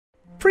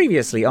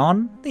Previously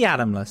on The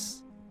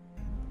Atomless.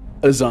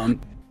 Azan,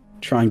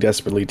 trying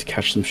desperately to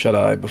catch some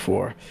shut-eye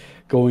before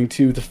going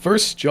to the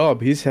first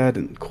job he's had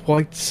in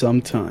quite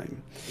some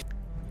time.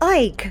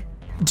 Ike!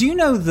 Do you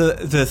know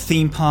the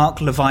theme park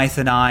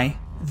Leviathan Eye?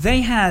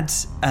 They had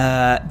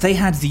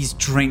these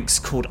drinks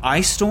called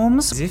ice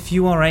storms. If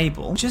you are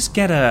able, just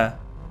get a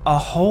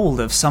hold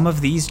of some of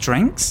these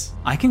drinks.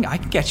 I can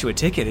get you a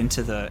ticket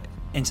into the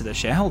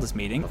shareholders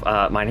meeting.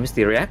 My name is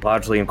Theriac,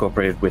 largely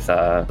incorporated with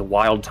the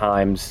Wild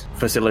Times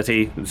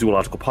facility,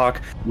 Zoological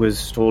Park.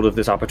 Was told of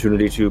this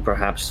opportunity to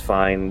perhaps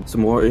find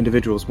some more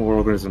individuals, more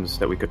organisms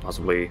that we could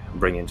possibly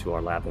bring into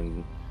our lab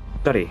and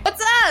study.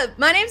 What's up?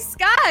 My name's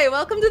Skye.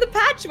 Welcome to the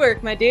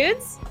Patchwork, my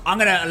dudes. I'm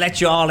gonna let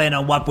you all in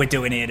on what we're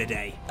doing here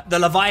today. The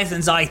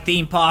Leviathan's Eye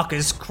theme park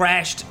has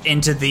crashed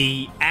into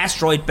the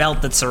asteroid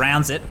belt that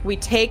surrounds it. We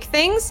take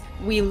things,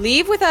 we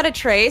leave without a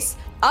trace,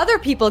 other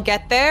people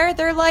get there,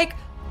 they're like,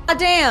 ah,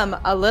 damn,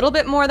 a little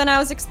bit more than I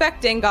was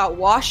expecting got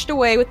washed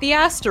away with the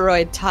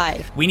asteroid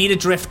tide. We need a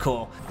drift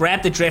core.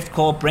 Grab the drift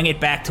core, bring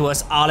it back to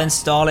us, I'll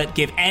install it,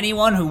 give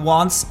anyone who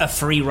wants a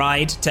free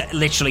ride to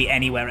literally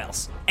anywhere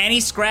else. Any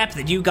scrap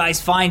that you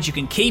guys find you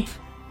can keep.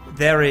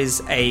 There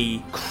is a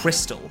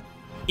crystal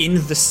in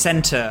the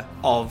center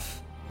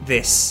of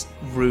this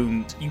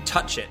room. You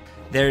touch it,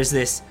 there is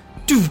this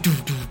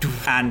doo-doo-doo-doo,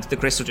 and the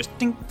crystal just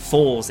ding,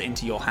 falls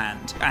into your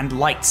hand, and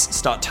lights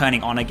start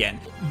turning on again.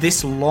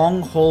 This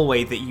long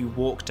hallway that you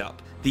walked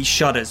up, these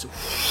shutters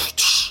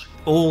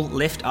all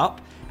lift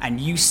up, and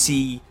you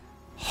see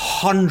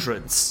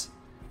hundreds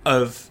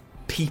of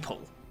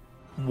people.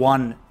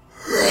 One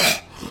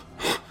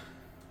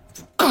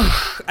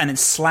and then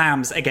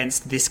slams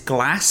against this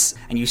glass,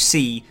 and you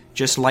see,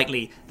 just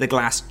lightly, the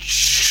glass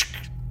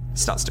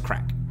starts to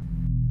crack.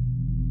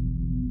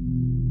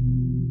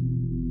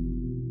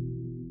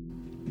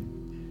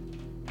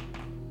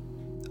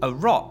 A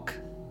rock,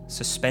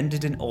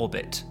 suspended in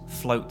orbit,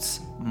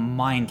 floats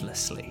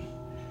mindlessly,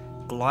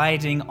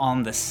 gliding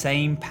on the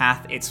same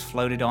path it's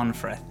floated on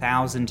for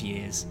 1,000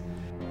 years.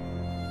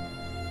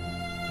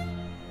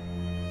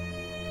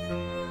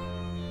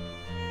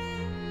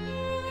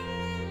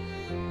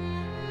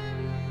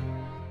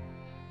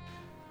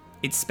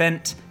 It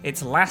spent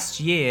its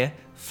last year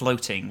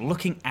floating,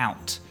 looking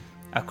out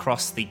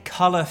across the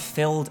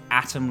colour-filled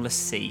atomless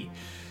sea.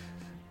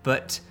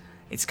 But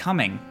it's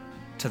coming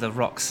to the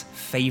rock's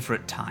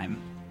favourite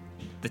time.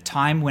 The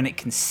time when it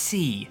can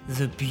see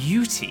the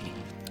beauty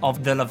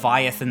of the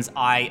Leviathan's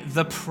Eye,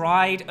 the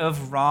pride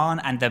of Ran,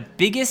 and the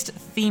biggest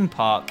theme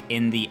park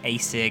in the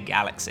Aesir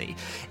galaxy.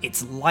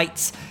 Its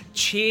lights,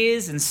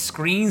 cheers, and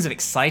screams of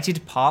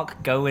excited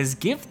park goers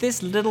give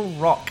this little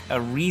rock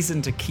a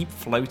reason to keep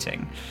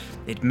floating.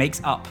 It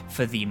makes up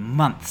for the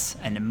months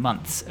and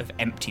months of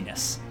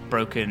emptiness,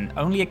 broken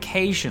only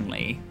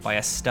occasionally by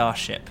a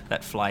starship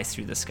that flies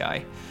through the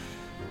sky.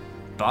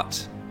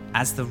 But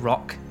as the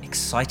rock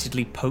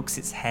excitedly pokes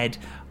its head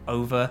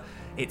over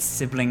its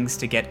siblings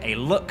to get a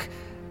look,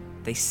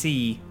 they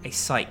see a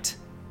sight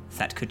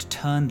that could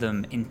turn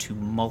them into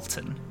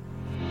molten.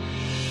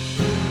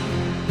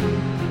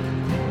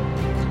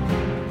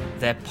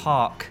 Their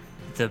park,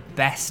 the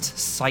best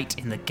site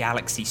in the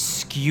galaxy,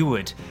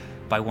 skewered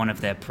by one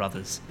of their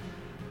brothers.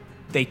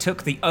 They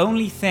took the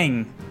only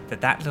thing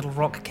that little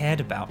rock cared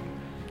about.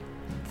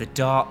 The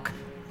dark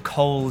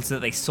cold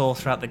that they saw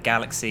throughout the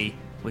galaxy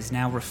was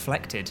now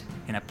reflected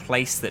in a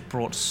place that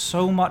brought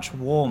so much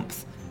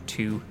warmth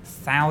to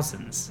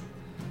thousands.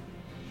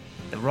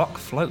 The rock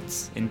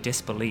floats in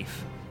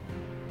disbelief.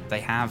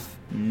 They have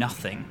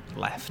nothing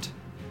left.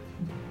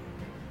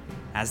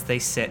 As they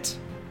sit,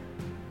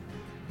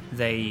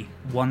 they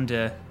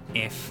wonder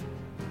if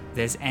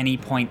there's any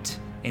point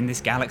in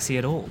this galaxy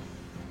at all.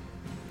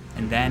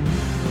 And then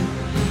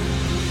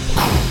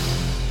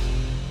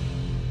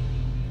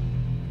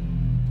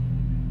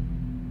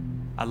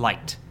a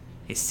light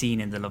is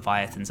seen in the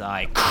Leviathan's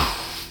Eye.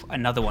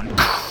 Another one.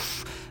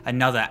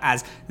 Another,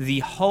 as the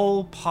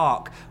whole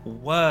park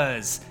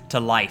whirs to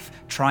life,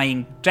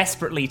 trying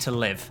desperately to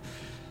live.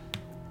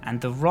 And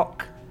the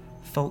rock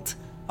felt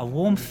a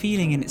warm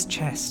feeling in its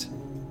chest.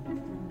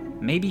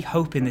 Maybe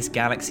hope in this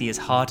galaxy is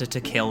harder to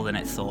kill than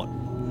it thought.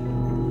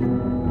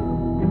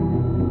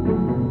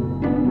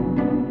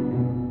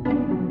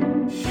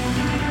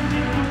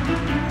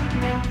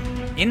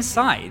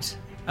 Inside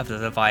of the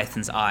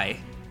Leviathan's Eye,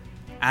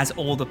 as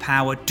all the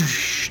power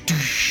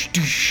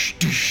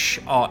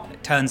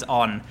turns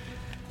on,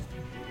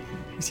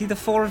 you see the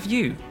four of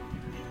you.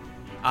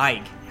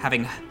 Ike,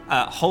 having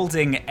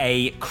holding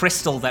a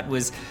crystal that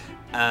was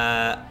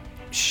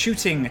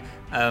shooting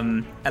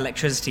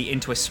electricity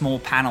into a small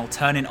panel,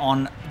 turning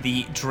on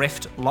the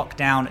drift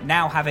lockdown,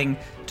 now having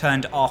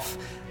turned off,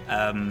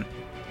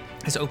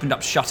 has opened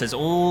up shutters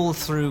all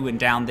through and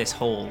down this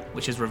hall,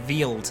 which has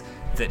revealed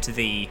that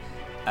the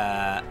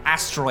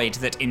asteroid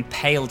that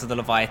impaled the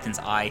Leviathan's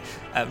Eye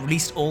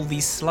released all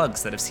these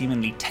slugs that have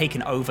seemingly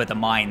taken over the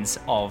minds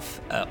of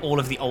all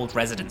of the old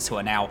residents, who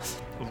are now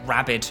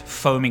rabid,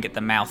 foaming at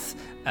the mouth,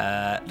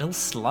 little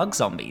slug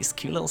zombies,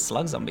 cute little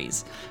slug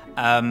zombies.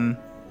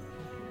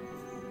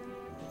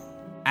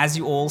 as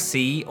you all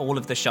see all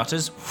of the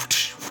shutters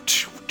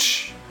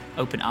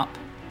open up,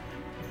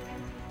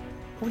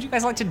 what would you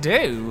guys like to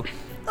do?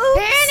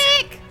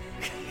 Panic!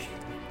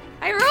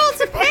 I rolled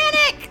to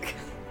panic!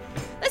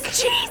 Let's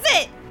cheese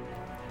it!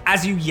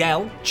 As you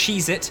yell,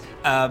 cheese it,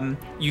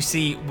 you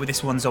see with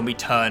this one zombie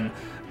turn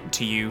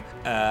to you,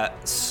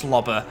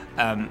 slobber,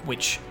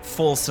 which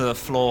falls to the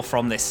floor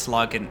from this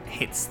slug and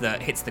hits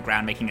the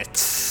ground, making a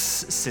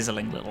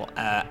sizzling little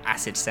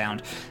acid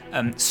sound.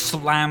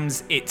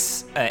 Slams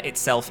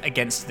itself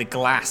against the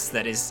glass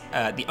that is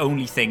the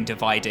only thing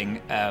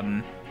dividing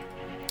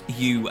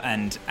you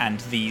and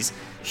these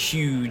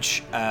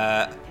huge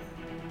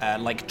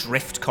like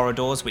drift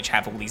corridors, which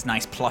have all these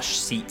nice plush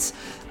seats,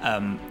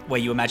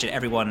 where you imagine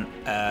everyone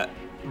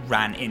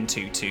ran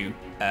into to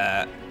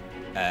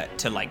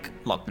like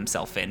lock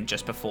themselves in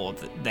just before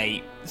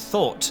they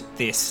thought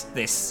this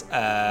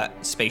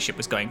spaceship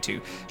was going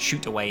to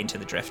shoot away into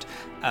the drift.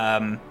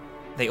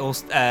 They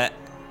also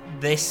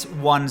this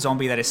one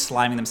zombie that is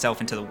sliming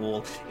themselves into the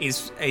wall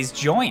is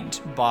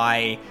joined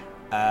by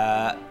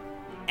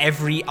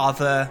every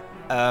other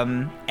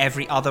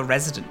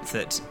resident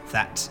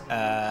that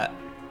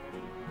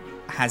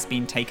has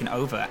been taken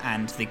over,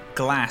 and the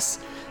glass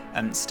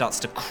starts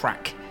to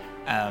crack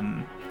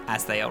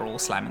as they are all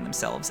slamming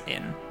themselves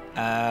in.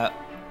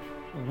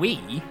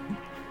 We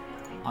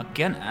are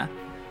gonna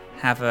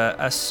have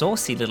a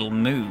saucy little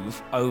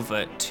move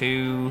over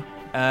to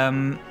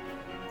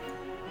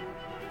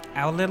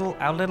our little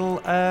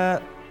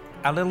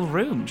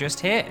room just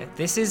here.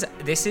 This is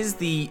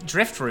the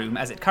drift room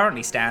as it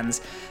currently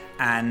stands,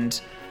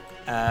 and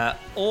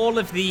all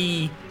of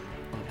the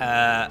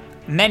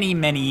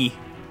many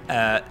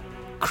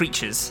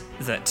creatures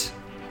that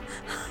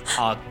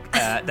are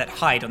that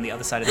hide on the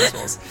other side of these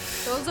walls.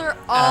 Those are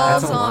all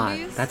That's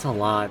zombies? That's a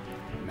lot,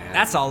 man.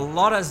 That's a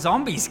lot of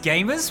zombies,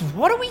 gamers.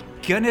 What are we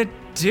gonna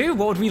do?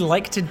 What would we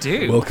like to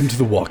do? Welcome to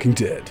The Walking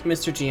Dead.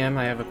 Mr. GM,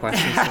 I have a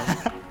question.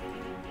 So,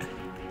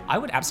 I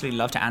would absolutely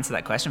love to answer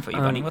that question for you,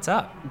 Bunny. What's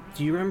up?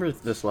 do you remember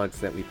the slugs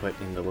that we put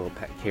in the little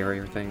pet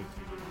carrier thing?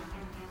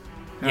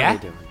 How Yeah? are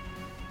they doing?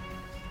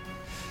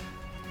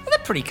 They're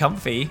pretty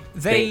comfy.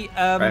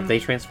 Have they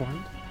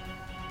transformed?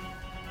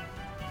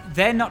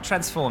 They're not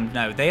transformed,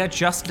 no. They are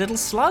just little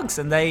slugs,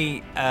 and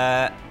they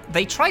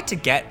tried to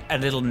get a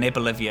little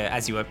nibble of you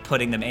as you were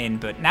putting them in,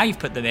 but now you've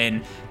put them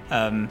in,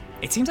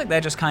 it seems like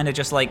they're just kind of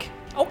just like,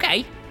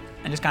 okay,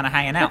 and just kind of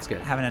hanging out, That's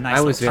good. having a nice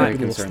I was little very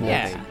time. concerned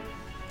Yeah. that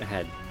they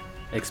had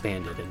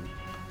expanded and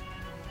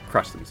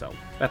crushed themselves.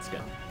 That's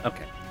good.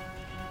 Okay.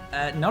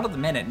 Not at the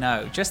minute,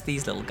 no. Just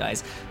these little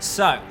guys.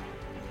 So,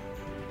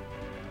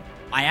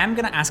 I am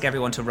going to ask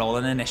everyone to roll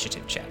an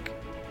initiative check.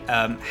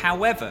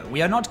 However,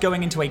 we are not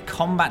going into a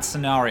combat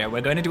scenario.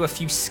 We're going to do a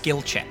few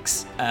skill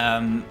checks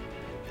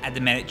at the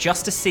minute,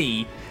 just to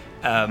see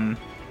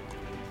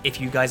if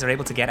you guys are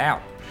able to get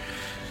out.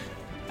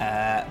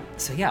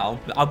 So yeah,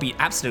 I'll be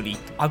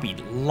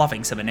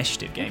loving some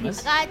initiative,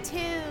 gamers. I got 2.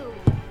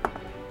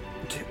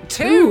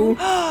 Two.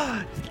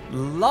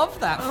 Love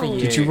that for you.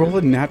 Did you roll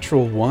a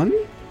natural 1?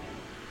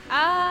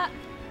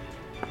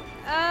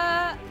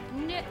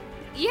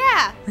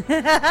 Yeah.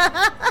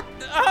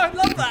 Oh, I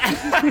love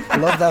that.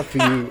 Love that for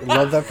you.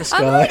 Love that for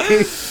Skye.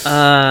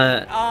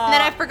 And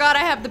then I forgot I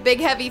have the big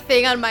heavy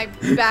thing on my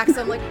back,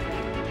 so I'm like,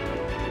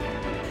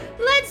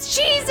 let's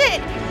cheese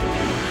it.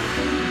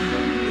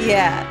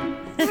 Yeah.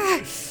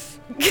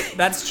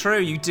 That's true,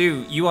 you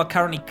do. You are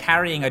currently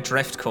carrying a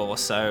drift core,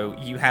 so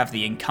you have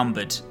the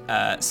encumbered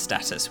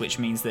status, which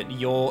means that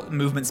your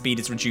movement speed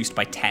is reduced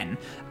by 10.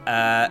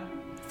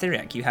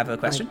 Theriac, you have a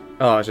question?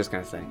 I was just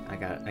gonna say, I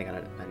got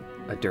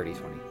a dirty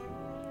 20.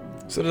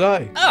 So did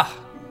I. Oh,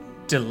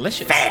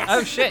 delicious.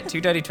 Oh shit, 2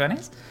 dirty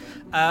 20s.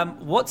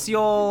 What's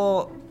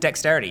your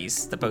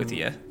dexterities, the both of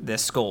you, their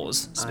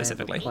scores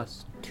specifically? I have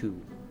a +2.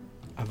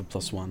 I have a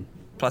 +1.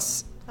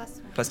 Plus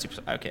 2.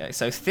 Okay,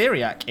 so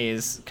Theriac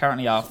is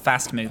currently our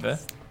fast mover.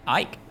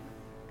 Ike,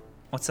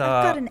 what's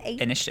our got an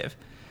 8. initiative?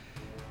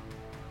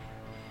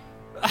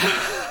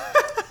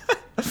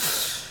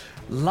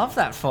 Love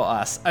that for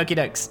us. Okie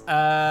dokes.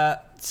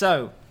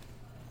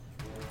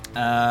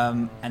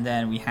 And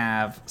then we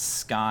have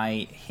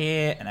Skye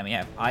here, and then we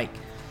have Ike.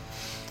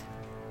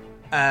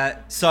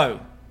 So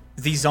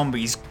these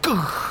zombies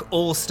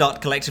all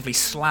start collectively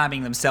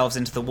slamming themselves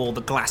into the wall,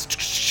 the glass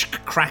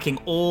cracking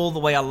all the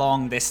way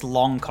along this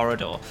long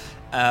corridor.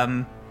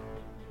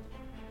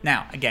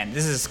 Now, again,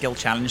 this is a skill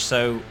challenge,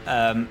 so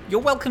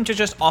you're welcome to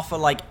just offer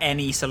like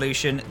any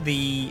solution.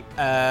 The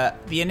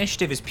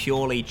initiative is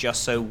purely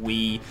just so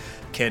we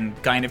can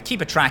kind of keep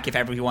a track. If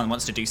everyone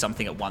wants to do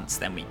something at once,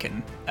 then we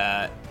can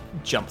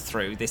jump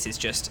through. This is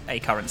just a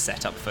current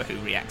setup for who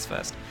reacts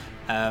first.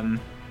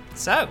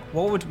 So,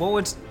 what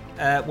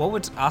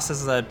would us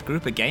as a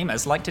group of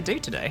gamers like to do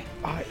today?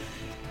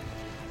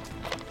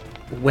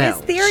 Well.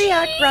 Is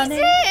Theriac running?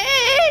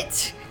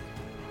 It.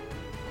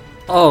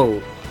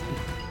 Oh.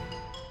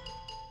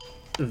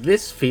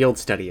 This field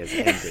study has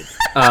ended.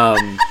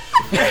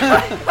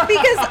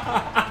 Because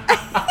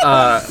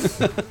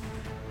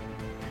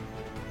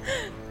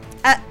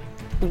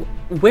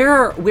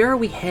where are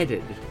we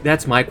headed?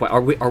 That's my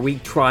question. Are we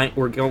trying?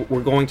 We're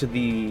going to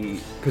the,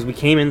 because we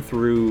came in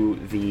through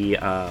the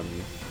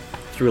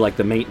through like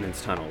the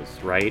maintenance tunnels,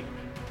 right?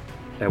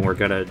 And we're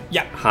gonna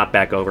hop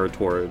back over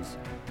towards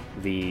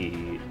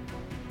the.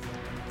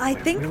 I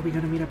think. Where are we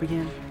gonna meet up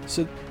again?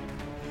 So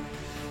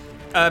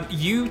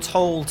you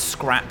told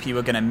Scrap you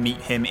were going to meet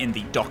him in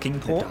the docking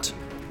port,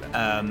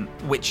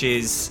 which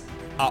is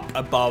up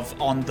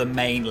above on the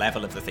main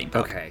level of the theme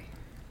park. Okay.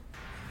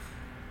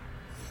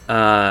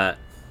 And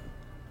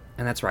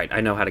that's right. I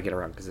know how to get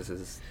around because this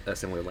is a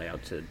similar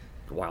layout to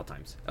Wild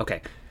Times.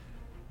 Okay.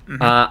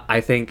 Mm-hmm.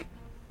 I think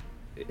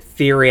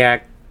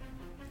Theriac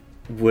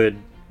would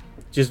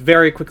just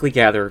very quickly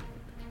gather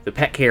the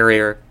pet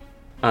carrier.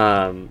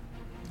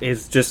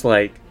 Is just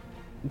like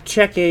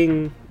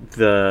checking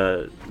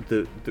the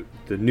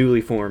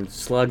newly formed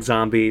slug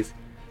zombies.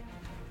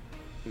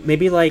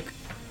 Maybe like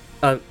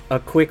a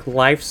quick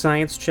life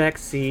science check.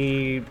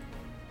 See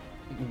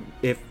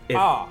if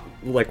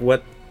like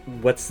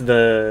what's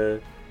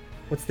the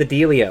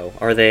dealio?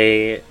 Are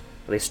they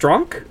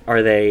strong?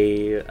 Are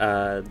they?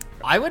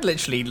 I would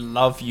literally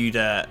love you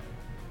to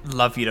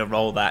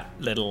roll that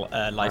little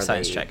life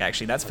science check.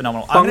 Actually, that's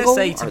phenomenal. I'm going to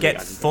say to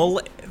get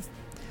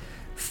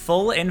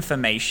full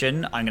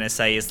information, I'm going to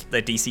say is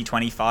the DC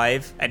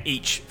 25. At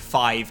each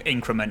 5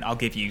 increment, I'll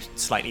give you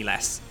slightly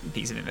less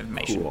piece of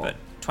information, but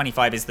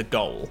 25 is the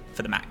goal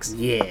for the max.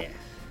 Yeah.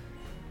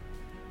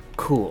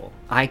 Cool.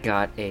 I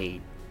got a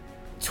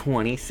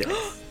 26.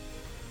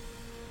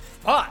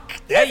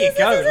 Fuck! There you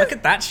go. Look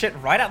at that shit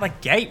right out the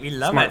gate. We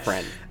love Smart it.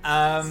 Friend.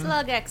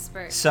 Slug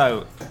expert.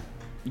 So,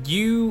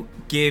 you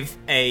give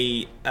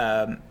a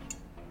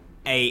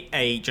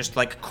just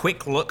like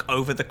quick look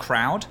over the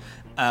crowd.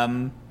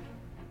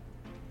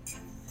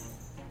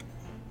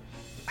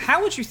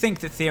 How would you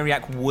think that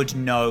Theriac would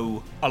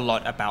know a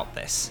lot about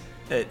this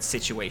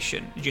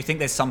situation? Do you think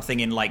there's something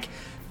in like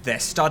their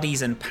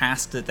studies and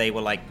past that they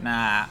were like,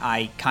 nah,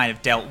 I kind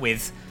of dealt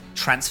with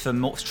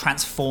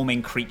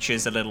transforming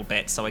creatures a little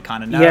bit, so I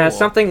kind of know? Yeah, or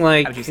something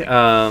like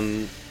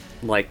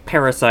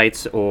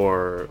parasites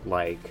or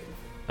like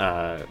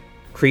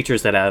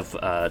creatures that have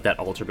that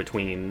alter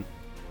between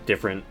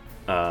different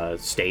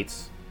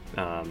states.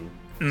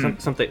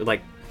 Something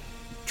like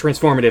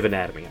transformative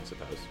anatomy, I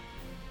suppose.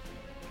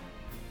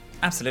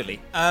 Absolutely.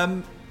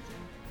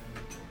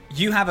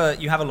 You have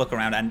a look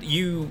around, and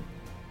you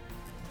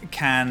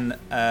can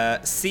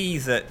see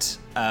that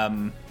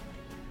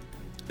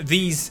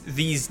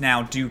these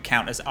now do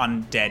count as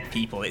undead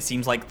people. It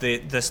seems like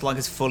the slug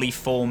has fully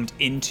formed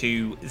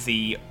into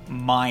the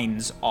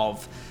minds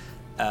of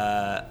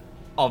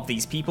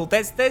these people.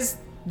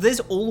 There's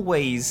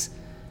always,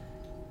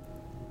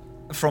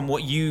 from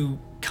what you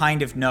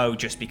kind of know,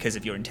 just because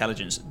of your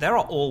intelligence, there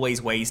are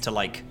always ways to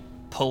like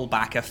pull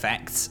back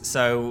effects.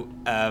 So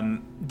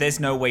there's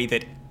no way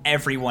that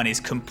everyone is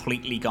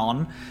completely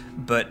gone,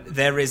 but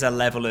there is a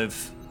level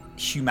of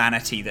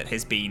humanity that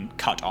has been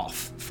cut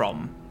off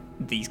from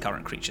these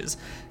current creatures.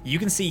 You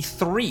can see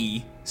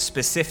 3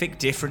 specific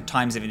different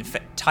types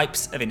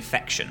of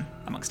infection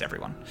amongst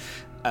everyone.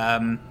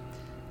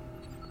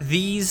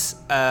 These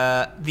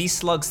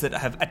slugs that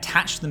have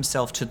attached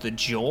themselves to the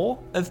jaw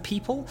of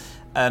people,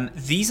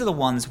 these are the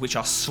ones which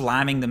are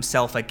slamming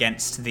themselves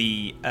against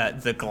the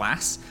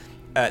glass.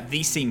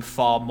 These seem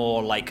far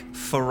more like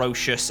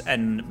ferocious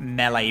and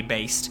melee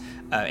based.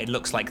 It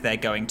looks like they're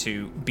going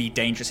to be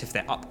dangerous if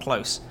they're up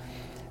close.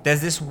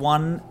 There's this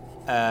one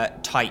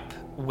type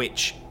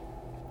which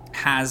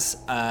has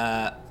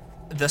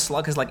the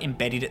slug has like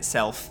embedded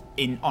itself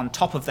on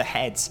top of the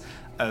heads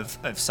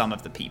of some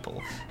of the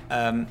people.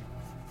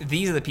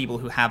 These are the people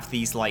who have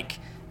these like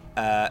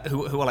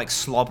who are like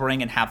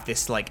slobbering and have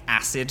this like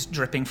acid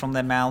dripping from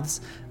their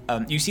mouths.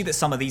 You see that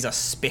some of these are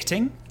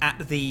spitting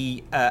at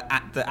the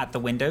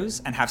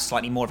windows and have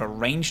slightly more of a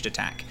ranged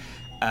attack,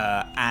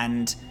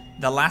 and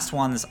the last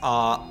ones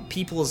are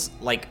people's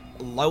like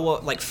lower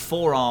like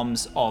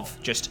forearms of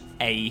just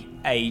a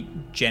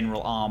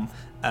general arm.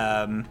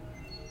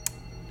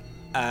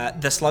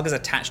 The slug has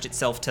attached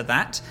itself to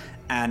that,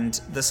 and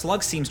the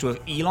slug seems to have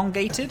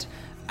elongated,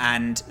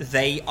 and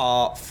they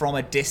are from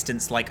a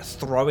distance like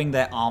throwing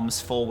their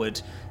arms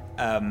forward.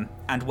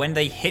 And when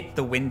they hit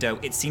the window,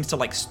 it seems to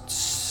like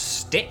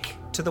stick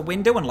to the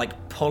window and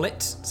like pull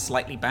it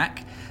slightly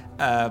back.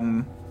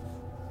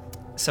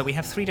 So we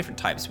have 3 different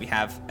types. We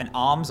have an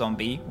arm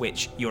zombie,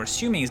 which you're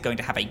assuming is going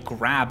to have a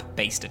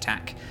grab-based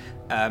attack.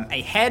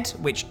 A head,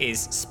 which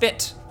is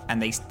spit,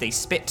 and they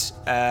spit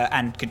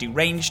and could do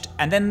ranged.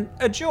 And then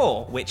a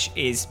jaw, which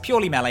is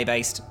purely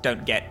melee-based.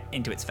 Don't get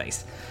into its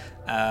face.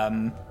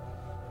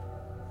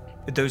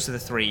 Those are the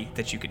 3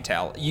 that you can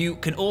tell. You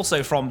can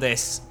also, from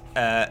this,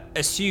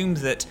 assume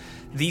that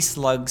these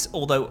slugs,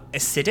 although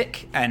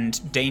acidic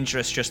and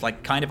dangerous just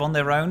like kind of on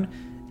their own,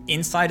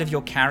 inside of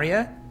your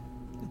carrier,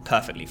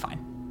 perfectly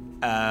fine.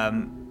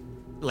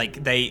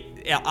 Like they,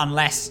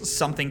 unless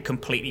something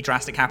completely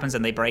drastic happens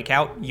and they break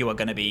out, you are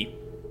going to be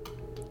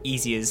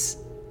easy as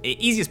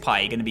pie.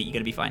 You're going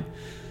to be fine.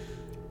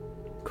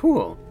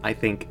 Cool. I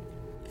think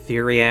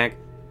Theriac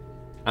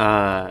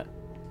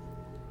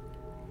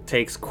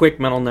takes quick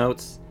mental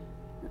notes,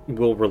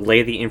 will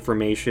relay the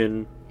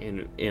information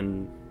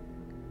in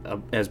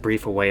as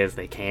brief a way as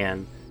they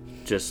can,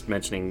 just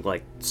mentioning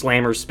like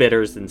slammers,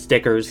 spitters, and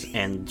stickers,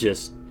 and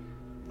just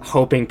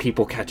hoping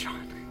people catch on.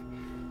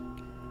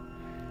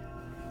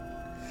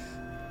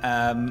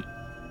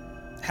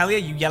 Hell yeah,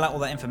 you yell out all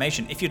that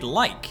information. If you'd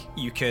like,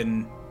 you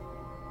can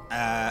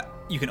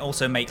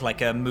also make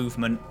like a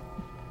movement,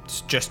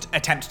 just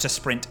attempt to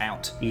sprint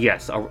out.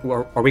 Yes.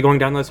 Are we going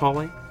down this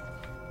hallway?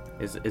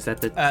 Is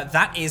that the?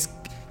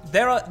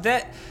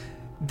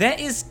 There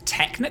is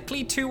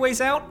technically two ways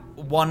out.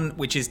 One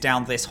which is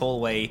down this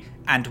hallway,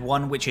 and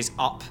one which is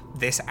up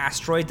this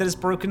asteroid that is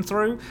broken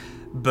through.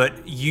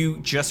 But you,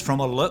 just from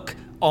a look,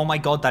 oh my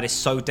god, that is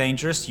so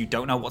dangerous. You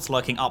don't know what's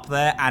lurking up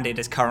there, and it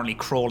is currently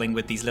crawling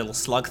with these little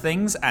slug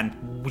things, and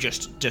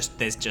just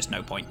there's just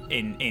no point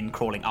in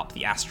crawling up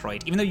the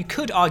asteroid. Even though you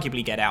could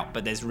arguably get out,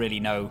 but there's really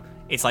no.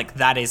 It's like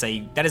that is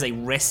a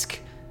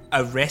risk.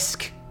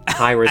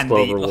 High risk,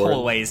 low and the reward.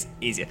 hallway is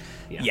easier.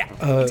 Yeah,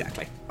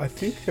 exactly. I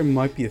think there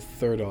might be a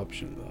third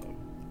option, though.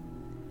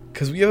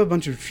 Because we have a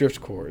bunch of drift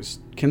cores.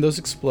 Can those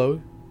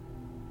explode?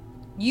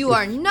 You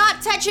are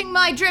not touching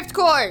my drift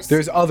cores.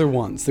 There's other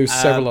ones. There's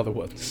several other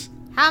ones.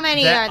 How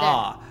many There are there?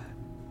 are.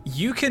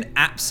 You can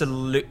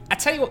absolutely... I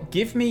tell you what,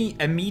 give me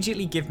a...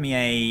 Give me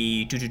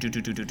a...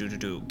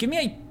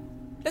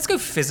 Let's go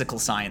physical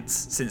science,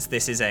 since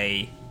this is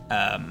a...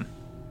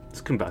 It's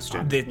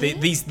combustion.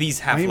 These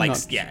have I am like...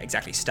 not- Yeah,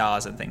 exactly,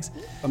 stars and things.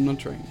 I'm not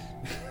trained.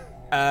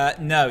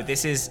 No,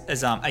 this is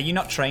Azam. Are you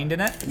not trained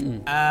in it?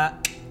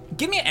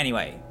 Give me it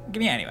anyway.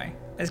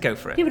 Let's go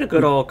for it. Give it a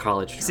good old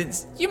college try.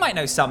 Since you might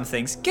know some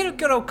things, get a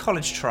good old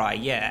college try,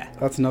 yeah.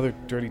 That's another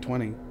dirty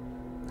 20.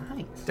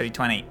 Nice.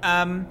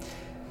 30-20.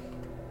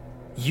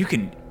 You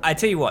can... I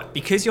tell you what,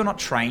 because you're not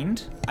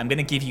trained, I'm going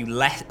to give you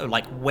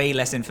way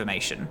less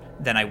information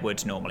than I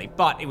would normally,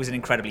 but it was an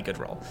incredibly good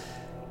roll.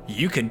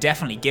 You can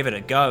definitely give it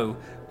a go,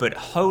 but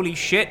holy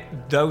shit,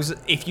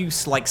 if you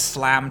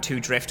slam two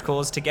drift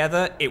cores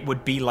together, it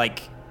would be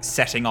like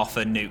setting off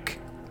a nuke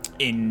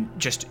and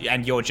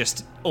you're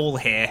just all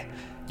here.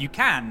 You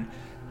can.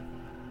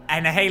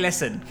 And hey,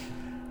 listen,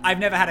 I've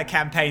never had a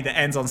campaign that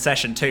ends on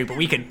session 2, but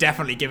we can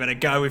definitely give it a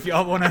go if you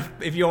want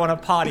to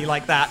party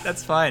like that.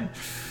 That's fine.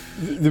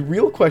 The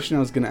real question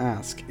I was going to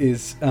ask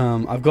is,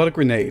 I've got a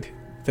grenade,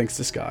 thanks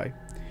to Skye.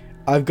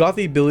 I've got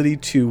the ability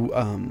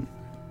to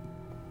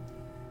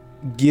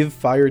give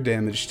fire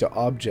damage to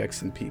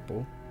objects and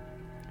people,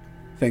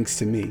 thanks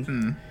to me.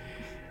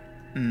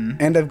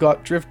 And I've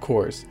got drift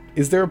cores.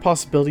 Is there a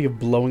possibility of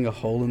blowing a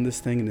hole in this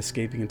thing and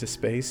escaping into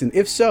space? And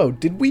if so,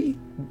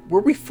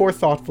 were we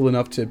forethoughtful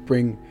enough to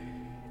bring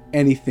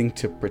anything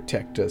to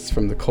protect us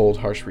from the cold,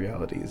 harsh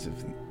realities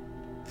of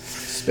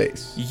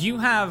space? You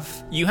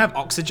have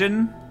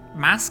oxygen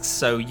masks,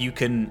 so you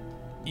can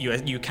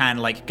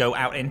like go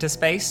out into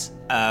space.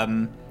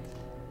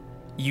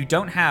 You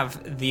don't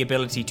have the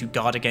ability to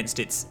guard against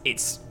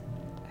its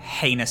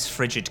heinous,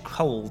 frigid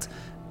cold.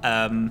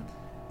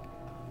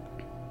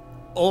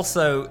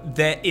 Also,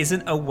 there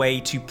isn't a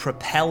way to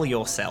propel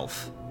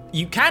yourself.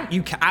 You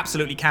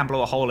absolutely can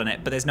blow a hole in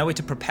it, but there's no way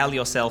to propel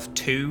yourself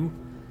to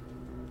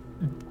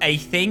a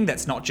thing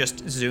that's not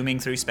just zooming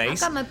through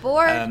space. I got my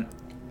board.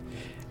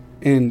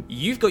 And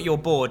You've got your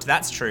board,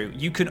 that's true.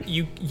 You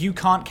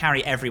can't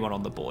carry everyone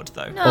on the board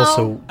though. No.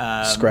 also,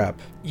 scrap.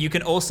 You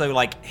can also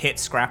hit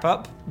scrap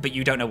up, but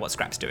you don't know what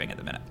scrap's doing at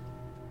the minute.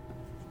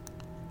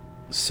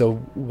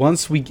 So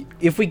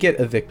if we get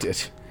evicted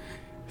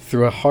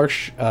through a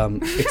harsh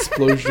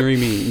explosionary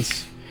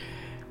means,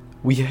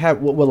 we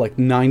have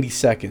 90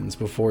 seconds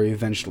before we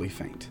eventually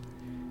faint.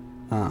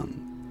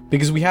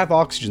 Because we have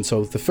oxygen,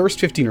 so the first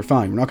 15 are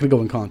fine. We're not going to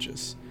go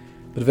unconscious,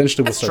 but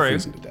eventually we'll That's start true.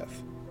 freezing to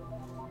death.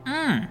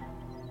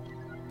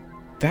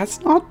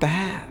 That's not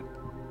bad.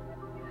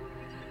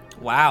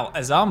 Wow,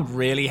 Azam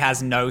really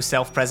has no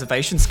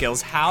self-preservation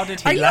skills. How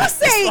did he Are you learn this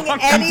saying long?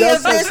 any He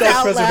does of have this out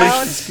self-preservation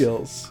loud?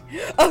 skills.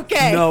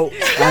 Okay. No,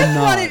 Just I'm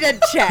not. wanted to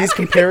check. He's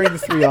comparing the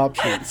three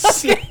options.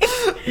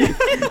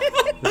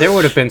 There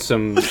would have been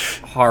some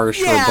harsh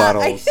Yeah,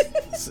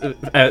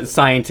 rebuttals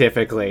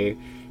scientifically.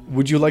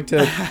 Would you like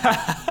to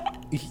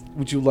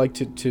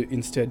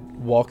instead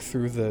walk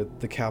through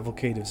the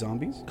cavalcade of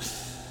zombies?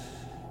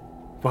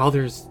 While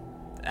there's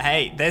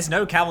Hey, there's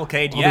no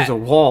cavalcade yet. there's a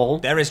wall.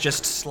 There is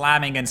just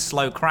slamming and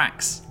slow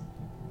cracks.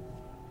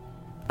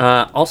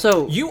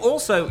 Also, You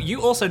also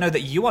know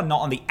that you are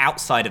not on the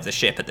outside of the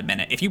ship at the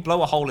minute. If you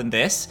blow a hole in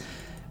this,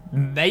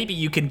 maybe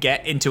you can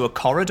get into a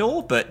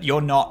corridor, but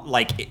you're not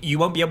you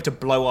won't be able to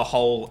blow a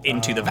hole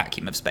into the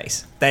vacuum of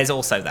space. There's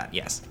also that,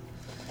 yes.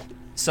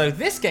 So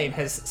this game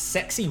has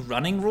sexy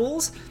running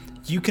rules.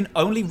 You can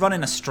only run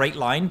in a straight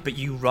line, but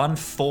you run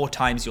 4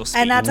 times your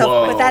speed. And that's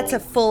a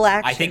full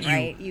action, think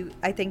right?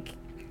 I think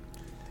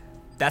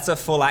that's a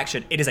full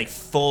action. It is a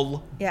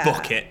full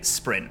bucket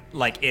sprint.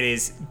 It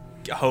is,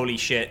 holy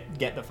shit,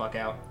 get the fuck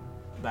out.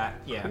 That,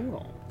 yeah.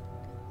 cool.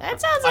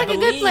 That sounds like a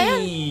good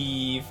plan.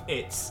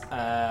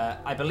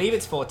 I believe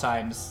it's 4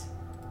 times.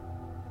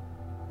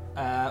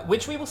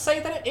 which we will say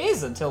that it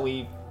is until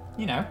we,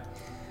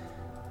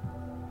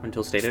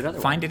 Until stated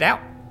otherwise. find it out.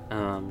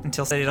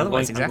 Until stated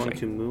otherwise, exactly. I'm going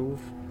to move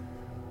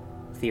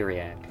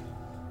Theriac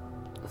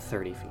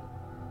 30 feet.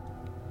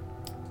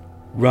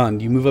 Run.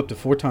 You move up to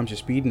 4 times your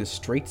speed in a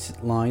straight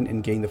line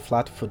and gain the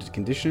flat-footed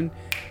condition.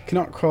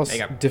 Cannot cross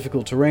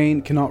difficult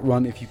terrain. Cannot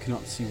run if you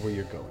cannot see where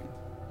you're going.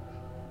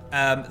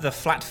 The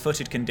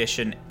flat-footed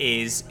condition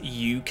is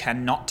you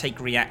cannot take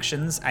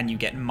reactions and you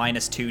get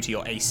 -2 to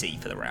your AC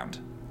for the round.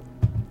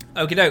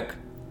 Okie doke.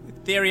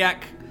 Theriac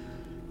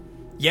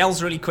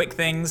yells really quick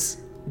things,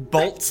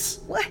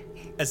 bolts. What?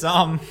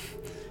 Azam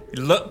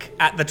look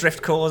at the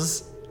drift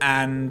cores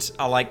and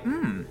are like,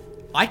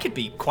 I could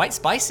be quite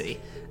spicy.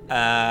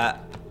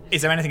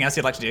 Is there anything else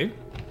you'd like to do?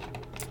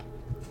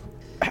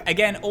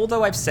 Again,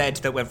 although I've said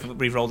that we've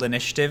re-rolled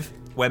initiative,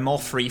 we're more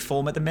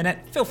freeform at the minute.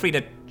 Feel free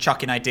to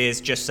chuck in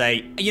ideas, just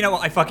say, you know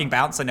what, I fucking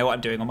bounce, I know what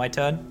I'm doing on my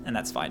turn, and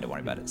that's fine, don't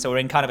worry about it. So we're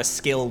in kind of a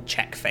skill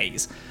check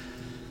phase.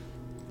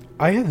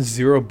 I have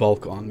 0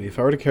 bulk on me. If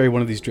I were to carry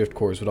one of these drift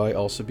cores, would I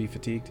also be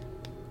fatigued?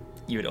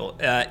 You would all,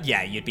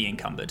 yeah, you'd be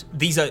encumbered.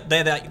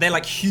 They're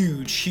like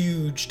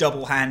huge,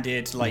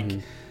 double-handed, like...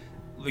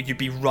 You'd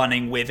be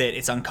running with it.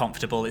 It's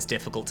uncomfortable. It's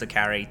difficult to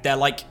carry. They're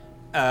like,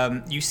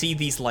 you see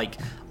these like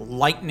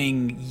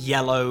lightning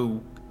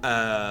yellow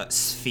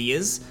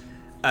spheres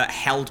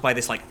held by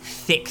this like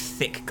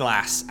thick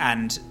glass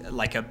and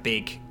like a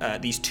big,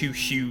 these 2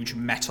 huge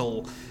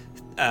metal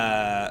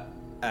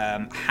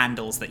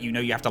handles that you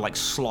have to like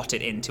slot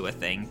it into a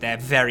thing. They're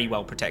very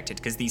well protected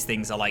because these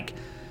things are like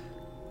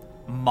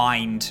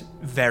mined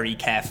very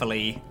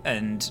carefully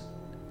and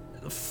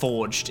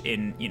forged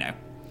in,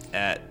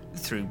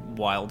 through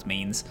wild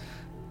means.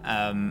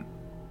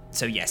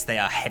 So yes, they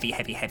are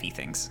heavy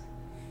things.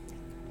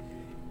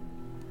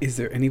 Is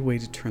there any way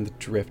to turn the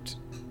drift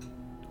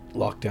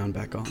lockdown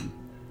back on?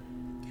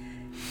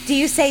 Do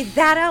you say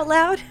that out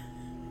loud?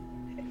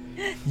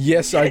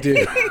 Yes, I do.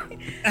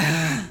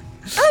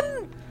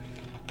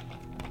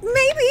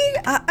 Maybe.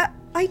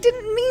 I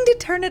didn't mean to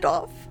turn it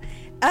off.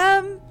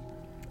 And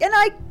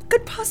I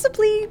could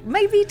possibly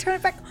maybe turn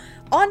it back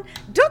on.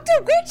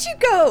 Doctor, where'd you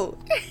go?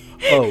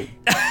 Oh.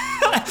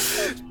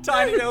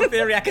 Tiny little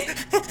Theriac.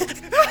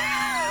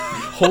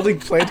 Holding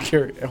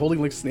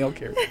like snail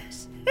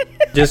carriers.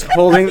 Just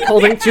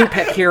holding 2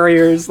 pet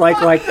carriers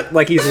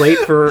like he's late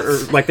for, or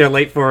like they're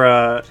late for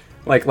a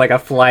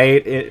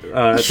flight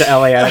to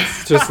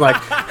LAX. Just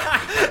like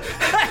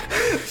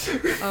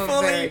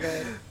Very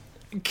good.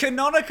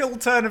 Canonical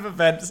turn of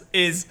events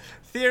is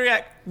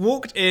Theriac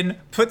walked in,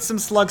 put some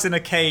slugs in a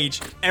cage,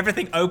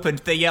 everything opened,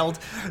 they yelled,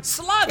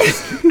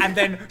 "Slugs!" and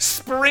then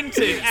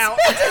sprinted out.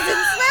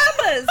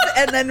 Slammers!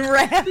 And then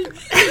ran.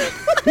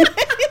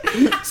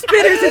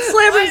 Spitters and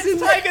slammers and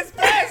Tiger's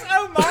bears,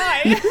 oh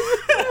my!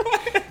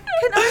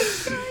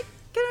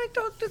 Can I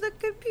talk to the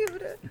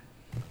computer?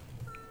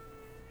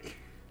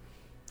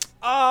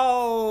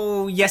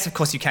 Oh, yes, of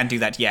course you can do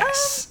that,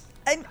 yes.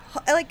 I'm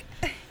like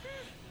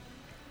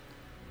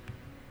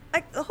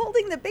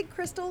holding the big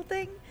crystal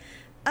thing.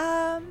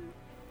 I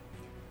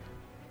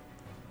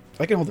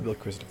can hold the Bill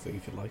Crystal thing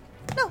if you'd like.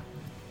 No.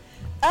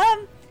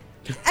 And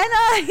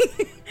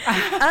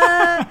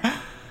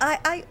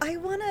I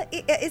wanna.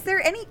 Is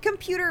there any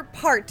computer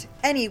part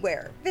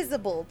anywhere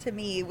visible to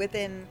me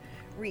within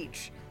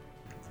reach?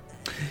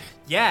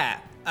 Yeah,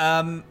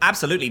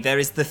 absolutely. There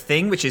is the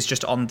thing which is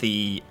just on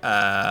the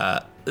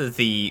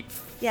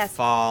Yes.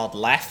 far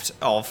left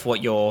of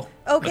what you're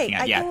looking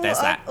at. Yeah, go there's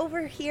that.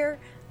 over here.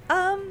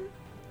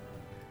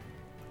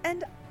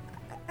 And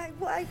I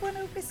want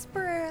to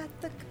whisper at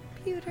the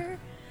computer.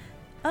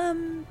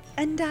 And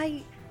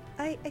I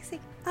say,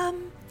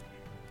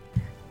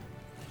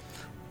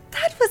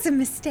 that was a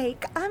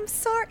mistake. I'm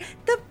sorry.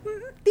 The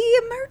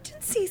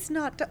emergency's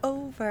not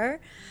over.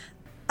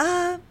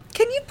 Can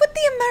you put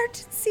the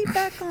emergency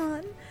back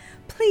on,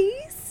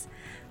 please?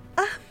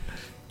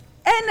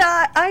 And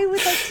I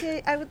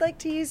would like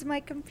to use my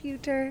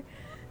computer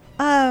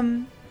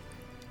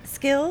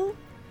skill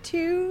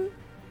to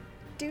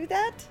do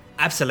that.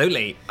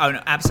 Absolutely. Oh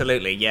no,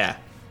 absolutely. Yeah.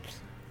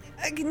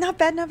 Not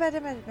bad.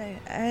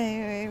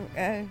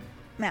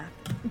 Math.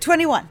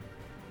 21.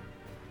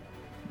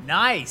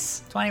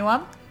 Nice.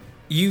 21.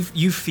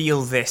 You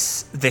feel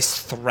this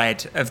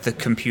thread of the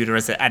computer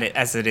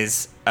as it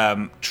is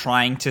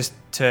trying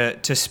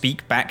to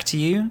speak back to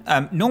you.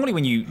 Normally,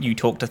 when you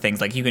talk to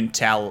things, like, you can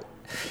tell,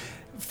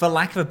 for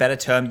lack of a better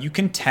term, you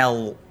can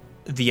tell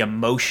the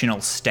emotional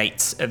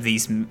states of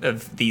these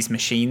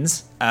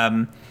machines,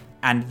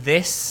 and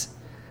this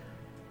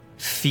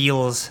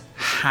feels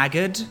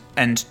haggard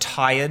and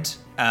tired,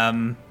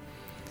 and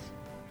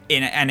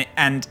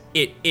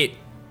it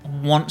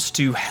wants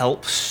to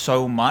help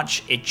so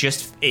much.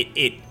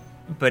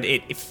 But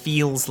it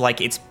feels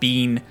like it's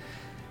been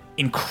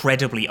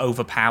incredibly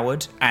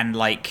overpowered, and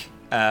like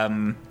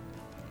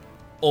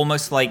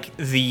almost like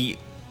the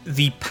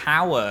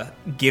power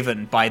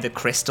given by the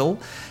crystal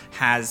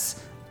has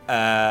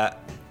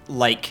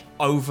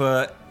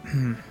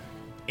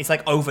it's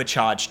like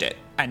overcharged it,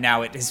 and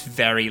now it is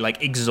very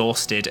like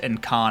exhausted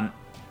and can't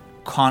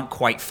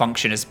quite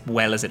function as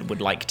well as it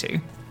would like to.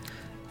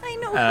 I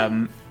know how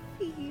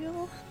you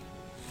feel.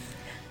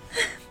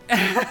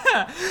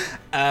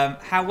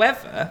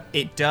 However,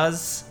 it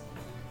does.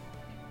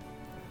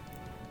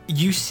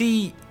 You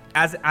see,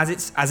 as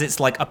it's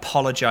like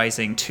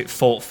apologizing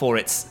for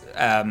its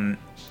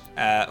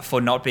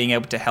for not being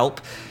able to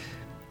help,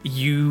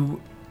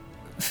 you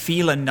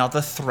feel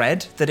another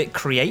thread that it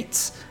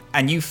creates,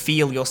 and you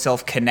feel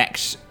yourself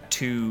connect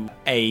to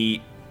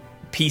a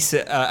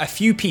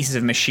few pieces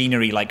of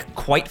machinery, like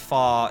quite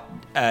far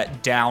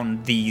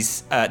down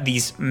these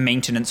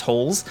maintenance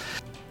halls,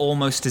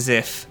 almost as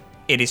if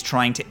it is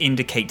trying to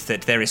indicate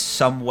that there is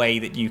some way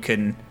that you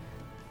can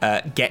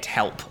get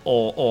help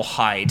or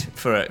hide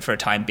for a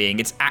time being.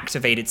 It's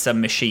activated some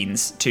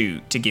machines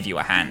to give you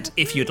a hand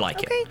if you'd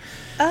like it.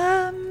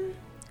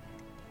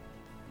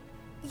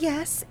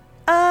 Yes.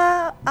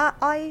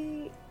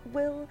 I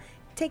will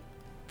take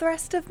the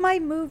rest of my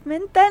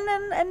movement then,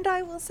 and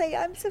I will say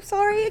I'm so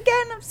sorry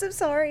again. I'm so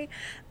sorry.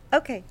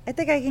 Okay, I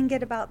think I can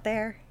get about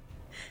there.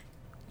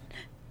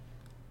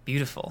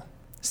 Beautiful.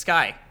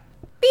 Skye.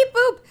 Beep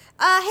boop.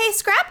 Hey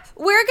Scrap,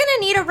 we're gonna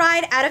need a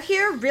ride out of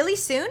here really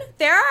soon.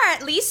 There are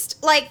at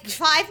least like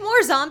 5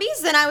 more zombies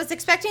than I was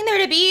expecting there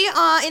to be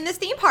in this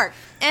theme park.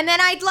 And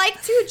then I'd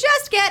like to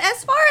just get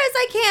as far as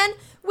I can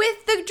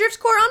with the drift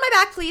core on my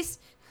back, please.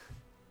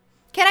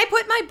 Can I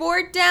put my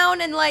board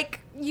down and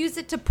like use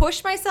it to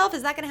push myself?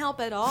 Is that gonna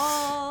help at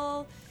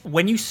all?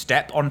 When you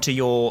step onto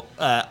your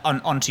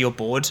onto your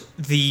board,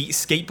 the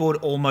skateboard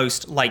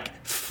almost like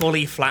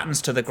fully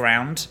flattens to the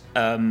ground.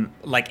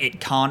 Like it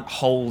can't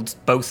hold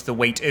both the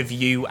weight of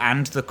you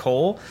and the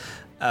core.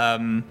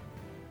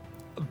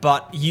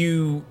 But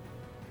you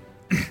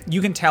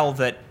can tell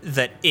that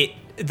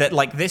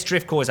like this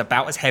drift core is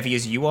about as heavy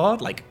as you are,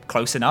 like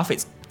close enough.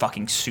 It's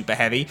fucking super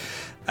heavy.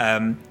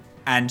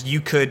 And you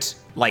could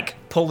like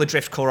pull the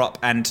drift core up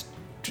and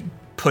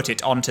put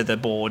it onto the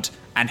board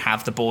and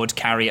have the board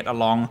carry it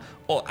along,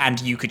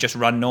 and you could just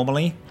run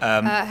normally,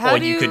 or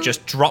you could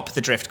just drop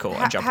the drift core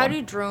and jump on. How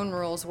do drone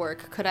rules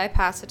work? Could I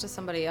pass it to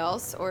somebody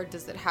else, or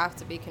does it have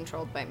to be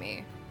controlled by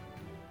me?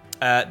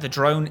 The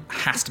drone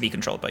has to be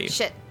controlled by you.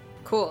 Shit.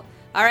 Cool.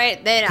 All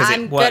right, then because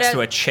it works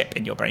through a chip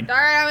in your brain. All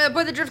right, I'm gonna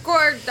put the drift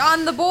core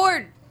on the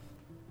board.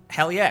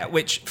 Hell yeah,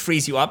 which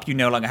frees you up. You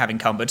no longer have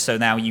encumbered, so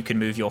now you can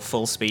move your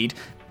full speed.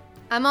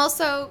 I'm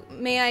also,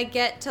 may I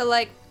get to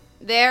like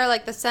there,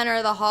 like the center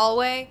of the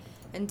hallway,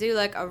 and do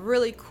like a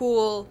really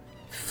cool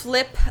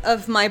flip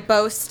of my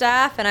bow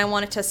staff, and I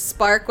want it to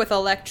spark with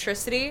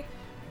electricity.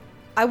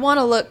 I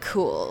want to look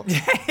cool.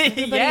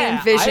 Yeah,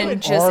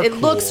 envision just, it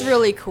looks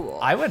really cool.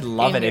 I would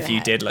love it if you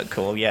did look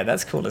cool. Yeah,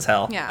 that's cool as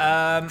hell.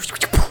 Yeah.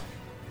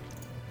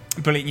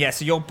 Brilliant. Yeah,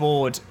 so your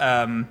board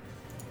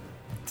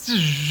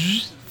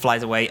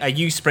flies away. Are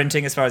you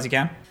sprinting as far as you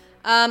can?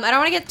 I don't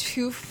want to get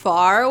too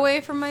far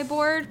away from my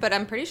board, but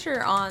I'm pretty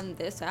sure on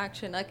this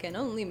action I can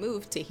only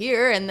move to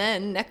here, and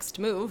then next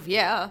move,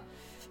 yeah.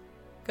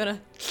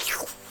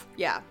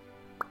 Yeah.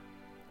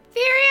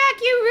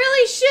 Theriac, you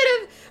really should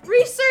have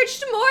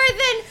researched more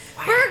than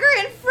burger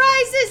and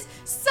fries'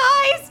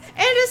 size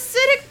and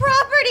acidic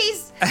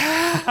properties.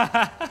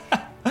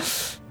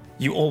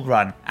 You all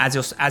run as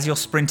you're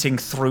sprinting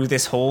through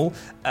this hall.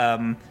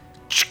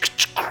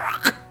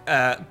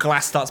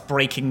 Glass starts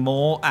breaking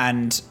more,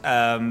 and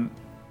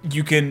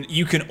you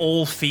can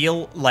all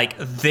feel like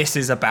this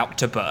is about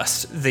to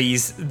burst.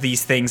 These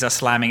things are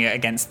slamming it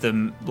against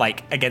them,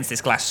 like against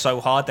this glass so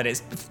hard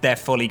that they're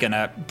fully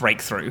gonna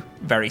break through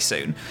very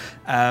soon.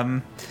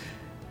 Theriac,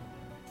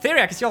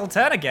 it's your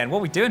turn again. What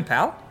are we doing,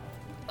 pal?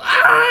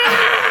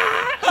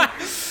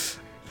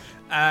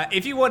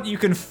 If you want, you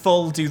can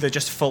do the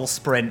full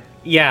sprint.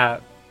 Yeah,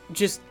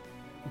 just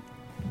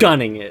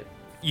gunning it.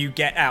 You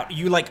get out.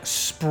 You like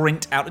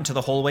sprint out into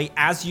the hallway.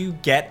 As you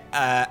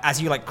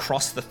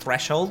cross the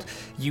threshold,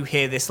 you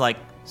hear this light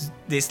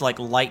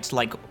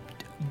like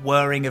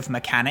whirring of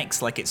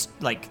mechanics, like it's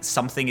like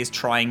something is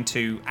trying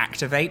to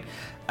activate.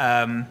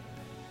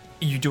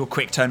 You do a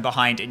quick turn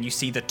behind, and you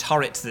see the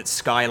turret that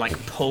Skye like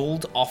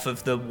pulled off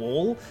of the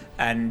wall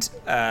and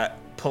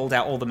pulled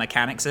out all the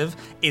mechanics of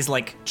is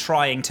like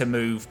trying to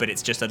move, but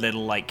it's just a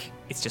little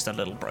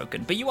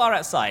broken. But you are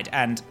outside,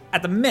 and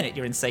at the minute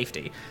you're in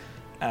safety.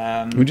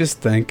 Can we just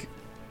thank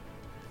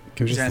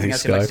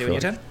Skye for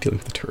killing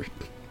the turret?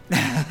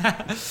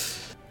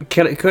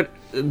 Could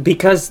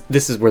because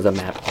this is where the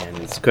map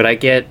ends, could I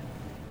get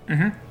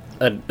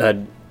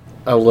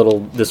a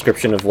little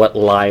description of what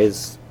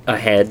lies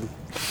ahead?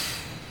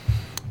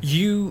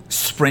 You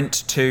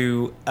sprint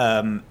to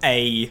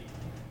a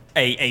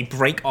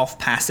break off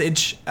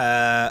passage.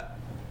 There's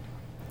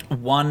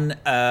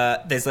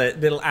a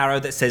little arrow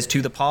that says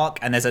to the park,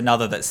 and there's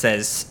another that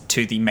says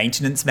to the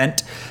maintenance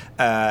vent.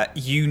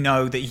 You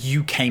know that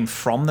you came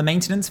from the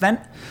maintenance vent,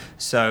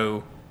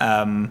 so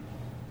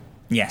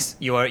yes,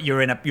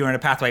 you're in a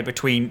pathway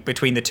between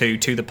the two,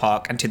 to the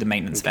park and to the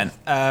maintenance vent.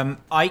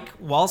 Ike,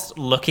 whilst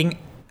looking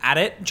at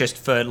it, just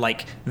for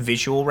like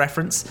visual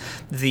reference,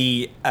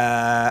 the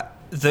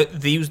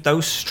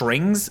those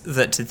strings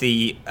that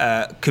the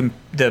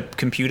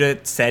computer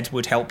said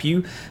would help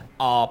you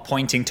are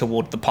pointing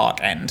toward the park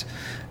end.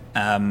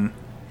 Good.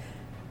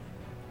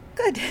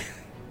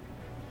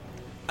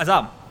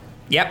 Azam.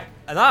 Yep.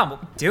 Azam,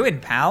 what you doing,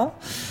 pal?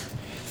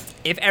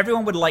 If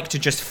everyone would like to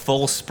just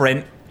full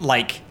sprint,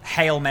 like,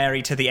 Hail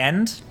Mary to the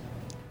end,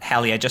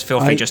 hell yeah, just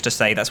feel free just to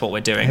say that's what we're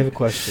doing. I have a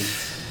question.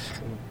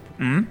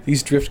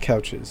 These drift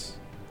couches,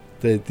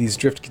 these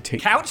drift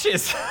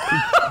Couches?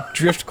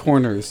 drift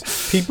corners,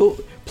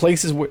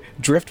 places where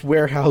drift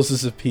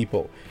warehouses of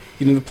people.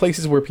 You know, the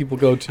places where people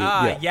go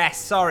to. Yes,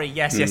 sorry.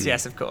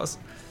 Yes, of course.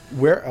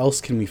 Where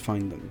else can we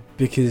find them?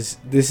 Because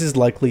this is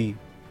likely,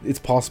 it's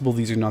possible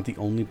these are not the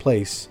only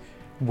place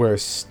where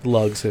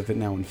slugs have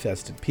now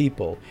infested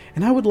people,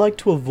 and I would like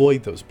to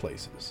avoid those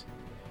places.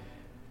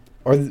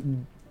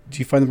 Do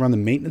you find them around the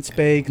maintenance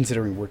bay,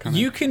 considering we're kind of...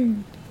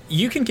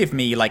 You can give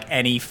me, like,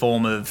 any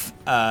form of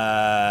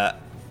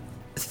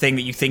thing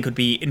that you think would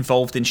be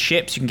involved in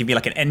ships. You can give me,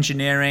 like, an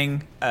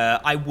engineering.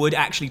 I would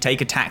actually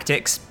take a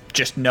tactics,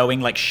 just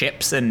knowing, like,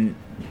 ships and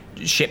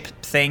ship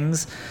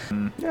things.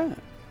 Yeah,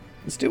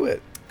 let's do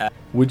it.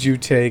 Would you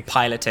take...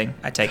 Piloting.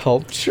 I take...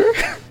 Culture?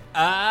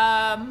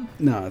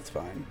 No, it's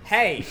fine.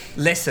 Hey,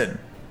 listen.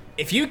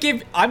 If you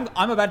give...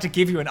 I'm about to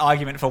give you an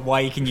argument for why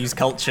you can use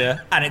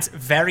culture, and it's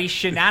very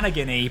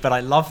shenanigan-y, but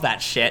I love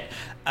that shit.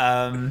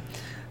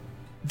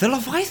 The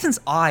Leviathan's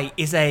Eye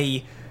is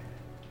a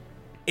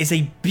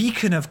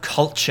beacon of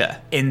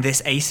culture in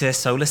this Acer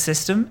solar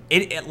system.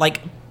 It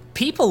like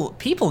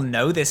people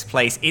know this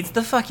place. It's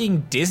the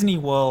fucking Disney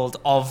World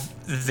of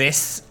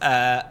this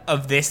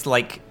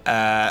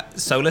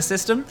solar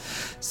system.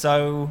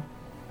 So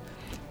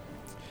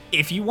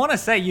if you want to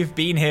say you've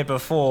been here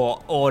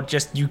before, or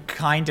just you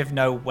kind of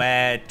know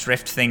where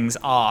drift things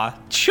are,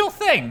 sure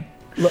thing.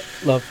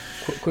 Love,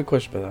 quick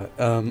question about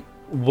that.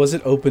 Was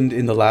it opened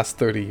in the last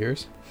 30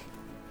 years?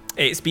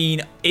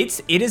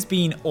 It has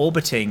been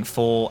orbiting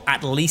for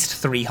at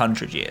least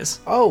 300 years.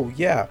 Oh,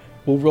 yeah.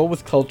 We'll roll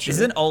with culture. This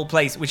is an old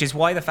place, which is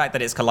why the fact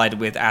that it's collided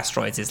with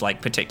asteroids is,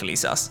 like, particularly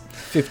sus.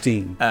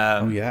 15.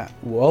 Oh, yeah.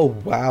 Whoa,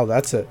 wow,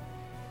 that's a...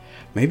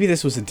 Maybe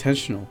this was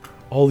intentional.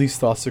 All these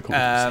thoughts are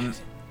going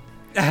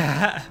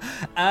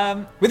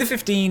with a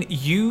 15,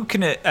 you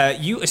can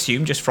you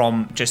assume just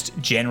from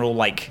general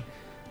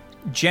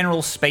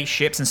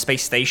spaceships and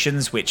space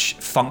stations which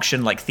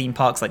function like theme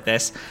parks like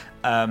this,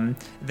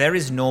 there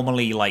is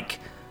normally like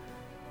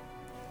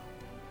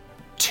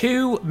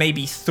 2,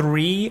 maybe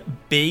 3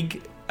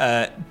 big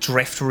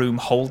drift room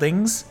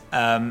holdings.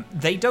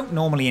 They don't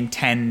normally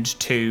intend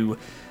to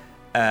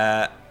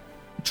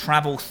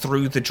travel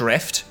through the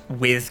drift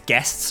with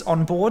guests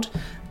on board.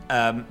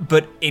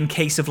 But in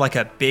case of like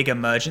a big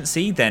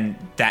emergency, then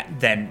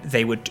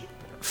they would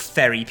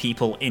ferry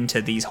people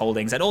into these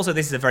holdings. And also,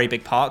 this is a very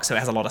big park, so it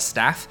has a lot of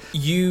staff.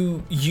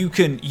 You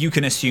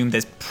can assume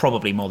there's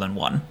probably more than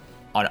one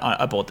on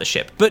aboard the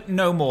ship, but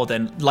no more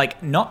than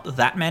not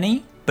that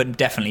many, but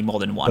definitely more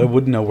than one. But I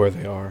wouldn't know where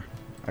they are,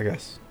 I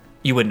guess.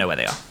 You wouldn't know where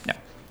they are. No.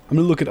 I'm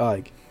gonna look at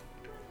Ike.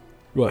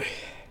 Right.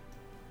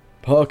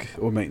 Park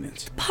or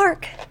maintenance?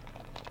 Park.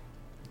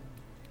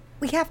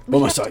 We have.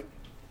 On my side.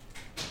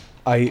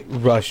 I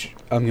rush.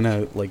 I'm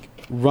gonna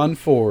run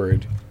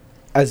forward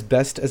as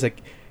best as I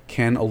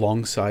can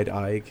alongside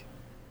Ike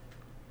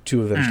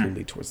to eventually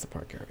lead towards the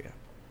park area.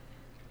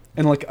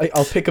 And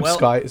I'll pick up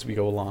Skye as we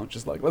go along,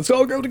 just let's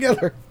all go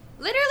together.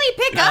 Literally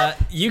pick up.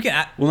 You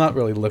can. Well, not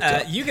really lift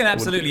up. You can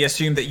absolutely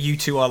assume that you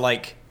two are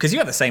because you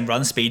have the same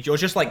run speed. You're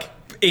just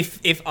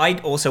if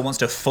Ike also wants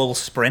to full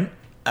sprint,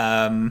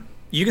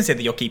 you can say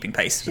that you're keeping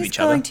pace with each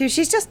other.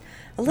 She's just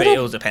a little. But it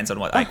all depends on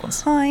what Ike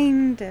wants.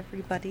 Behind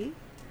everybody.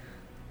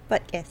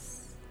 But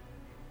yes.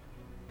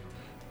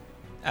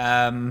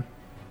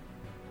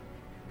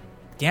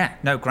 Yeah,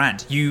 no,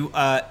 grand. You,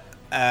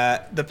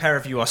 the pair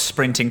of you are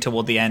sprinting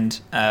toward the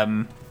end.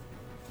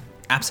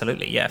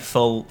 Absolutely, yeah,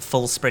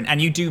 full sprint.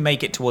 And you do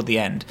make it toward the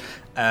end.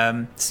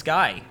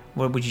 Skye,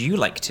 what would you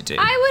like to do?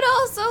 I would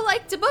also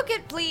like to book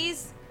it,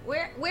 please.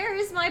 Where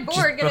is my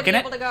board going to be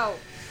able to go?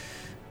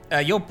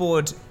 Your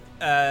board,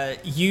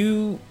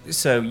 you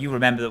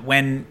remember that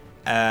when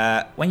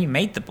you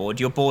made the board,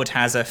 your board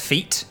has a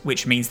feat,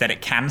 which means that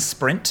it can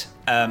sprint,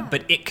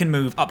 but it can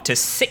move up to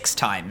 6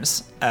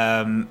 times.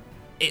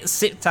 It's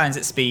 6 times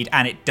its speed,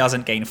 and it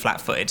doesn't gain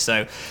flat-footed.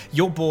 So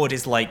your board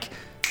is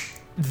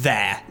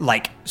there,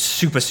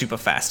 super, super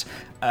fast.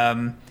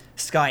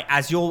 Skye,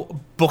 as you're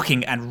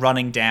booking and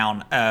running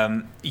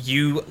down,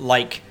 you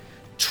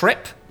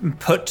trip,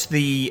 put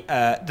the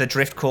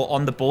drift core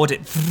on the board,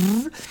 it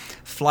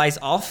flies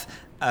off.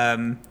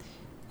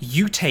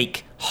 You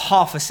take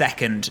half a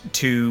second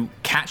to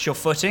catch your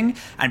footing,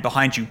 and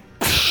behind you,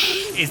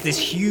 is this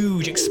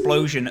huge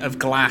explosion of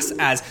glass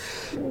as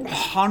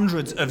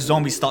hundreds of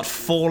zombies start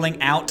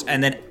falling out,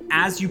 and then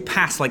as you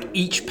pass, like,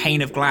 each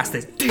pane of glass,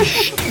 there's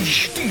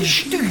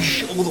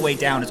all the way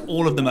down as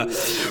all of them are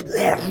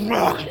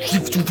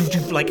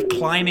like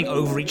climbing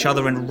over each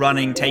other and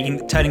running,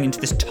 turning into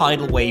this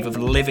tidal wave of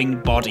living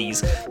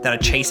bodies that are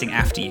chasing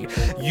after you.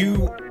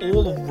 You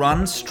all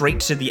run straight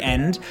to the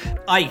end.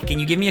 Ike, can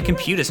you give me a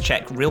computers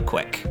check real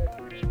quick?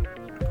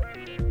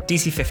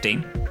 DC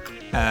 15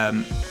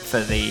 for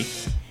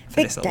this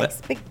little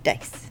bit. Big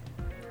dice.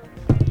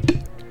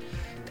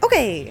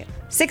 Okay,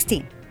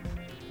 16.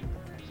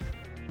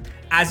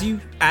 As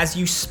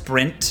you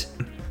sprint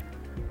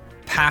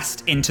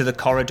past into the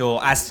corridor,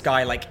 as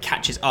Skye like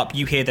catches up,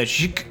 you hear the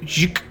zhik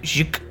zhik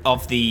zhik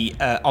of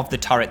the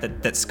turret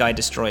that Skye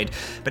destroyed.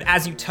 But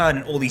as you turn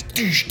and all these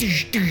douche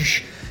douche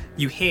douche,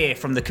 you hear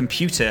from the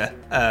computer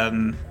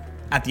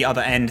at the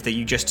other end that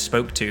you just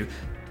spoke to.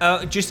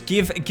 Just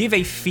give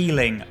a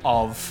feeling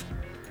of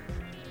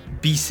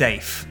be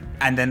safe,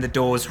 and then the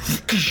doors,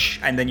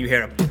 and then you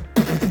hear a.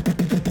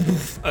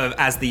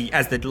 As the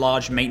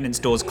large maintenance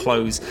doors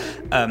close,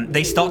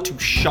 they start to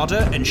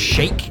shudder and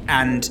shake,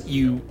 and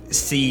you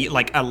see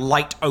like a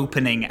light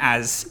opening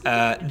as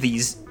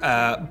these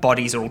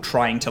bodies are all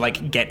trying to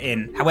like get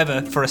in.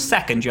 However, for a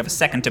second, you have a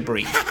second to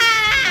breathe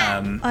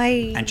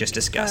and just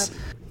discuss.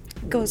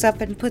 Goes up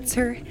and puts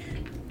her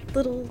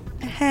little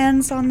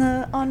hands on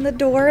the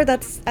door.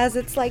 That's as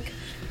it's like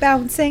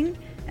bouncing,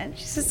 and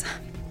she says,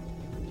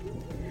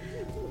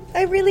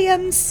 "I really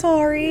am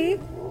sorry.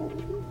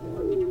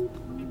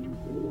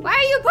 Why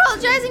are you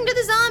apologizing to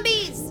the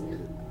zombies?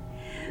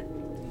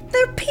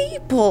 They're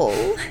people."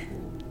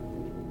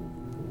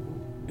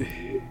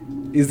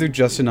 Is there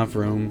just enough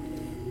room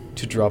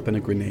to drop in a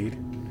grenade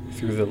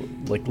through the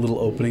like little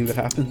opening that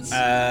happens?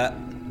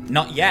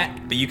 Not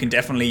yet, but you can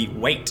definitely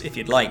wait if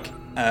you'd like.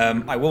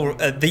 I will.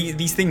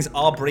 These things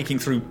are breaking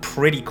through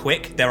pretty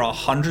quick. There are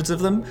hundreds of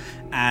them,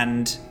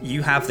 and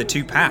you have the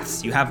two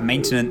paths. You have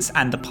maintenance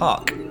and the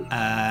park,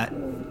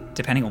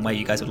 depending on where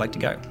you guys would like to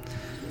go.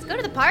 Let's go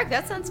to the park.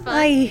 That sounds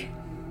fun.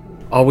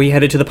 Are we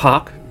headed to the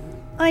park?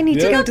 I need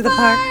to go to the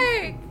park.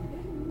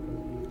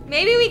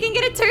 Maybe we can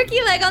get a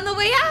turkey leg on the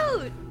way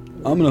out.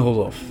 I'm gonna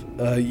hold off.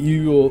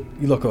 You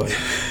look away.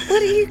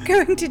 What are you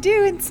going to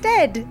do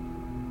instead?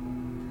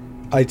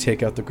 I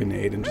take out the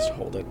grenade and just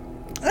hold it.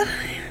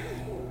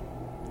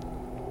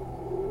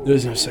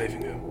 There's no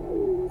saving him.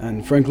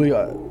 And frankly,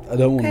 I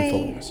don't want him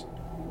following us.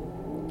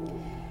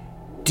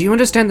 Do you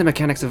understand the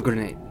mechanics of a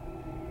grenade?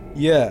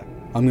 Yeah,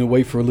 I'm gonna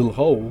wait for a little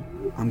hole.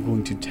 I'm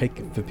going to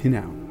take the pin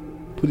out,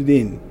 put it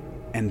in,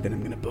 and then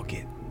I'm gonna book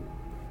it.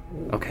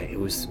 Okay, it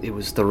was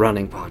the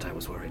running part I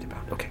was worried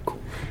about. Okay, cool.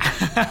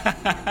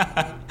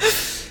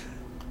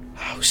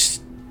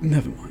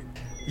 Never mind.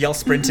 Y'all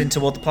sprinting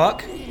toward the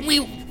park?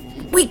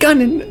 We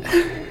gunning.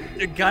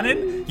 You're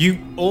gunning? You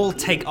all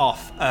take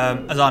off.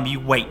 Azam, you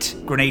wait,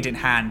 grenade in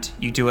hand.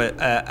 You do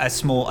a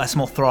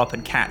small throw up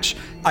and catch.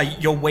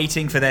 You're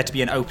waiting for there to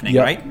be an opening,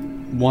 right?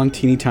 One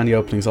teeny tiny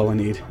opening's all I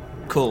need.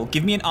 Cool.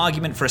 Give me an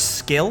argument for a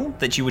skill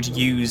that you would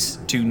use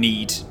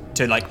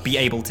to like be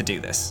able to do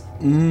this.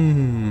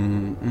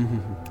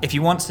 If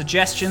you want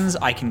suggestions,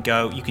 I can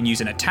go. You can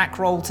use an attack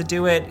roll to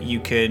do it. You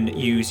can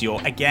use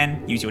your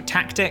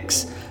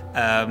tactics,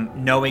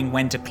 knowing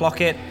when to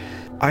clock it.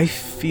 I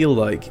feel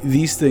like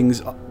these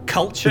things...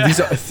 Culture? These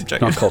are,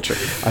 not culture.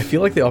 I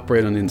feel like they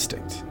operate on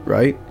instinct,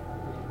 right?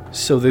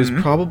 So there's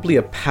probably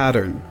a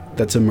pattern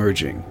that's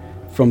emerging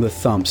from the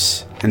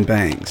thumps and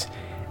bangs.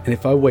 And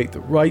if I wait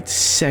the right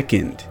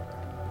second,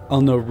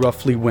 I'll know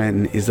roughly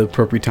when is the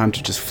appropriate time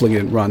to just fling it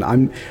and run.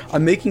 I'm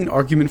making an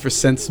argument for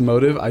sense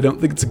motive. I don't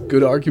think it's a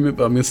good argument,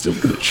 but I'm still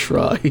going to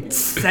try.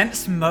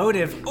 Sense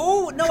motive.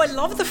 Oh, no, I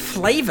love the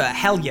flavor.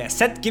 Hell yeah.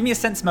 Give me a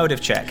sense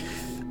motive check.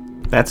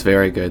 That's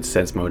very good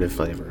sense motive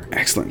flavor.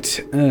 Excellent.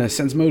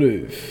 Sense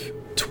motive.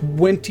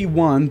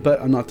 21, but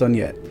I'm not done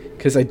yet.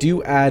 Because I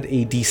do add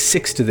a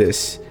d6 to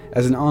this.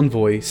 As an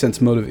envoy,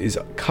 sense motive is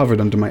covered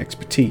under my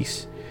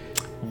expertise.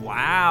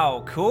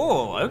 Wow,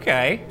 cool.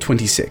 Okay.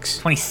 26.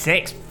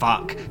 26.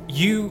 Fuck.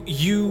 You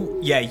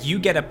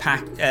get a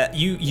pack.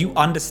 You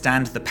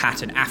understand the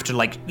pattern after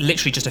like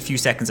literally just a few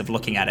seconds of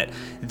looking at it.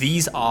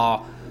 These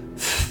are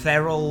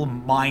feral,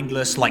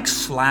 mindless, like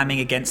slamming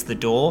against the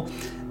door.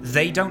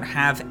 They don't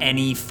have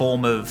any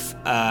form of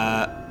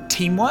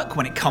teamwork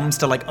when it comes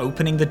to like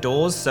opening the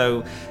doors.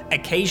 So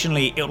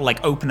occasionally it'll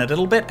like open a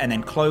little bit and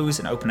then close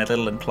and open a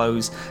little and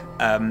close.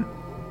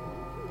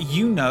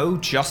 You know,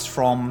 just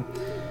from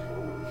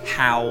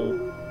how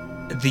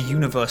the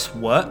universe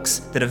works,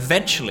 that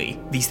eventually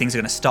these things are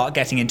going to start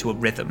getting into a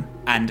rhythm,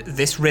 and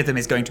this rhythm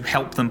is going to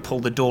help them pull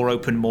the door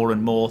open more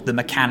and more. The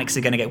mechanics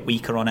are going to get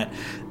weaker on it,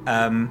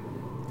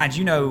 and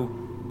you know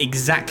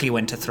exactly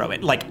when to throw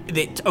it. Like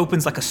it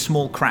opens like a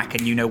small crack,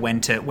 and you know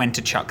when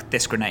to chuck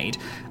this grenade.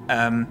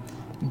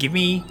 Give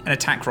me an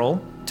attack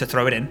roll to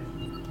throw it in.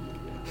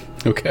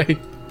 Okay.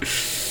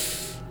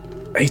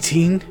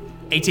 18.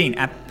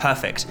 18.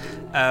 Perfect.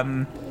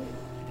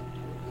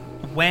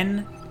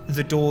 When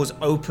the doors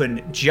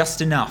open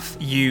just enough,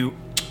 you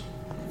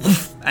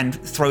and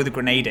throw the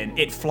grenade in.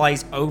 It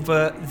flies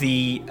over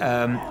the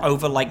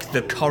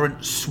the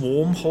current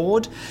swarm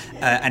horde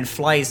and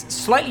flies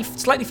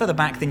slightly further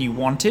back than you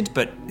wanted,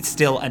 but it's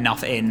still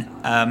enough in.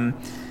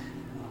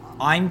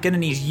 I'm gonna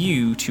need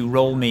you to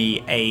roll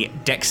me a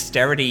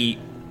dexterity.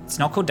 It's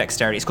not called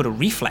dexterity. It's called a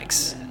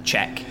reflex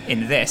check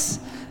in this,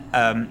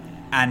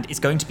 and it's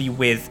going to be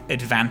with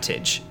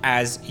advantage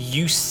as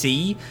you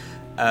see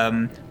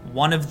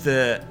one of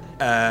the.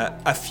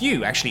 A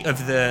few actually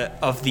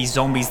of these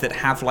zombies that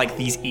have like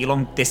this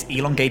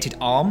elongated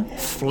arm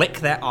flick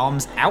their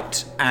arms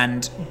out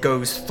and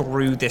goes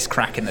through this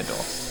crack in the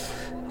door.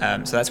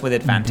 So that's with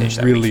advantage.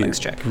 That reflex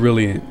check.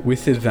 Brilliant.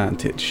 With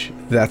advantage.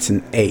 That's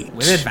an 8.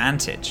 With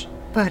advantage,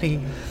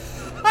 Buddy.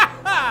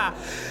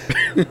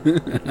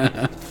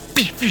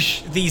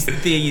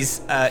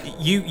 these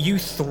you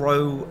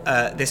throw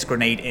this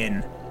grenade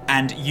in,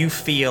 and you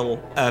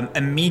feel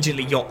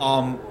immediately your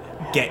arm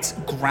gets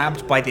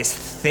grabbed by this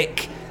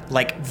thick,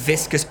 like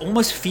viscous,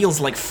 almost feels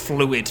like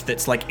fluid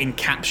that's like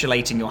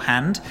encapsulating your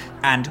hand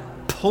and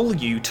pull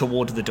you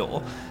toward the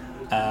door.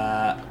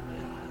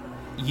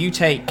 You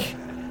take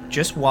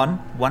just one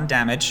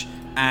damage,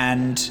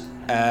 and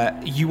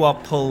you are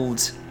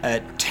pulled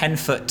 10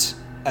 foot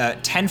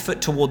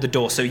toward the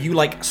door. So you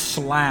like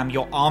slam,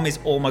 your arm is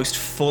almost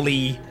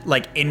fully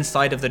like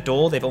inside of the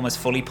door. They've almost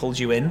fully pulled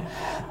you in,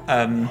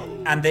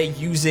 and they're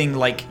using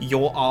like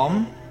your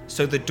arm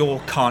so the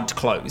door can't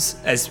close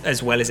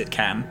as well as it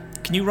can.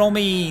 Can you roll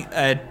me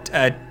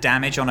a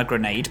damage on a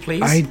grenade,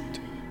 please?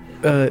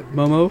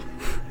 Momo?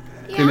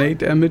 Yeah. Grenade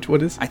damage?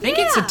 What is? I think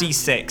it's a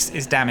D6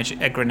 is damage,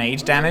 a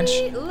grenade damage.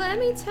 Let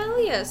me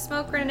tell you.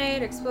 Smoke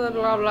grenade, explode,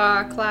 blah,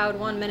 blah, cloud,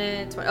 1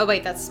 minute. Oh,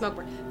 wait, that's smoke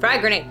grenade. Frag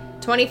grenade,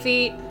 20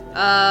 feet,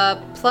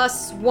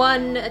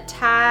 +1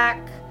 attack,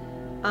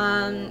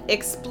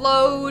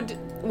 explode,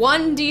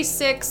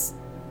 1d6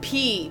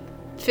 P,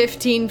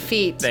 15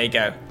 feet. There you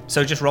go.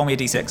 So just roll me a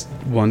D6.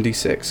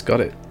 1d6. Got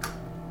it.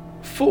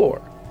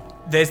 4.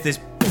 There's this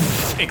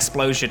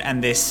explosion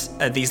and these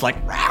like,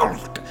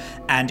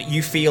 and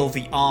you feel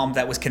the arm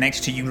that was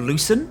connected to you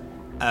loosen,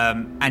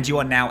 and you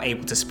are now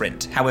able to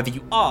sprint. However,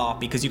 you are,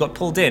 because you got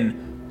pulled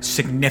in,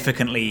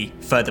 significantly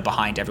further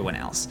behind everyone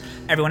else.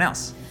 Everyone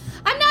else.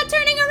 I'm not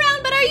turning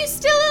around, but are you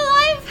still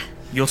alive?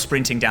 You're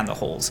sprinting down the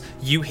halls.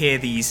 You hear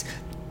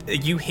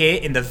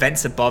in the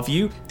vents above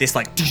you this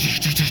like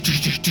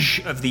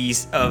of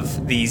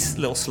these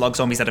little slug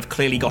zombies that have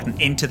clearly gotten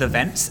into the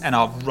vents and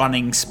are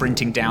running,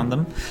 sprinting down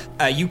them.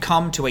 You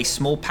come to a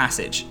small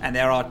passage, and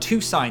there are 2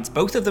 signs,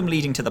 both of them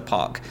leading to the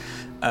park.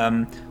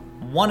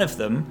 One of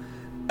them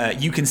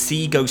you can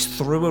see goes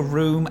through a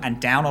room and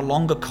down a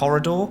longer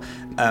corridor.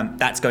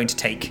 That's going to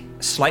take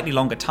slightly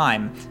longer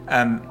time.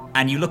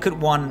 And you look at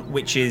one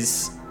which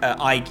is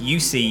you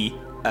see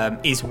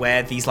is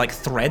where these like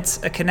threads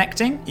are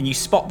connecting, and you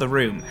spot the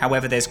room.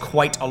 However, there's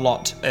quite a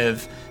lot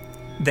of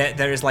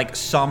there is like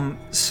some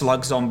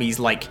slug zombies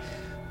like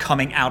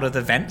coming out of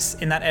the vents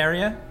in that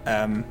area.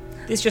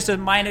 It's just a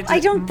minor. I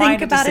don't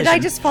think about decision. it. I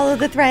just follow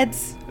the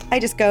threads. I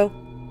just go.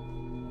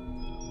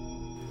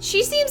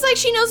 She seems like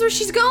she knows where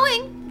she's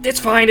going. It's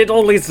fine. It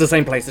all leads to the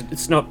same place.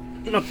 It's not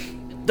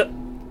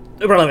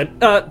irrelevant.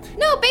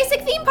 No,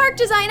 basic theme park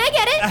design. I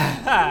get it.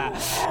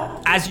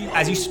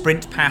 As you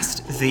sprint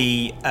past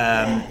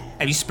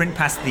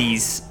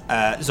these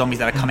zombies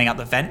that are coming out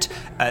the vent,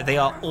 they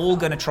are all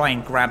going to try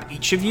and grab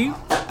each of you.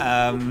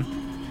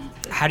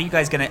 How are you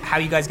guys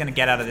gonna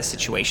get out of this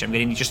situation? I'm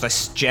gonna need just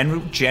a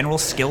general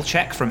skill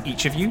check from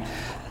each of you,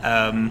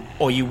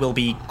 or you will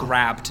be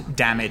grabbed,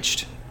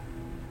 damaged,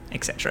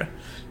 etc.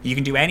 You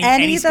can do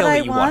any skill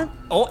that you want,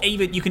 or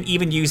even you can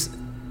even use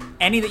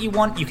any that you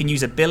want. You can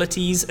use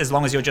abilities as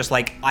long as you're just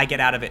like, I get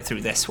out of it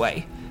through this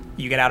way.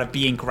 You get out of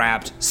being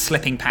grabbed,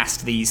 slipping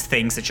past these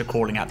things that you're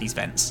crawling out these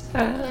vents.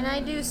 Can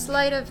I do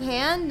sleight of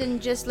hand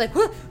and just like,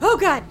 oh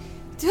god,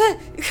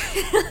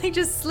 I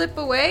just slip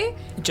away?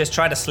 Just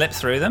try to slip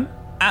through them?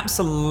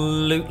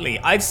 Absolutely.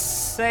 I'd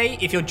say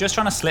if you're just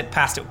trying to slip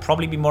past, it would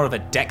probably be more of a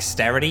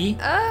dexterity,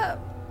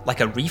 like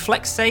a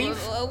reflex save.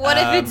 What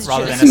if it's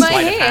rather just than a my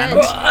sleight hand?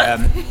 of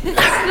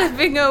hand.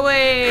 Slipping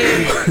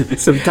away.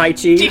 Some Tai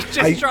Chi.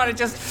 Just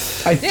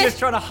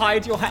trying to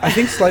hide your hand. I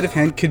think sleight of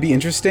hand could be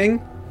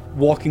interesting.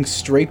 Walking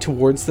straight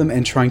towards them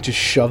and trying to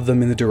shove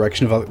them in the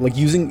direction of other, like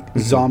using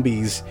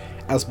zombies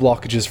as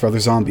blockages for other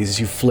zombies as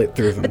you flit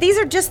through them. But these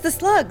are just the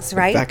slugs,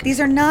 right?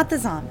 These are not the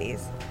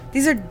zombies.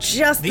 These are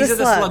just These the are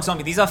slugs. the slug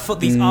zombies. These are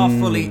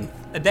fully.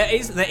 There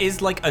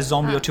is like a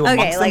zombie or two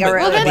amongst Okay, like them, a but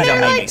really these are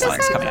big mainly like,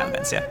 slugs coming out of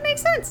vents. Yeah.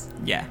 Makes sense.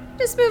 Yeah.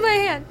 Just move my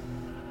hand.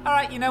 All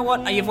right. You know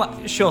what? You've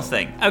won. Sure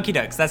thing. Okie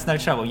dokes. That's no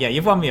trouble. Yeah,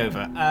 you've won me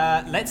over.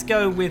 Let's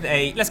go with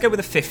a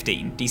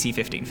 15. DC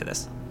 15 for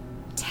this.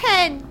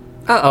 10.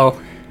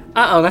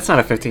 Uh-oh, that's not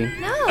a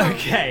 15. No.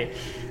 Okay.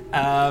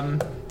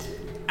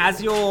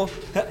 As you're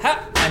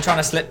and trying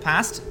to slip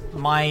past,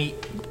 my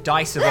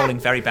dice are rolling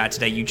very bad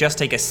today. You just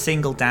take a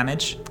single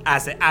damage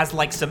as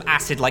like some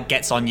acid like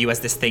gets on you as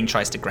this thing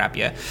tries to grab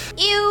you.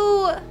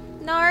 Ew.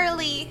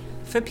 Gnarly.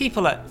 for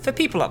people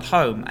at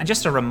home, and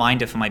just a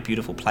reminder for my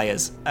beautiful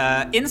players,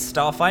 in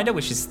Starfinder,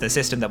 which is the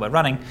system that we're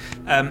running,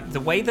 the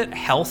way that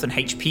health and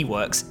HP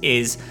works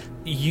is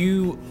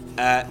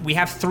we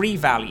have 3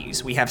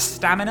 values. We have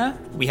stamina,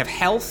 we have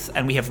health,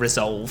 and we have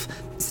resolve.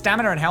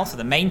 Stamina and health are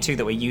the main 2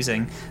 that we're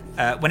using.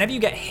 Whenever you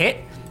get hit,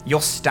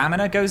 your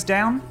stamina goes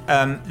down.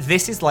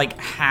 This is like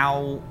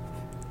how,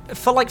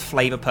 for like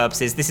flavor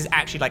purposes, this is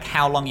actually like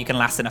how long you can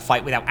last in a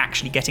fight without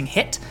actually getting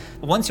hit.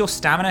 Once your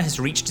stamina has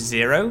reached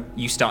 0,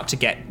 you start to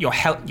get your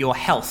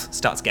health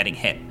starts getting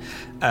hit.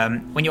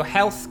 When your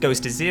health goes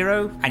to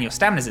 0 and your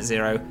stamina's at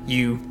 0,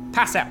 you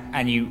pass out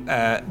and you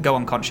go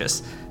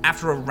unconscious.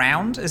 After a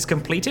round is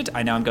completed,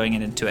 I know I'm going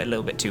into it a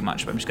little bit too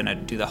much, but I'm just going to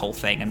do the whole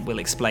thing and we'll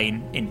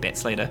explain in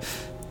bits later.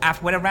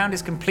 When a round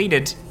is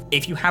completed,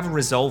 if you have a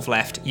resolve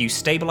left, you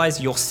stabilize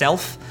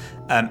yourself,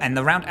 and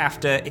the round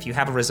after, if you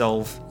have a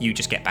resolve, you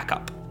just get back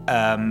up.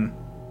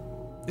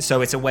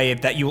 So it's a way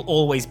that you'll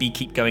always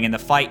keep going in the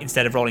fight.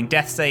 Instead of rolling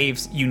death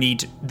saves, you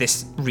need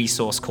this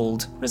resource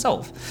called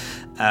resolve.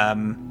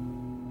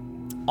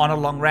 On a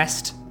long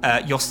rest,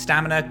 your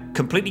stamina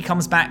completely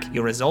comes back,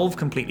 your resolve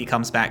completely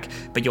comes back,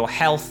 but your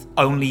health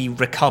only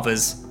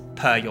recovers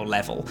per your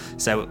level.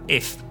 So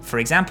if, for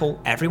example,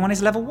 everyone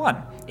is level 1,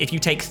 if you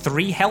take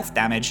 3 health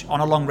damage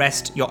on a long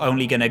rest, you're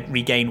only going to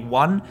regain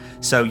 1,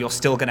 so you're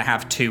still going to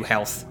have 2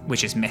 health,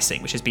 which is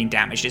missing, which has been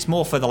damaged. It's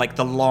more for the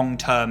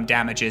long-term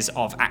damages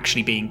of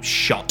actually being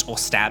shot or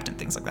stabbed and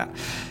things like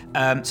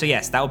that. So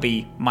yes, that will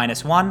be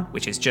 -1,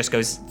 which just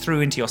goes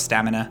through into your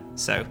stamina,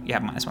 so you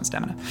have -1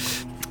 stamina.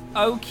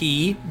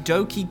 Okie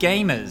dokie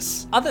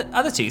gamers.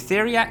 Other 2,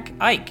 Theriac,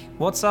 Ike,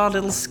 what's our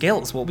little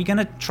skills? What are we going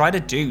to try to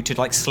do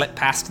to slip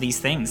past these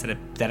things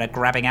that are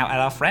grabbing out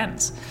at our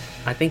friends?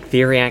 I think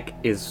Theriac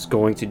is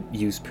going to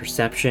use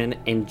perception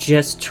and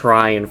just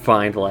try and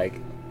find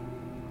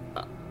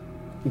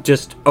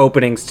just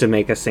openings to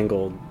make a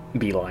single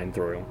beeline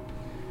through.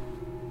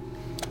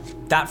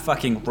 That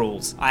fucking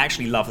rules. I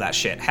actually love that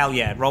shit. Hell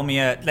yeah. Roll me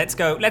let's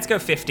go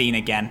 15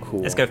 again.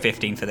 Cool. Let's go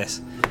 15 for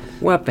this.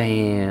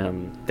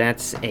 Wha-bam.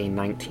 That's a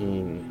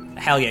 19.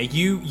 Hell yeah.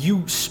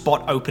 You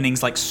spot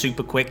openings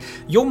super quick.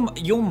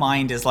 Your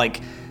mind is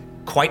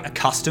quite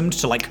accustomed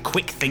to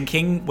quick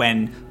thinking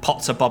when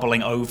pots are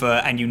bubbling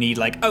over and you need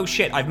oh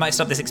shit, I've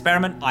messed up this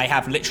experiment. I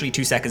have literally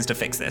 2 seconds to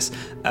fix this.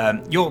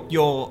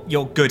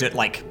 You're good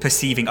at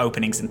perceiving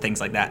openings and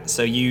things like that.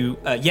 So you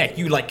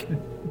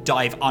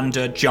dive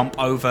under, jump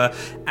over,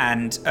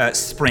 and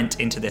sprint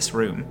into this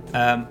room.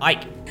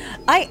 Ike.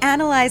 I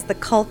analyze the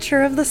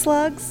culture of the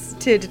slugs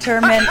to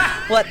determine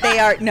what they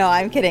are. No,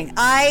 I'm kidding.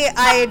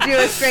 I do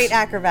a straight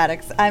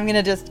acrobatics. I'm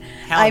gonna just.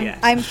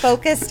 I'm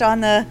focused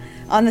on the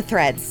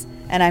threads,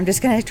 and I'm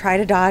just gonna try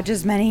to dodge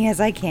as many as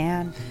I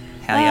can.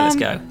 Hell yeah, let's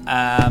go.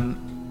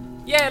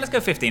 Yeah, let's go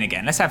 15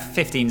 again. Let's have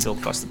 15s all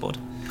across the board.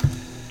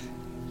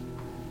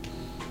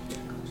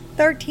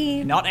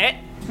 13. Not it.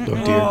 Oh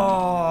dear.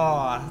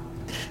 Oh.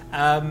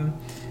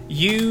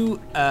 You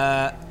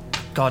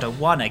got a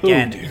 1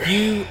 again.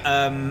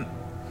 Oh,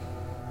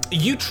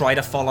 you try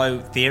to follow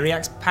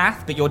Theriac's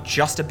path, but you're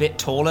just a bit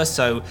taller,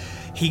 so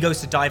he goes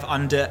to dive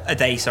under.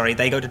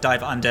 They go to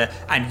dive under,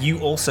 and you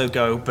also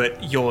go,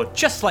 but you're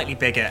just slightly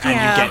bigger, and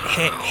you get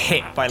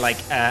hit by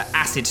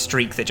acid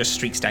streak that just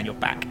streaks down your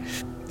back.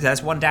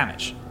 There's 1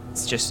 damage.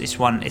 It's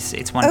one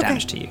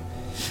damage to you.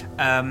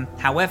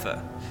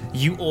 However,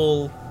 you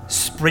all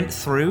sprint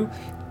through,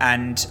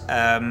 and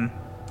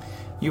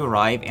you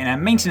arrive in a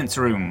maintenance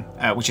room,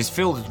 which is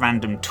filled with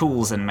random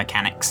tools and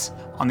mechanics.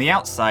 On the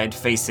outside,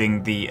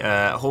 facing the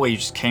hallway you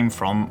just came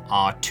from,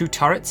 are 2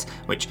 turrets,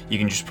 which you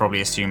can just probably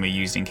assume are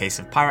used in case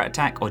of pirate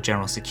attack or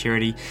general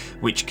security,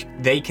 which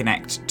they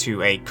connect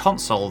to a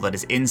console that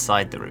is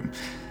inside the room.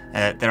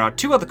 There are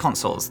 2 other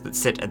consoles that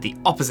sit at the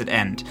opposite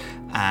end,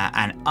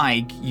 and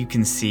you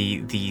can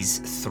see these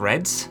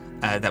threads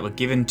that were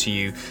given to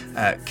you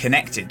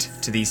connected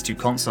to these 2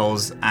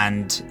 consoles,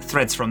 and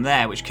threads from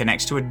there which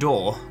connects to a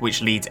door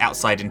which leads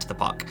outside into the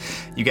park.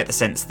 You get the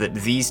sense that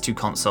these 2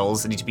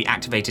 consoles need to be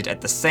activated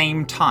at the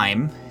same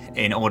time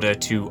in order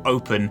to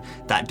open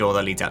that door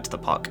that leads out to the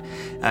park.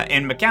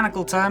 In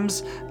mechanical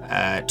terms,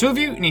 2 of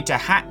you need to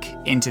hack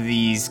into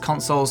these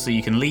consoles so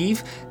you can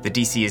leave. The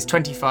DC is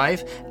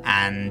 25,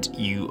 and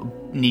you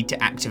need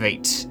to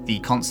activate the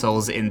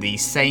consoles in the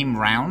same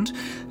round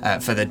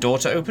for the door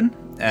to open.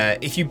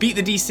 If you beat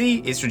the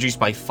DC, it's reduced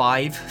by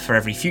 5 for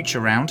every future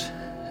round.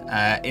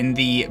 In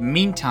the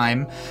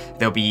meantime,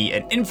 there'll be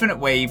an infinite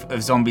wave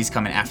of zombies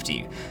coming after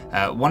you.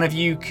 One of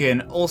you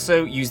can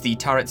also use the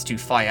turrets to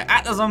fire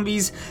at the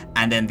zombies,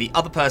 and then the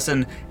other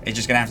person is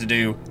just going to have to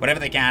do whatever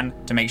they can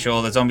to make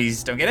sure the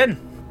zombies don't get in.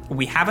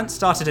 We haven't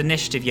started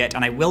initiative yet,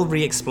 and I will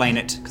re-explain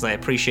it, because I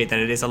appreciate that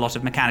it is a lot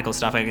of mechanical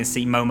stuff. I can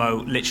see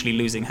Momo literally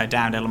losing her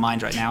damn little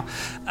mind right now.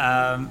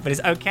 But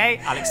it's okay,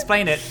 I'll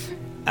explain it.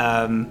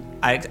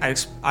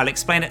 I'll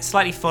explain it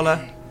slightly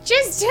fuller.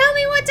 Just tell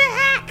me what to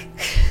hack!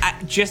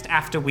 Just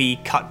after we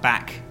cut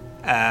back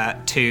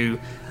to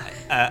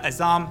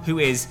Azam, who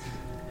is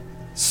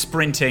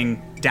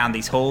sprinting down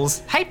these halls.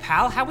 Hey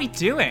pal, how we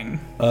doing?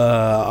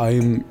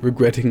 I'm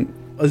regretting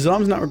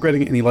Azam's not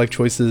regretting any life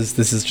choices.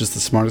 This is just the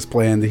smartest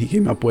plan that he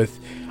came up with.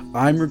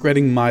 I'm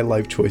regretting my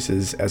life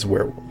choices as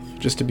werewolf,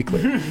 just to be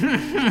clear.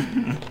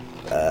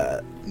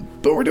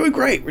 But we're doing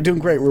great. We're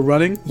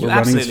running. We're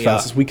running as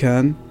fast as we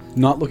can.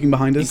 Not looking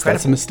behind us. Incredible.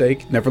 That's a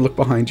mistake. Never look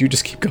behind you.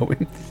 Just keep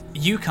going.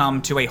 You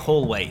come to a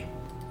hallway,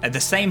 the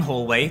same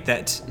hallway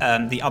that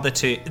our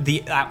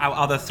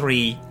other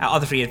three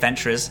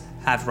adventurers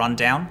have run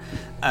down.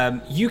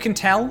 You can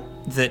tell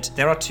that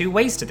there are two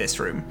ways to this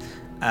room.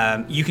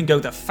 You can go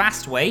the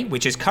fast way,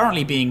 which is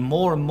currently being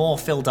more and more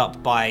filled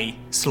up by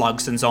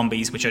slugs and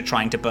zombies which are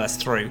trying to burst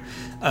through.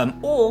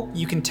 Or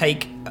you can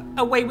take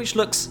a way which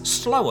looks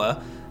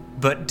slower,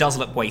 but does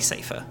look way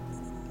safer.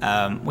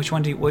 Which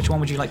one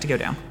would you like to go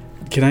down?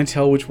 Can I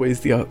tell which ways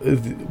the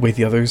way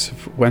the others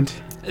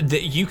went?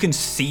 You can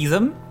see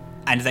them,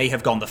 and they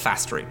have gone the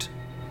fast route.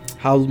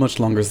 How much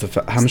quicker is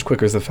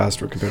the fast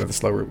route compared to the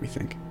slow route, we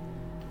think?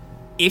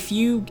 If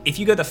you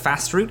go the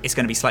fast route, it's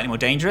going to be slightly more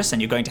dangerous,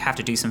 and you're going to have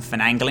to do some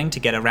finagling to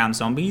get around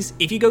zombies.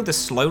 If you go the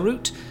slow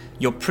route,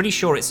 you're pretty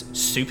sure it's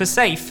super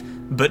safe,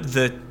 but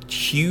the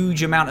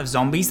huge amount of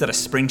zombies that are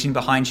sprinting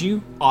behind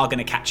you are going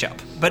to catch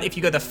up. But if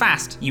you go the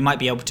fast, you might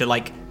be able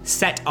to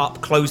set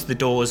up, close the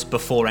doors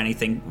before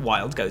anything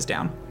wild goes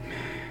down.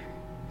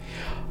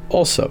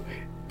 Also,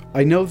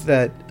 I know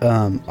that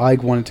I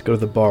wanted to go to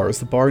the bar. Is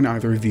the bar in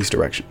either of these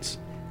directions?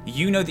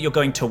 You know that you're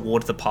going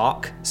toward the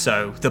park,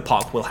 so the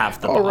park will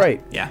have the bar. All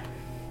right. Yeah.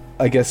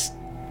 I guess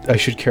I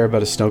should care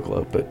about a snow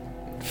globe, but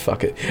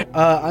fuck it.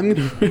 I'm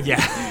gonna.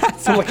 Yeah.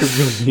 It's not like I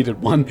really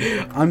needed one.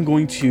 I'm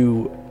going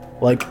to,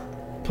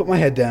 put my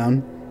head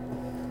down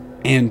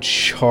and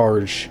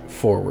charge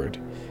forward.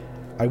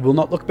 I will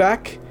not look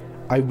back.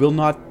 I will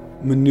not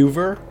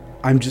maneuver.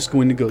 I'm just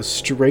going to go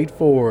straight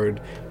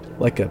forward,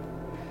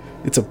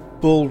 it's a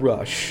bull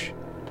rush.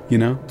 You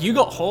know? You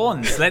got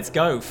horns. Let's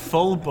go.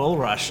 Full bull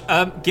rush.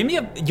 Give me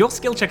your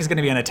skill check is going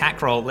to be an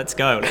attack roll. Let's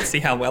go. Let's see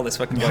how well this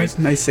fucking goes. Why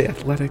didn't I say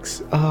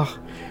athletics?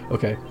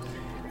 Okay.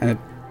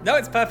 No,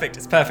 it's perfect.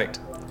 It's perfect.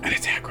 An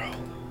attack roll.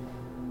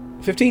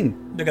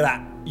 15. Look at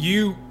that.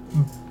 You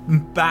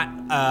bat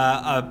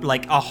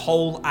a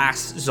whole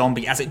ass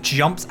zombie as it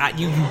jumps at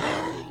you. You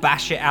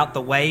bash it out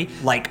the way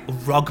like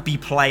rugby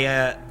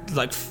player,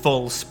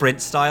 full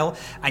sprint style,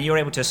 and you're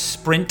able to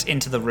sprint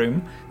into the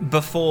room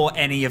before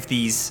any of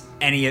these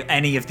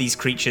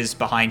creatures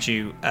behind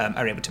you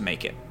are able to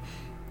make it.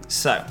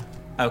 So,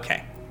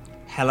 okay.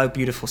 Hello,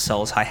 beautiful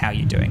souls. Hi, how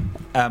you doing?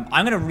 I'm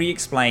going to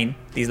re-explain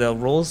these little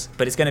rules,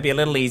 but it's going to be a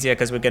little easier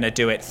because we're going to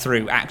do it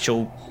through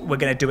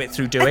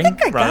doing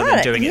rather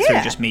than doing it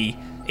through just me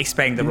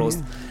explaining the rules.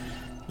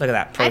 Look at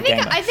that, pro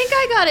gamer. I think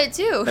I got it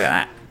too. Look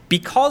at that.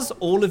 Because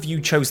all of you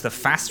chose the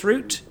fast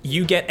route,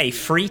 you get a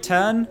free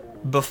turn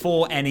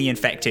before any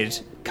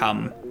infected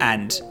come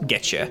and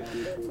get you.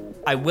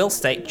 I will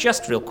state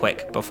just real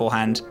quick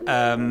beforehand,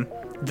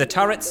 the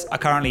turrets are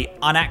currently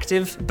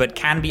inactive, but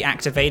can be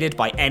activated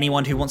by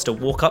anyone who wants to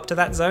walk up to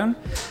that zone.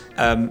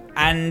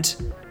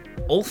 And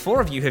all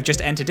four of you have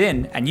just entered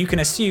in, and you can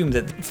assume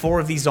that 4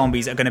 of these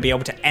zombies are going to be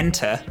able to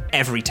enter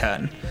every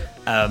turn.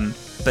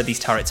 But these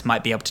turrets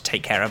might be able to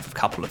take care of a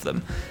couple of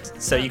them.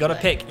 So you got to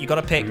pick. You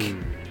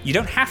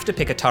don't have to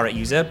pick a turret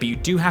user, but you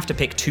do have to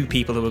pick 2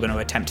 people who are going to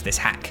attempt this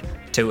hack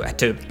to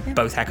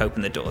both hack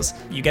open the doors.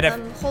 You get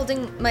I'm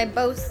holding my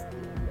bow.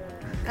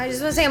 I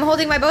just want to say I'm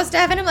holding my bow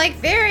staff, and I'm like,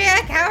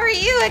 Theriac, how are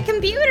you at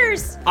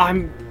computers?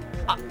 I'm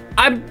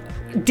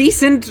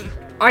decent,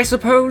 I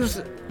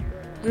suppose.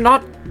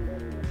 Not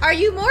Are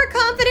you more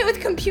confident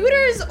with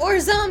computers or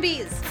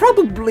zombies?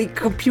 probably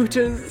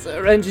computers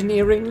or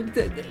engineering.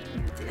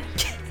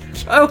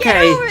 Okay.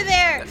 Get over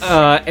there!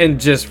 And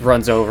just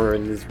runs over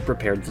and is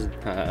prepared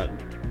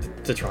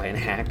to try and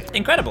hack.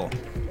 incredible.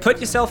 Put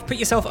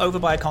yourself over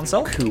by a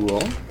console.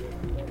 Cool.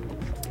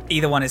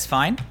 Either one is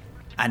fine.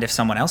 And if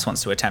someone else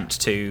wants to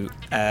attempt to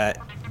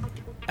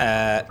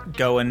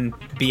go and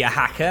be a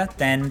hacker,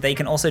 then they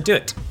can also do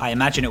it. I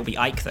imagine it will be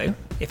Ike, though,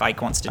 if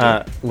Ike wants to do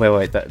it.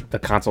 Wait. The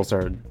consoles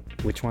are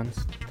which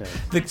ones?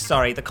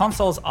 The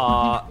consoles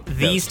are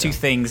these 2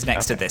 things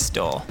next to this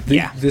door.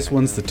 This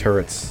one's the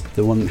turrets.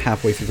 The one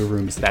halfway through the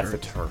room is the That's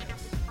turret. the turret.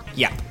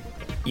 Yeah.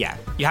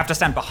 You have to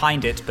stand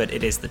behind it, but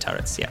it is the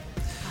turrets, yeah.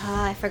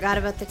 I forgot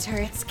about the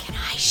turrets. Can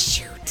I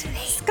shoot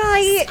these?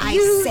 Skye,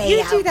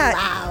 you do that.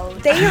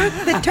 Loud.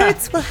 The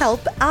turrets will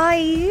help.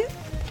 I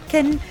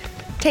can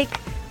take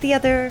the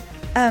other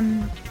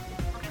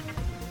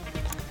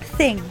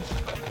thing.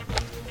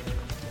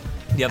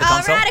 The other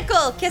console?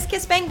 Radical! Kiss,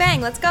 kiss, bang,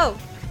 bang. Let's go.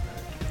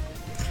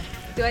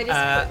 Do I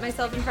just put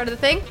myself in front of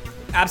the thing?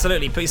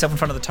 Absolutely. Put yourself in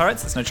front of the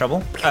turrets. That's no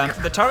trouble.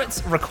 The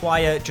turrets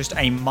require just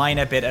a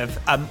minor bit of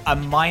a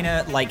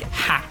minor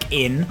hack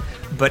in,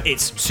 but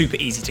it's super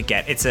easy to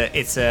get. It's a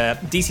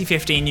DC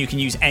 15. You can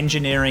use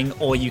engineering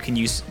or you can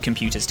use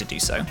computers to do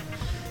so.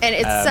 And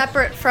it's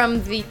separate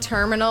from the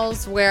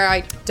terminals where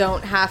I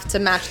don't have to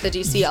match the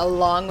DC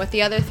along with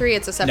the other 3.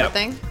 It's a separate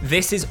thing.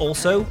 This is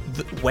also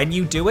when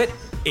you do it.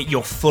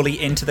 you're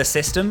fully into the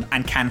system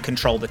and can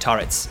control the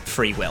turret's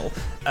free will.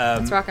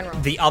 Let's rock and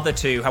roll. The other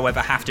two, however,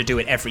 have to do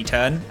it every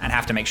turn and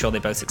have to make sure they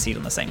both succeed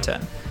on the same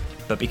turn.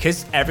 But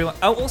because everyone...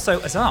 Oh, also,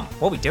 Azam,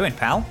 what are we doing,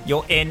 pal?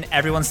 You're in.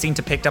 Everyone seemed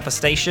to pick up a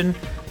station.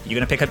 You're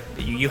going to pick up...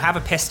 You have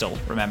a pistol,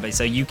 remember,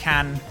 so you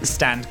can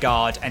stand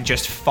guard and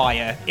just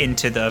fire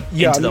into the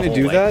Yeah, into I'm the going to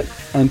do hallway.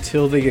 that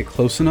until they get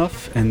close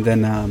enough, and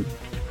then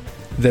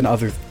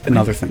another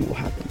thing will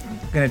happen.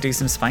 Going to do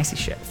some spicy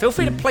shit. Feel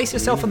free to place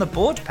yourself on the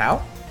board,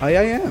 pal. I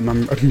am.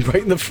 I'm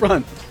right in the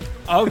front.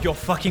 Oh, you're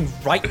fucking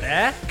right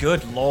there?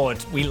 Good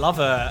lord. We love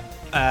a...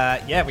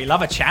 we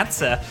love a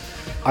chancer.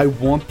 I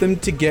want them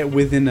to get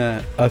within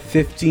a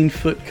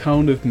 15-foot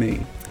cone of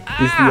me,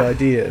 is the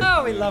idea.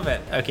 Oh, we love it.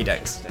 Okie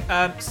dokes.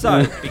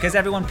 So, because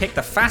everyone picked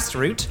the fast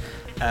route,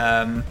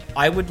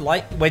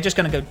 we're just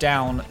going to go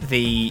down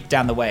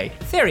the way.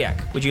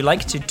 Theriac, would you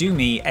like to do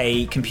me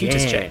a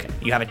computers check?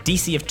 You have a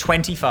DC of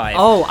 25.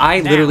 Oh,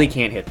 I Now, literally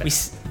can't hit that.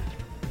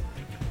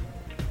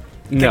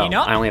 Can you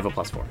not? I only have a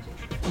 +4.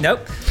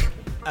 Nope.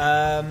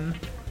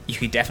 You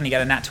could definitely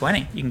get a nat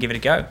 20. You can give it a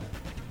go.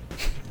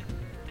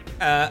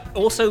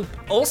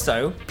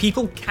 Also,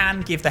 people can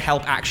give the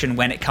help action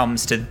when it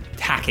comes to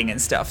hacking and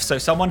stuff. So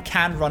someone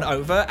can run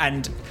over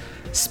and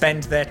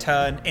spend their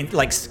turn,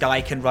 like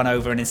Skye can run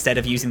over and instead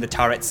of using the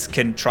turrets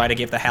can try to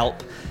give the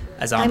help,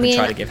 as Arm can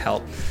try to give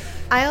help.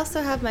 I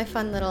also have my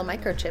fun little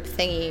microchip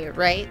thingy,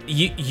 right?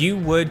 You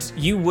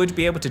would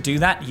be able to do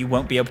that. You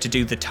won't be able to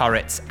do the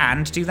turrets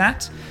and do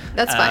that.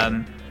 That's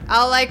fine.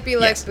 I'll be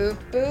like yes. boop,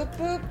 boop,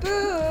 boop,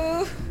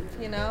 boop,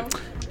 you know?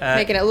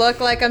 Making it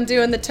look like I'm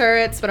doing the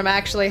turrets, but I'm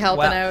actually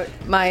helping out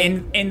my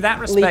in that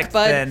respect,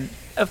 bud. then,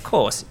 of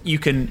course, you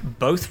can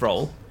both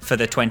roll for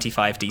the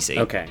 25 DC.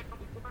 Okay.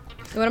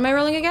 What am I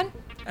rolling again?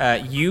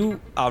 You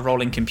are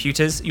rolling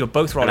computers. You're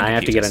both rolling And I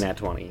have to computers. get a nat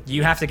 20.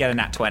 You have to get a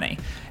nat 20.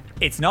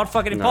 It's not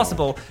fucking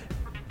impossible.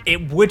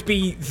 It would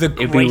be the It'd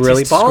be greatest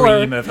really baller.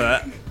 scream of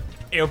it.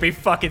 It would be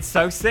fucking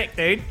so sick,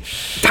 dude.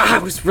 Ah,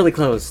 it was really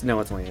close. No,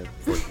 it's only a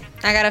 14.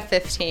 I got a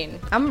 15.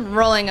 I'm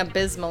rolling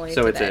abysmally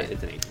So today.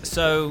 it's an 8.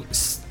 So,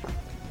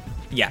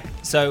 yeah.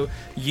 So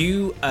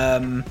you,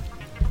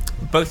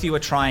 both of you are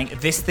trying.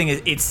 This thing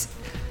is, it's,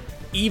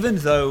 even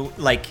though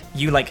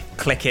you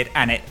click it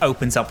and it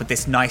opens up with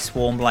this nice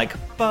warm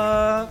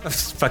bah,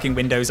 fucking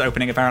windows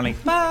opening apparently.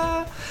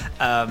 Bah,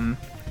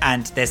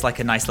 and there's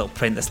a nice little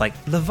print that's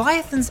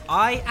Leviathan's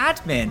eye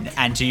admin,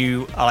 and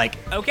you are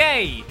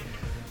okay.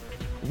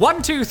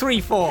 1, 2,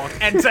 3, 4.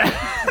 Enter.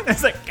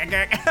 It's you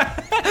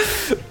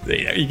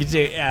can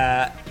do.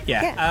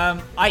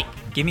 Ike,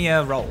 give me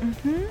a roll.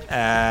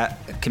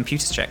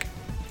 Computers check.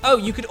 Oh,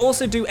 you could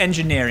also do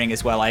engineering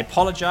as well. I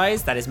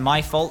apologize. That is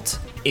my fault.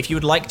 If you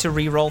would like to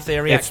re-roll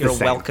Theriac, you're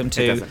welcome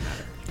to. It doesn't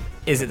matter.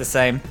 Is it the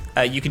same?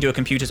 You can do a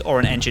computers or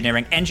an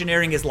engineering.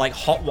 Engineering is like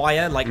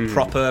Hotwire,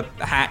 proper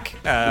hack.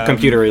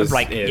 Computer is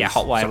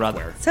Hotwire rather.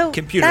 software. So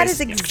Computer that is-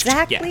 is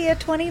exactly yeah. a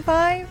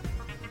 25?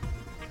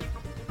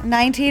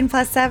 19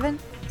 plus 7?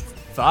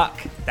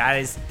 Fuck.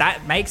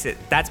 That makes it.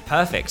 That's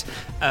perfect.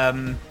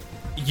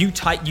 You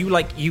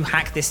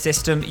hack this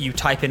system. You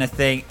type in a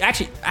thing.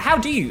 Actually, how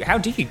do you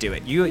do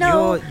it? You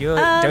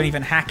don't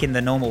even hack in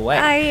the normal way.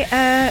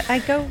 I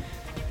go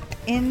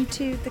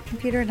into the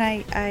computer and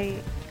I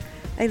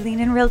lean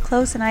in real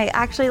close and I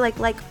actually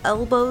like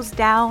elbows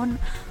down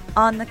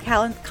on the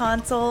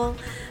console.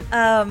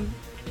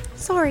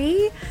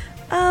 Sorry.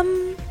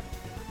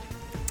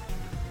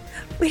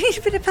 We need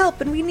a bit of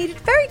help and we need it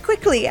very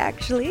quickly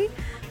actually.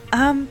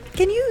 Can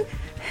you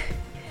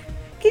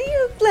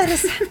let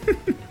us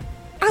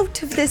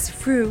out of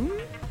this room?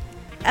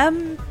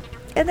 And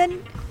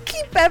then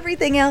keep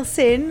everything else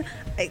in.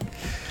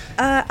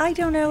 I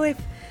don't know if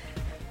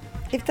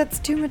that's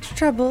too much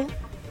trouble.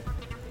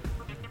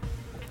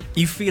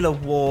 You feel a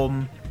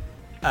warm,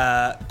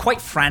 quite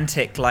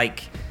frantic,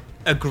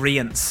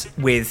 agreeance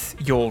with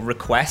your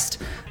request.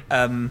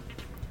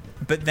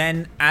 But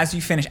then, as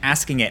you finish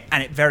asking it,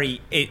 and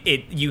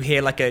you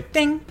hear a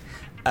ding.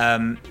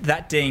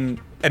 That ding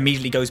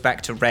immediately goes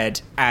back to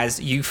red as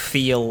you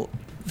feel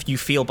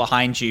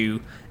behind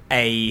you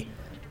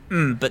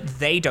but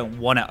they don't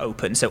want to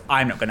open, so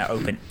I'm not going to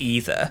open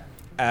either.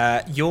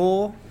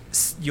 Your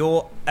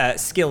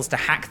skills to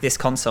hack this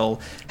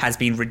console has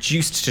been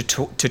reduced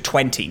to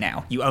 20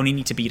 now. You only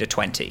need to beat a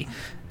 20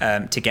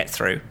 to get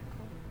through.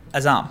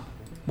 Azam,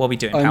 what are we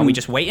doing? Are we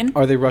just waiting?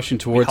 Are they rushing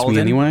towards me holding?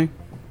 anyway?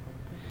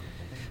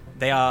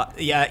 They are,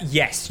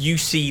 yes. You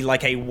see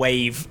a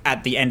wave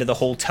at the end of the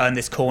hall turn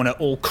this corner,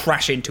 all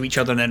crash into each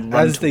other and then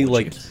run As they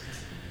towards you.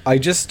 I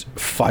just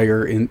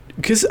fire in,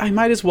 because I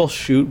might as well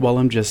shoot while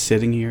I'm just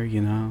sitting here,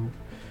 you know.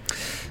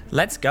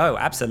 Let's go,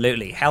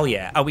 absolutely. Hell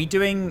yeah. Are we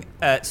doing,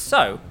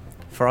 so,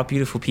 for our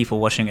beautiful people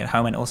watching at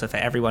home and also for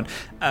everyone,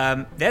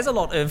 there's a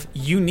lot of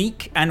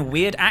unique and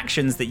weird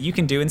actions that you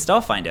can do in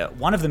Starfinder.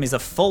 One of them is a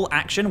full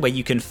action where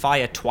you can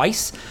fire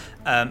twice,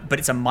 but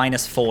it's a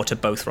 -4 to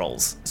both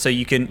rolls. So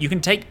you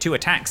can take 2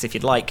 attacks if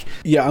you'd like.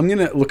 Yeah, I'm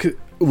gonna look at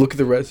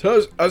the rest.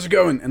 How's it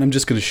going? And I'm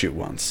just gonna shoot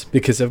once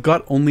because I've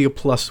got only a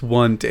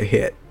 +1 to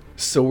hit.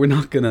 so we're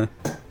not gonna.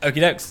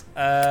 Okie dokes.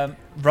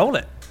 Roll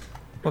it.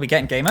 What are we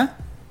getting, gamer?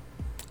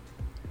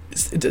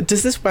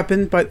 Does this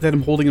weapon that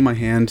I'm holding in my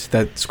hand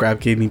that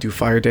Scrap gave me do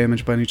fire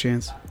damage by any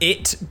chance?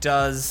 It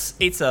does.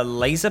 It's a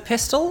laser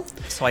pistol,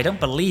 so I don't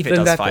believe it Then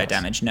does that fire does.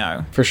 damage.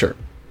 No. For sure,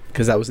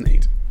 because that was an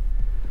 8.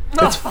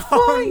 That's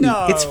fine.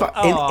 No. It's fine.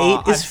 An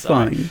 8 is I'm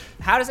sorry. fine.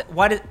 How does it?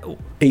 Why did?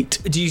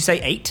 8. Do you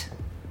say 8?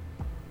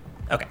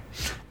 Okay.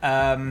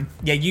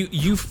 Yeah,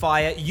 you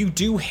fire. You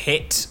do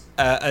hit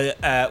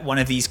one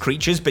of these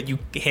creatures, but you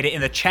hit it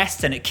in the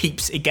chest, and it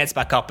gets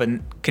back up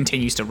and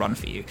continues to run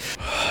for you.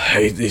 I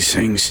hate these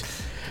things.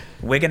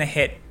 We're gonna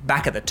hit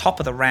back at the top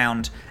of the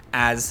round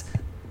as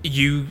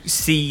you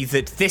see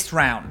that this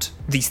round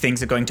these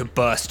things are going to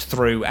burst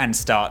through and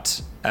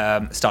start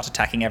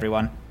attacking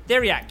everyone.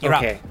 Theriac, you're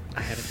Okay, up.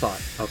 I had a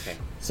thought. Okay.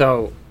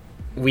 So,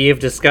 we have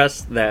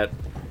discussed that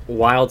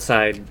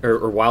Wildside,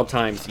 or Wild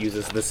Times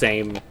uses the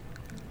same,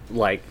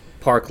 like,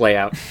 park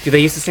layout. Do they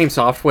use the same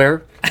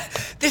software?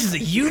 This is a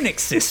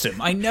Unix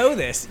system. I know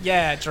this.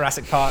 Yeah,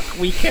 Jurassic Park.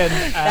 We can.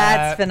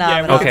 That's phenomenal.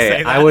 Yeah, we can Okay,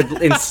 say that. I would,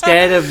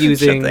 instead of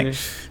using, thing.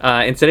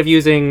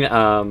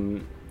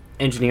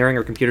 engineering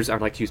or computers, I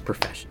would like to use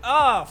profession.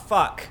 Oh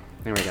fuck!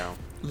 There we go.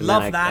 And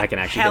Love then that. I can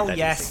actually Hell get that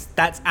yes, easy.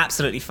 that's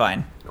absolutely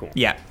fine. Cool.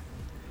 Yeah.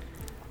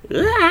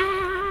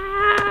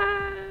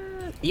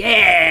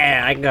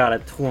 Yeah, I got a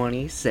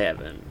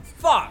 27.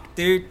 Fuck,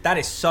 dude, that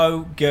is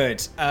so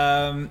good.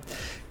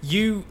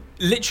 You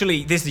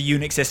literally, this is a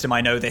Unix system.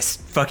 I know this.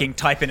 Fucking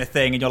type in a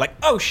thing, and you're like,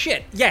 oh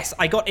shit, yes,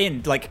 I got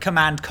in. Like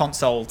command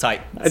console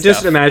type. I just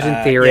stuff. imagine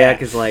Theriac yeah.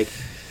 is like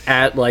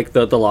at like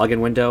the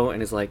login window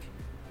and is like,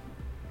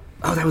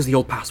 oh, that was the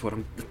old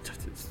password.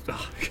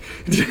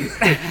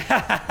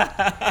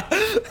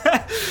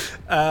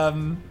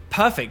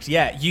 Perfect.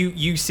 Yeah,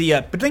 you see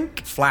a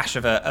blink flash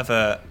of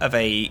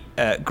a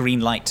green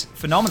light.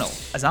 Phenomenal.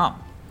 Azam.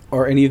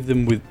 Are any of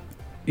them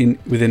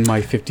within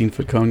my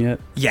 15-foot cone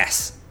yet?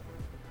 Yes,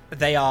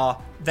 they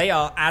are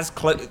as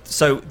close.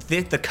 So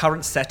the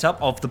current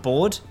setup of the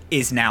board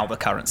is now the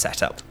current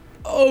setup.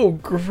 Oh,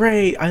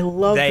 great! I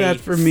love They that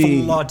for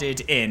me.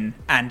 flooded in,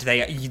 and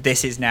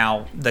this is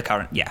now the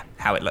current. Yeah,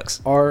 how it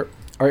looks. Are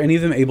any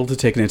of them able to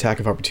take an attack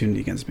of opportunity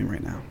against me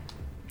right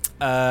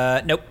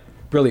now? Nope.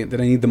 Brilliant.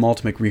 Then I need them all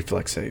to make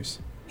reflex saves.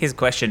 Here's a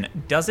question: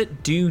 does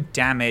it do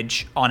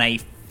damage on a?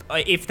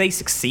 If they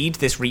succeed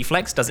this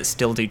reflex, does it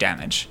still do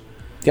damage?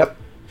 Yep.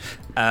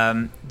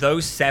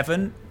 Those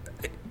 7.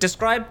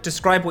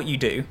 Describe what you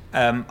do.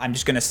 I'm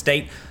just going to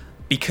state,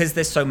 because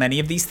there's so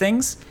many of these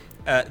things,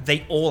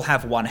 they all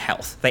have 1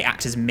 health. They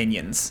act as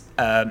minions.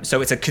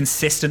 So it's a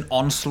consistent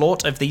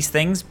onslaught of these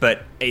things,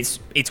 but it's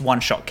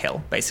one-shot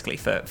kill, basically,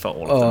 for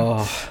all of them.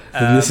 Oh,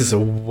 then this is a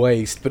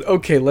waste. But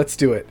okay, let's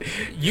do it.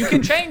 You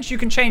can change.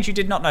 You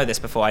did not know this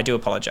before. I do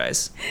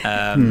apologize.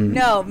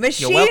 No,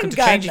 machine You're welcome to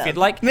gun change them. if you'd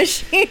like.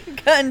 Machine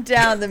gun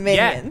down the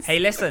Yeah. minions. Hey,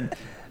 listen.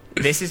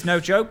 This is no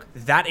joke.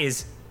 That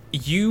is,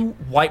 you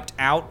wiped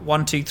out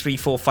 1, 2, 3,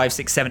 4, 5,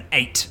 6, 7,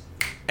 8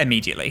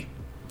 immediately.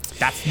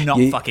 That's not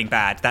fucking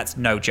bad. That's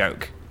no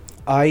joke.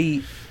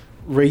 I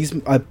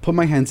put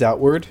my hands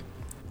outward,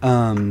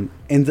 and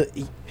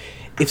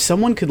if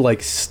someone could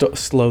like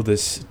slow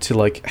this to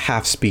like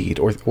half speed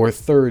or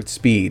third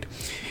speed,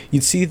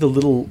 you'd see the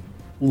little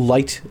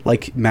light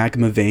like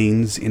magma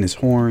veins in his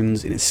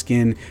horns, in his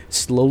skin,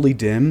 slowly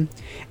dim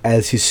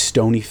as his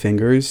stony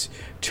fingers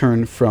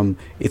turn from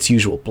its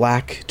usual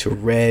black to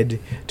red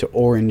to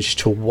orange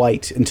to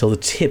white until the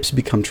tips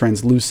become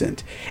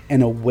translucent,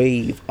 and a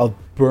wave of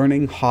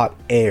burning hot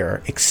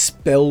air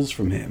expels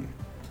from him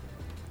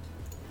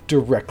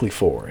directly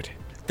forward.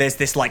 There's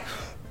this like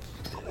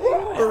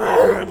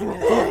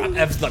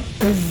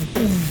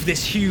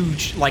this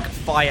huge like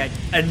fire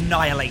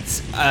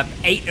annihilates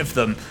 8 of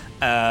them,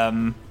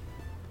 and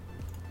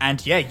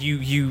yeah,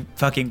 you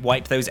fucking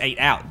wipe those 8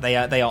 out. They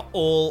are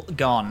all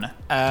gone.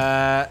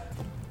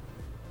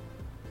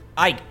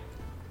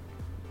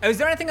 Is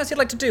there anything else you'd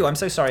like to do? I'm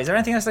so sorry. Is there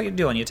anything else that you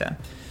do on your turn?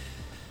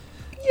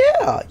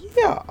 Yeah.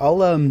 I'll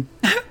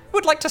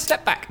Would like to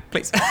step back,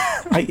 please.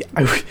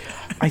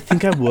 I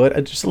think I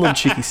would. Just a little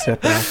cheeky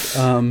step back.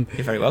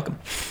 You're very welcome.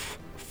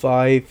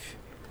 5,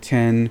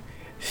 10,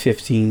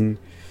 15,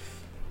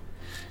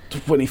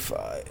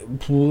 25.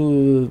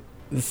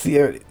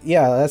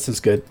 Yeah, that sounds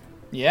good.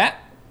 Yeah,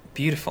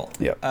 beautiful.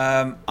 Yeah.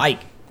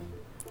 Ike,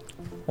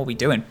 what are we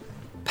doing?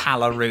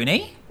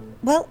 Palaroony?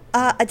 Well,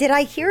 did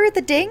I hear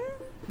the ding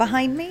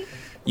behind me?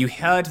 You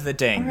heard the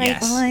ding, All right,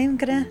 yes. well, I'm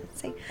gonna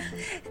say...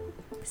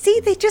 See,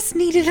 they just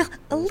needed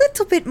a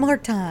little bit more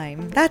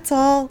time. That's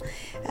all.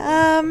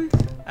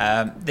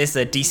 This is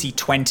a DC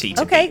 20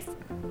 to Okay. beat.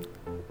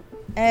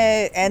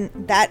 And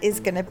that is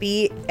gonna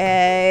be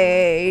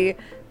a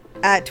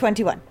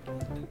 21.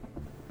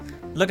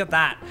 Look at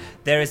that.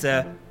 There is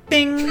a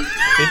bing,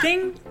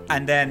 ding,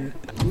 and then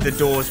the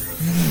doors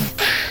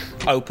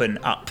open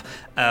up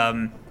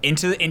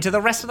into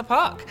the rest of the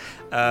park.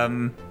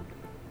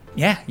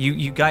 Yeah,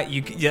 you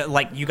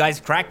guys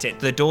cracked it.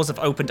 The doors have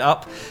opened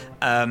up.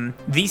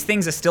 These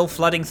things are still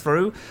flooding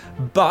through,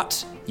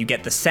 but you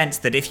get the sense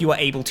that if you are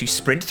able to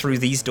sprint through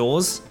these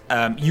doors,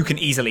 you can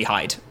easily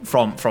hide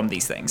from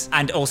these things.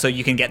 And also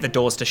you can get the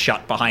doors to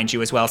shut behind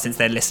you as well, since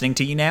they're listening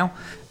to you now.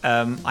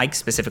 Ike,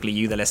 specifically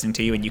you, they're listening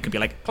to you, and you can be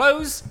like,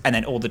 close, and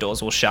then all the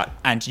doors will shut,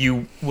 and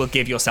you will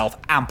give yourself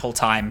ample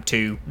time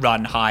to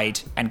run, hide,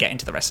 and get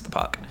into the rest of the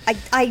park.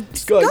 I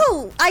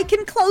go. I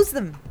can close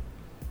them.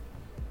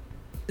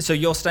 So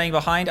you're staying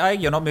behind,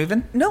 Ike? You're not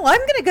moving? No, I'm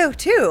gonna go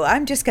too.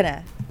 I'm just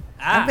gonna.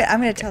 I'm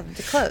gonna tell them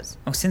to close.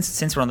 Oh,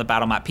 since we're on the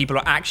battle map, people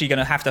are actually going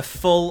to have to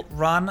full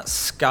run.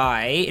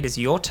 Skye, it is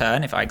your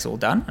turn if Ike's all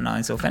done and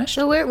Ike's all finished.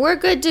 So we're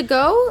good to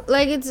go?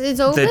 Like, it's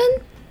open?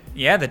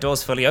 The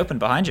door's fully open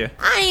behind you.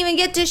 I didn't even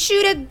get to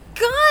shoot a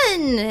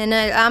gun, and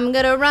I'm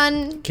gonna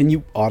run. Can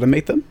you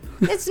automate them?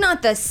 It's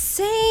not the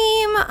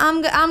same.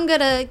 I'm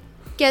gonna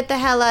get the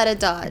hell out of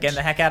Dodge. Getting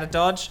the heck out of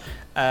Dodge.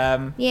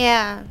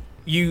 Yeah.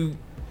 You...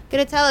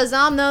 Gonna tell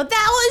Azam, though,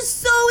 that was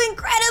so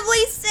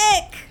incredibly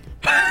sick!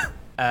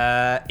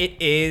 It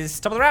is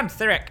top of the round,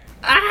 Theriac.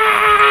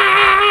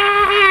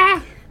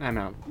 I'm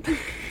out.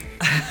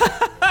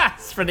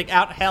 Sprinting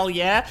out, hell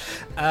yeah.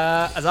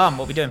 Azam,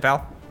 what are we doing,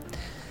 pal?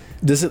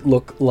 Does it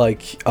look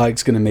like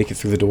Ike's gonna make it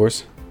through the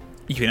doors?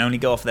 You can only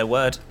go off their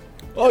word.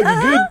 Oh,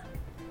 you're good.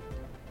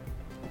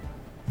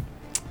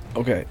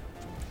 Okay.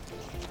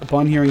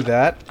 Upon hearing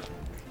that,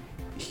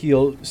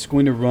 he's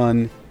going to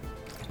run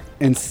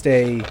and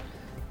stay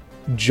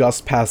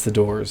just past the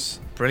doors.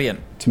 Brilliant.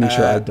 To make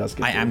sure Ike does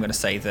get I through. am going to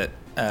say that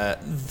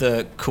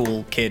the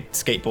cool kid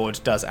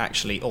skateboard does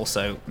actually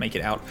also make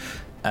it out.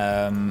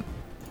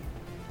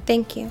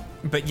 Thank you.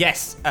 But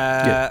yes.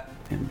 Yeah,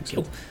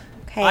 Cool.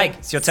 Okay. Ike,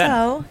 it's your turn.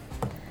 So,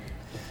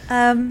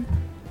 I'm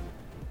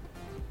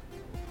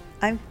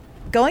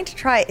going to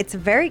try. It's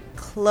very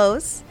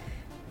close.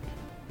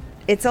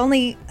 It's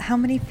only how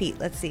many feet?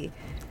 Let's see.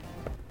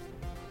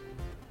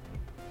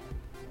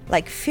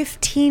 Like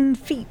 15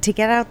 feet to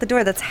get out the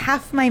door. That's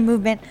half my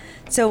movement.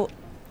 So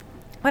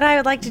what I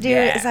would like to do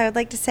is I would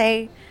like to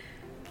say,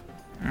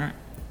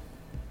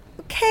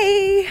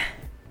 okay,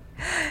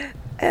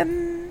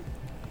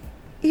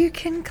 you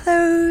can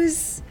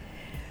close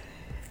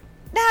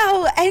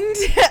now, and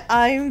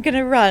I'm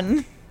gonna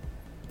run.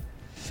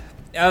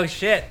 Oh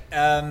shit.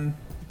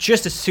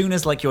 Just as soon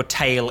as like your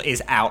tail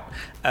is out,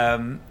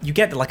 you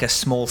get like a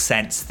small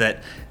sense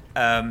that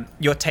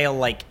your tail,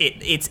 like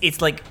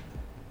it's like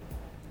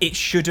it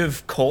should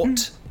have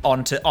caught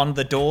on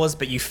the doors,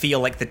 but you feel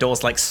like the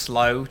doors like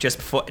slow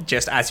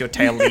just as your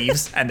tail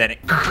leaves, and then it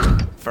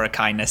for a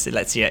kindness it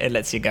lets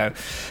you go.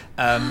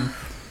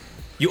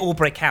 You all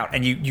break out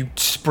and you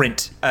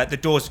sprint. The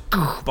doors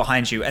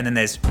behind you, and then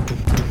there's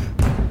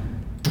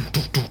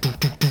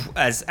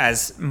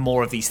as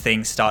more of these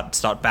things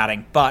start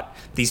batting, but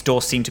these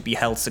doors seem to be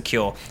held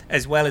secure,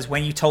 as well as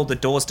when you told the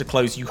doors to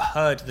close, you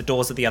heard the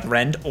doors at the other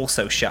end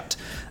also shut.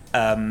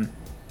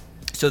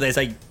 So there's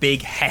a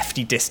big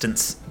hefty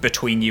distance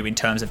between you in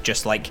terms of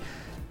just like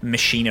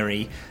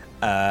machinery,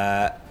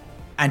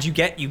 and you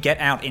get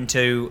out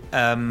into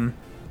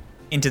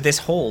this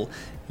hall.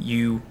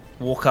 You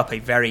walk up a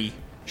very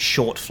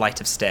short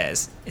flight of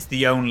stairs. It's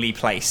the only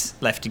place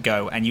left to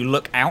go, and you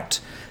look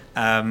out,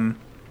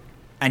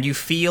 and you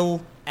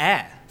feel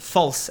air,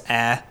 false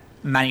air,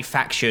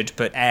 manufactured,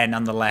 but air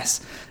nonetheless.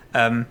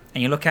 And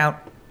you look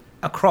out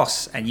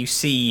across, and you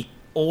see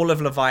all of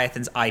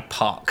Leviathan's Eye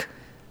Park.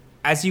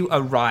 As you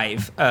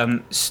arrive,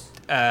 and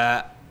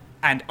are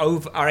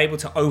able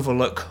to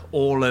overlook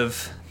all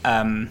of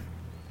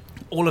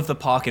the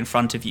park in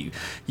front of you,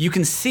 you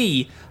can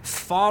see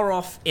far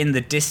off in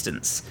the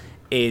distance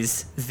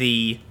is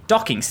the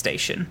docking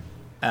station,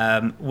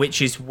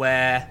 which is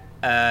where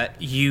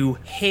you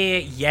hear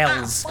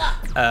yells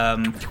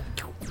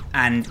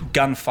and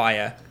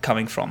gunfire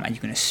coming from, and you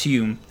can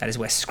assume that is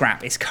where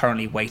Scrap is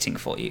currently waiting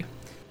for you.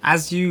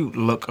 As you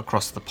look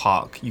across the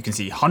park, you can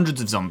see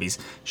hundreds of zombies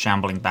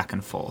shambling back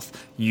and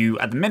forth. You,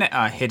 at the minute,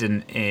 are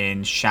hidden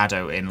in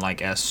shadow in like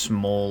a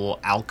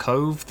small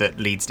alcove that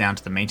leads down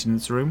to the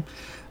maintenance room.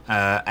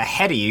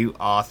 Ahead of you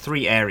are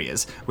 3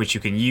 areas which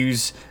you can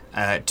use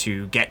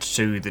to get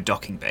to the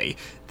docking bay.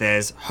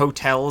 There's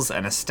hotels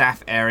and a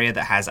staff area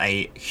that has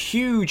a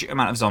huge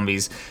amount of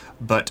zombies,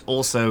 but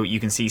also you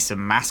can see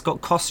some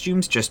mascot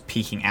costumes just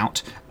peeking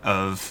out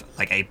of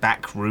like a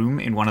back room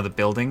in one of the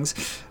buildings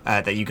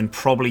that you can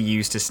probably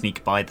use to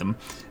sneak by them.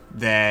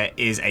 There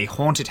is a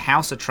haunted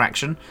house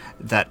attraction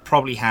that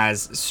probably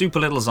has super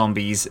little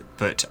zombies,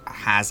 but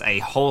has a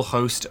whole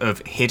host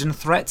of hidden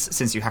threats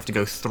since you have to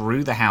go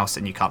through the house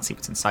and you can't see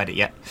what's inside it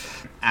yet.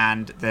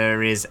 And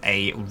there is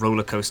a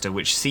roller coaster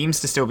which seems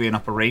to still be in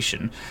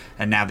operation,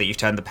 and now that you've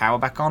turned the power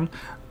back on,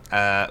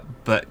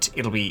 but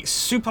it'll be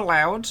super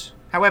loud.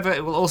 However,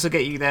 it will also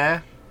get you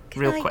there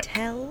real quick. Can I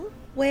tell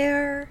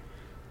where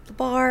the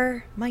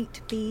bar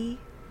might be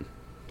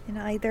in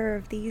either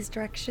of these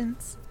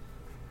directions?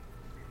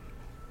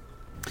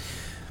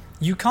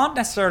 You can't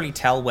necessarily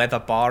tell where the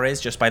bar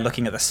is just by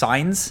looking at the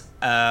signs,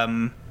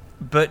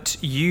 but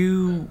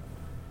you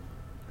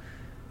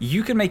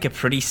can make a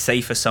pretty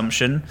safe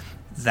assumption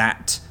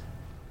that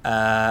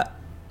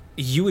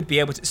you would be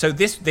able to. So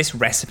this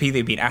recipe that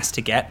you've been asked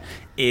to get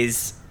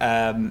is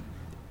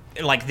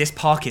like this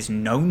park is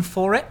known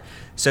for it,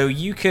 so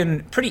you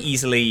can pretty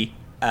easily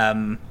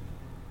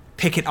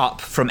pick it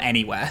up from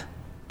anywhere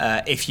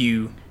if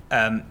you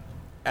and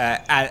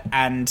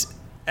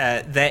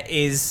there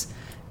is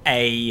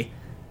a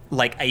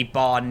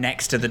bar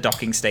next to the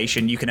docking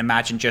station. You can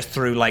imagine just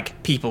through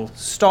like people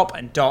stop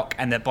and dock,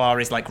 and the bar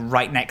is like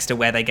right next to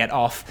where they get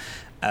off.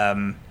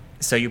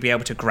 So you'll be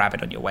able to grab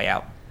it on your way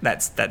out.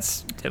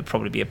 It'll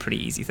probably be a pretty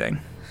easy thing.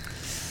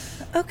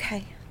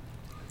 Okay.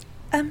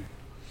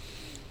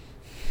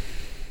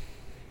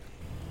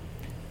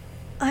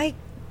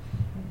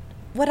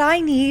 What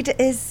I need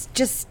is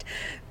just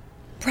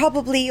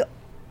probably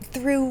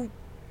through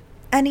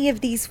any of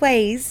these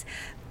ways,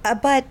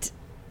 but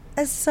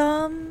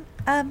do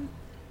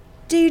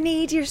you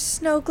need your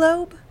snow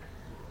globe?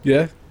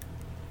 Yeah?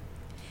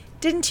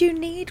 Didn't you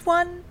need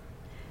one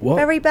What?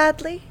 very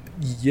badly?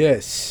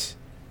 Yes.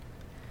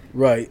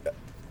 Right.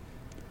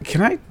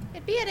 Can I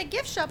It'd be at a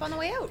gift shop on the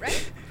way out,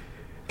 right?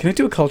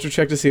 do a culture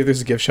check to see if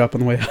there's a gift shop on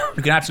the way out?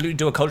 You can absolutely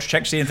do a culture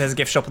check to see if there's a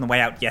gift shop on the way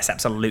out. Yes,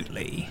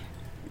 absolutely.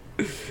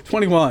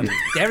 21.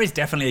 There is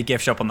definitely a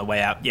gift shop on the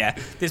way out, yeah.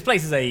 This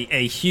place is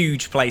a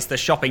huge place. The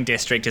shopping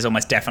district is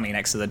almost definitely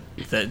next to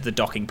the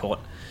docking port.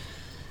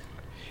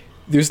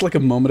 There's like a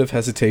moment of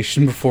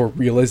hesitation before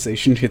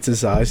realization hits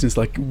his eyes, and he's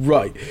like,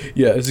 right,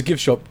 yeah, there's a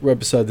gift shop right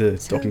beside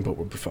the docking port,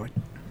 we'll be fine.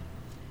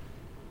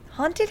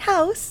 Haunted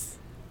house?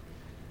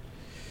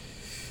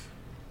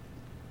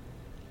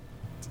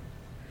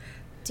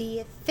 Do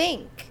you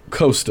think?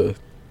 Costa.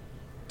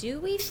 Do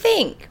we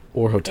think?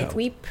 Or hotel. If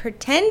we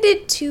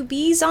pretended to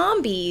be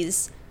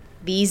zombies,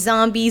 these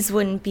zombies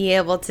wouldn't be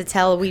able to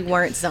tell we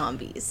weren't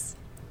zombies.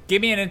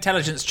 Give me an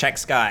intelligence check,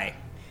 Skye.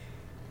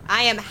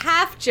 I am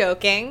half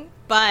joking,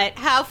 but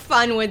how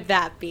fun would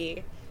that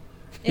be?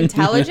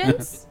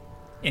 Intelligence?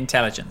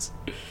 Intelligence.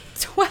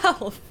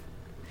 12.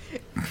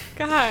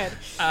 God.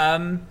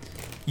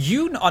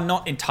 You are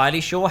not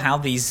entirely sure how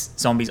these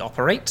zombies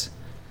operate,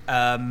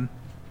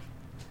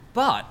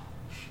 but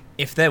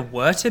if there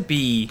were to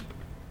be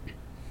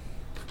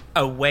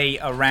a way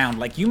around,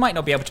 like, you might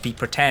not be able to be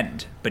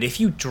pretend, but if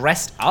you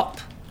dressed up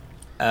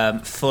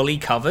fully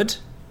covered,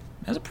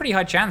 there's a pretty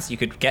high chance you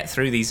could get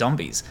through these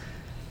zombies.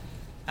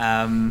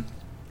 And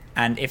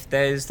if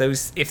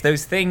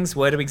those things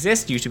were to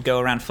exist, you to go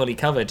around fully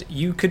covered,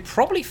 you could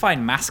probably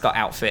find mascot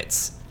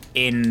outfits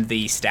in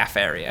the staff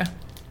area.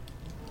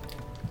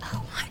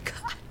 Oh my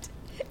god.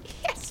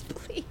 Yes,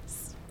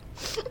 please.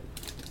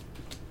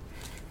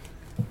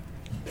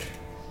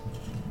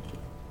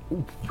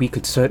 We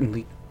could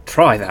certainly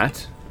try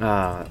that.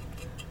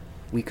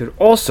 We could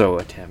also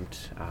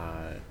attempt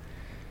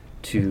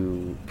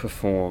to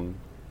perform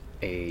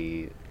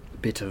a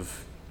bit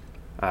of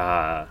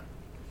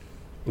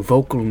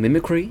vocal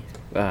mimicry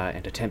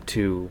and attempt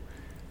to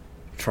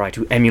try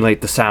to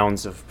emulate the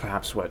sounds of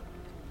perhaps what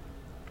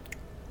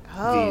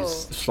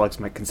these slugs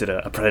might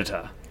consider a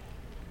predator.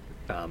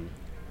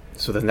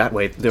 So then that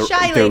way they're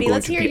Shy they're lady, going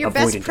let's to hear be your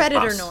best avoidant of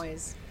predator us.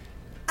 noise.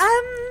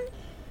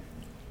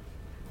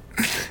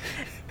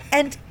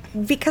 And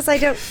because I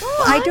don't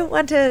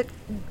want to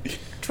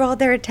draw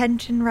their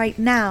attention right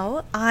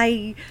now,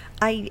 I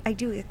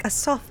do a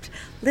soft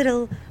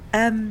little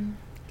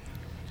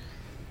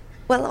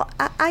well,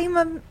 I'm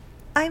a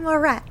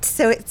rat,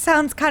 so it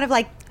sounds kind of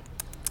like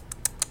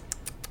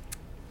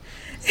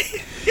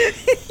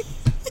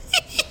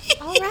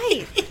All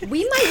right.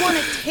 We might want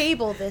to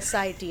table this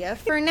idea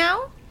for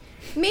now.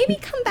 Maybe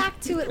come back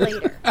to it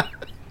later.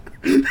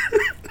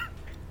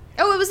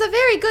 Oh, it was a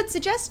very good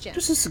suggestion.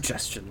 Just a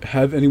suggestion.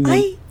 Have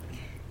anyone...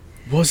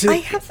 Was it... I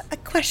have a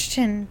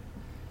question,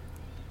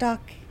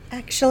 Doc,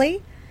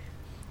 actually.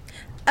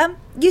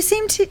 You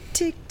seem to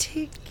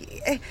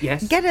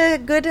Yes? get a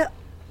good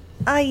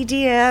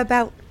idea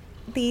about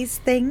these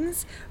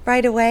things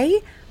right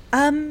away.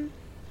 Do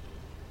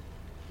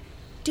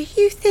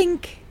you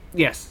think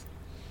Yes.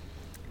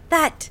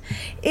 that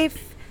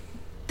if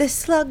the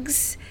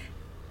slugs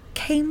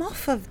came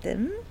off of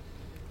them,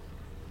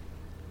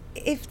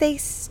 if they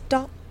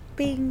stop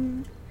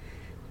being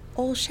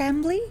all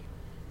shambly?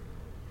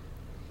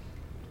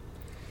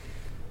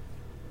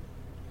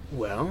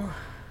 Well,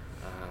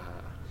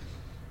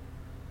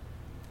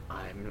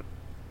 I'm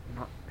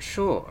not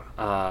sure.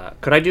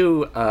 Could I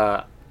do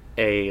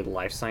a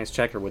life science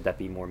check, or would that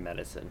be more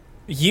medicine?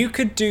 You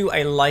could do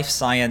a life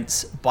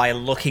science by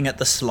looking at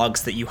the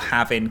slugs that you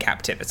have in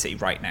captivity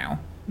right now,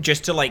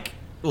 just to like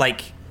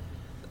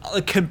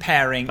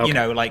comparing. Okay. You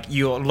know, like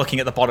you're looking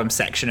at the bottom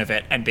section of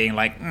it and being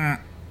like,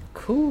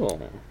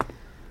 Cool.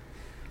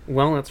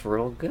 Well, that's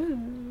real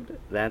good.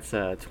 That's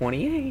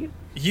 28.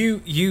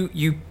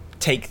 You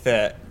take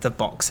the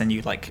box and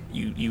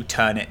you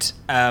turn it.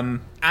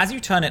 As you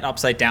turn it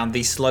upside down,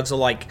 these slugs are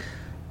like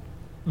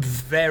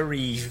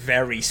very,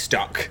 very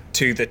stuck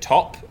to the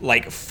top,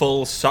 like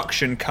full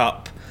suction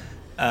cup,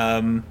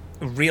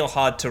 real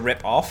hard to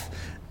rip off.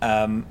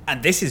 And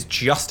this is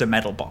just a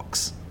metal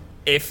box.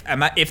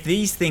 if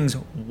these things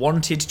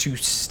wanted to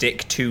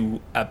stick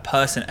to a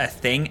person, a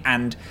thing,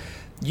 and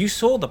you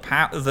saw the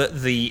power,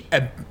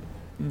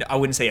 I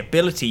wouldn't say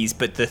abilities,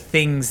 but the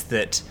things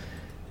that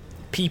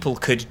people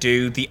could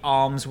do. The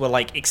arms were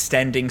like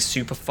extending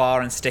super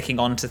far and sticking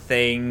onto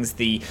things.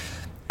 The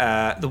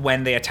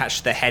when they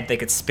attached their head, they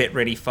could spit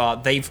really far.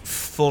 They've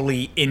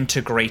fully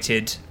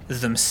integrated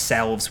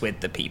themselves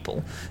with the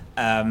people.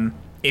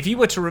 If you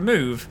were to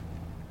remove,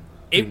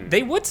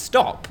 they would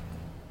stop,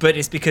 but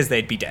it's because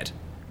they'd be dead.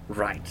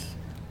 Right.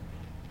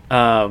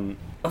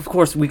 Of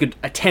course, we could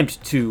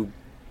attempt to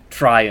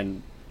try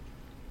and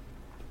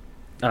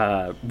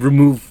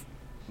remove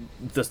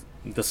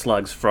the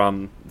slugs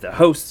from the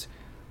host.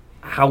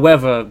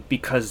 However,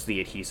 because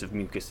the adhesive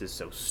mucus is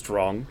so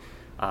strong,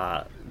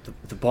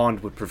 the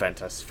bond would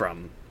prevent us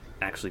from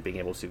actually being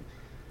able to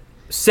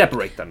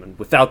separate them, and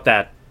without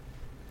that,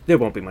 there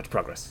won't be much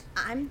progress.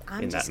 I'm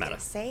in just that gonna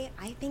matter. say,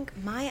 I think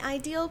my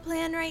ideal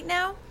plan right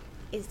now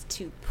is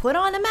to put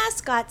on a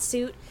mascot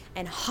suit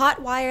and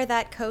hotwire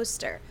that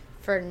coaster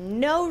for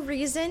no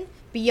reason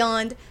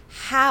beyond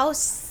how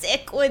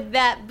sick would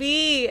that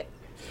be?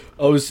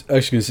 I was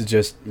actually going to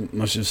suggest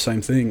much of the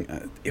same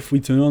thing. If we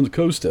turn on the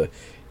coaster,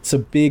 it's a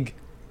big,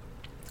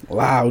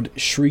 loud,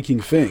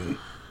 shrieking thing.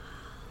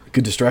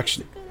 Good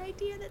distraction.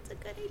 That's a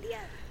good idea.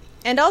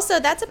 And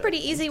also, that's a pretty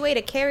easy way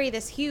to carry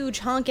this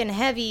huge, honkin'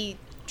 heavy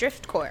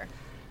drift core.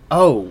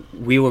 Oh,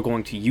 we were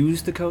going to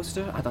use the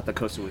coaster? I thought the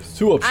coaster was...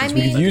 Two options. I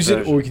We could mean- use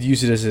it, or we could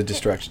use it as a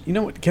distraction. You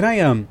know what? Can I,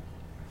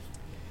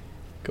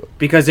 go.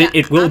 Because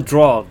it will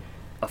draw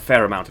a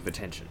fair amount of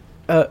attention.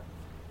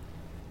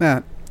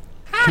 Matt,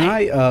 can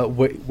I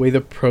weigh the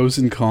pros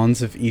and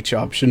cons of each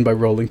option by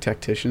rolling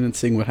tactician and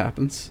seeing what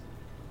happens?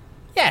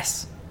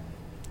 Yes.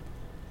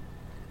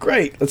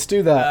 Great, let's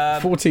do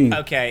that. 14.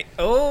 Okay.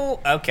 Oh,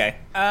 okay.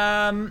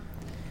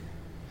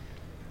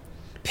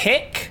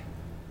 Pick.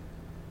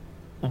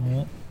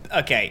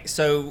 Okay,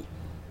 so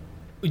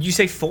you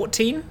say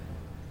 14?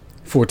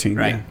 14,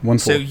 Right. yeah. 1 4.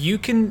 So you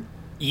can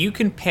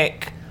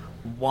pick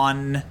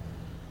one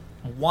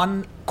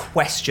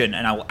question,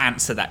 and I will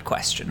answer that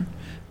question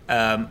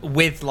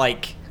with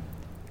like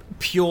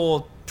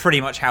pure,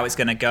 pretty much how it's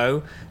going to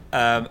go.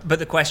 But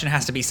the question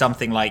has to be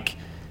something like,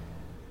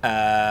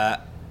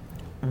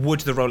 would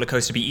the roller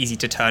coaster be easy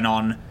to turn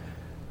on?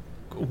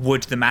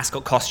 Would the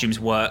mascot costumes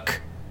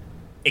work?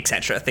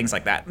 Etc. Things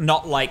like that.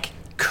 Not like,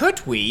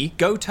 could we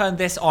go turn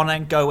this on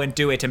and go and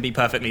do it and be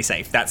perfectly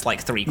safe? That's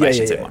like 3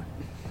 questions in one.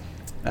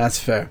 That's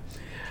fair.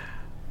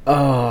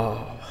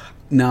 Oh,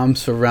 now I'm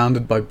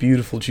surrounded by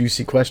beautiful,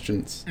 juicy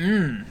questions.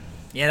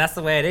 Yeah, that's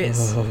the way it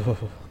is.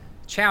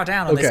 Chow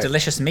down on this Okay.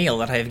 delicious meal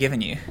that I have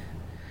given you.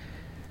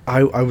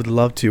 I would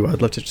love to.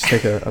 I'd love to just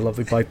take a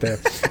lovely bite there.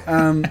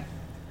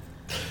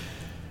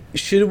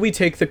 Should we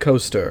take the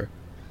coaster?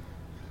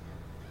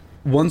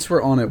 Once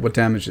we're on it, what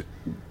damage?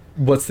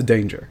 What's the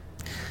danger?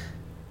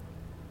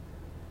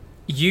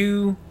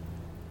 You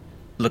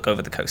look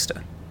over the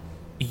coaster.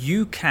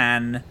 You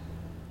can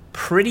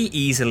pretty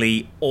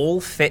easily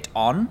all fit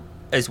on,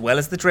 as well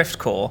as the drift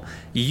core.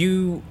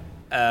 You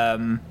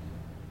you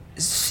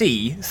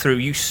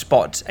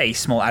spot a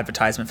small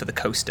advertisement for the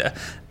coaster.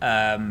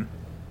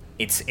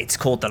 It's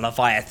called the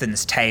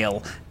Leviathan's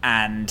Tail,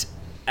 and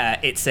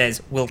it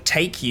says, "We'll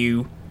take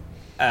you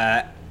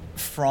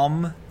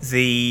from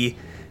the."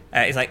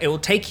 It's like, it will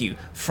take you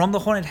from the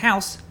haunted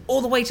house all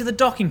the way to the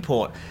docking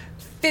port.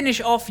 Finish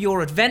off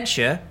your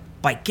adventure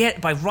by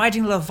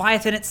riding the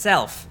Leviathan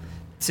itself.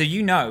 So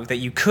you know that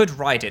you could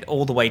ride it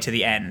all the way to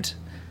the end.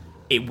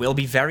 It will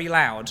be very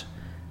loud.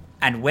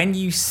 And when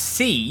you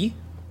see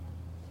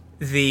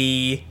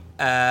the...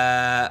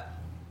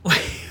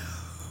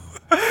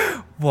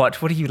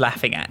 What? What are you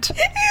laughing at? Is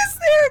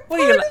there a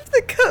What are you part of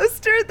the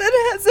coaster that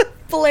has a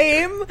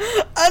flame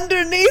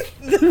underneath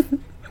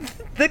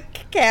the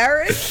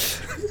carriage?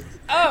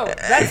 Oh,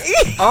 that's...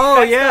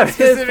 Oh, yeah, it's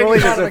specific fully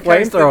part just of a the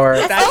coaster.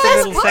 flamethrower. That's a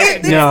little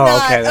section. No,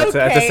 not. okay, that's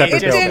a separate It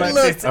deal. didn't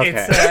look...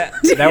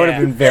 That would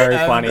have been very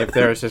funny if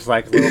there was just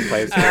like a little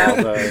place for all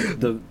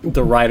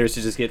the riders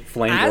to just get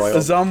flame As- broiled.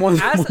 As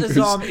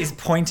Azam is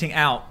pointing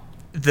out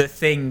the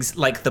things,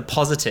 like the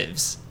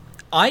positives,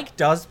 Ike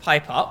does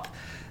pipe up,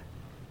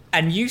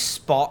 and you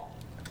spot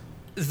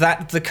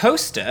that the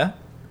coaster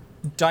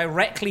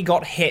directly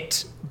got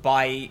hit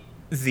by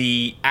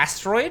the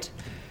asteroid,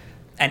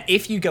 and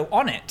if you go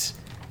on it,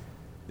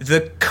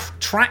 the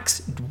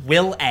tracks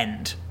will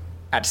end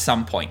at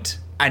some point,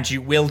 and you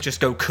will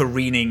just go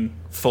careening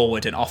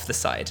forward and off the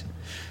side.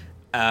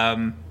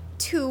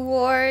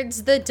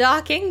 Towards the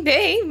docking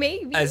bay,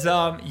 maybe. As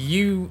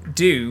you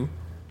do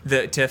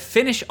to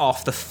finish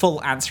off the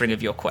full answering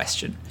of your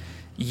question,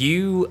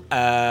 you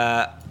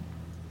will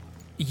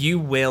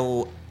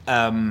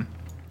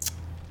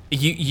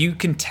you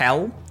can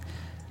tell,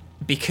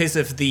 because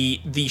of the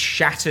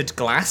shattered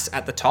glass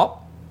at the top,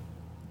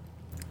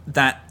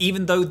 that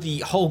even though the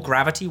whole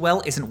gravity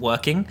well isn't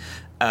working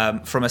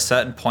from a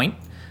certain point,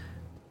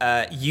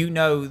 you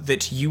know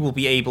that you will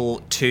be able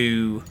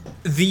to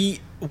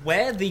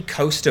where the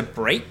coaster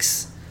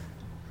breaks,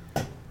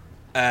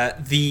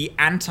 the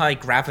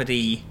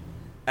anti-gravity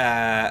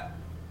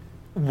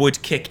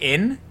would kick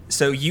in,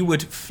 so you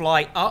would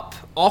fly up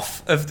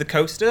off of the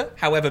coaster,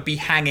 however, be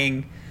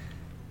hanging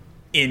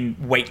in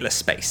weightless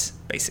space,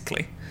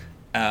 basically.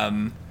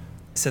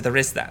 So there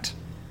is that.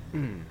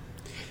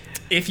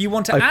 If you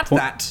want to add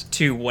that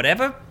to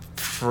whatever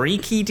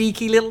freaky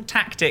deaky little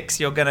tactics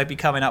you're going to be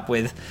coming up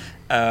with,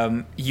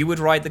 you would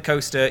ride the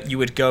coaster, you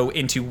would go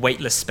into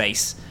weightless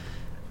space,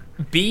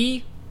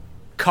 be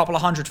a couple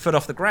of 100 foot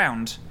off the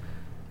ground,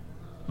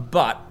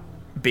 but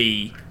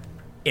be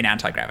in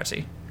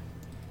anti-gravity.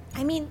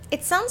 I mean,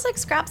 it sounds like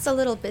Scrap's a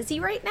little busy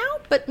right now,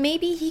 but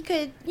maybe he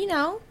could,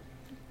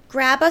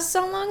 grab us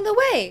along the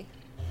way.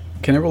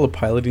 Can I roll a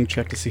piloting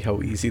check to see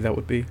how easy that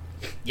would be?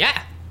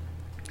 Yeah.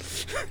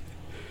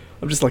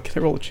 I'm just like,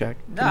 can I roll a check?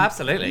 No,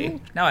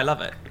 absolutely. No, I love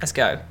it. Let's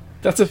go.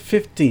 That's a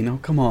 15. Oh,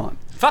 come on.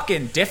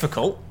 Fucking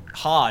difficult.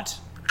 Hard.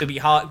 It'll be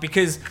hard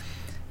because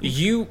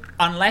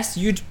unless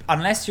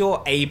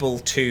you're able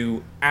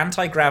to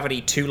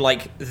anti-gravity to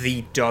like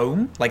the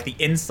dome, like the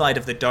inside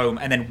of the dome,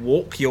 and then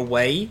walk your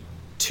way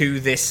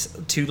to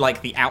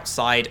like the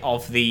outside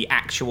of the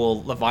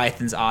actual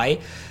Leviathan's eye,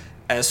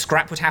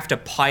 Scrap would have to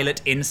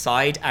pilot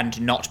inside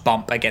and not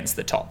bump against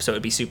the top, so it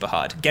would be super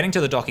hard. Getting to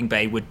the docking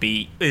bay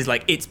is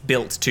like, it's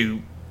built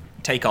to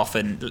take off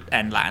and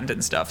land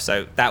and stuff,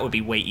 so that would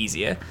be way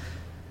easier.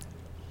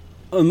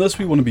 Unless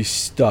we want to be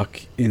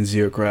stuck in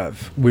zero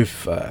grav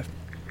with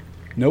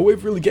no way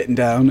of really getting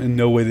down and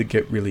no way to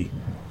get really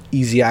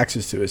easy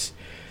access to us,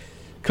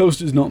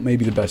 coaster's not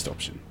maybe the best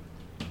option.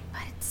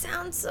 But it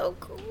sounds so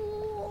cool.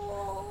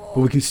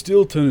 But we can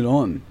still turn it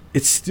on.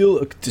 It's still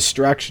a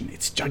distraction.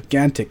 It's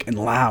gigantic and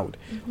loud.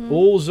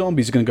 All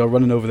zombies are going to go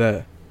running over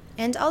there.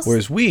 And also,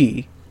 whereas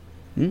we...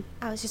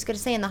 I was just going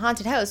to say, in the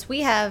haunted house,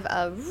 we have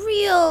a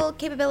real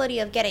capability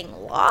of getting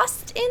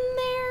lost in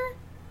there.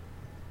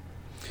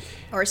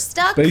 Or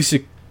stuck.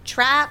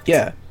 Trapped.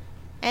 Yeah.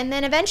 And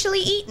then eventually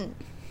eaten.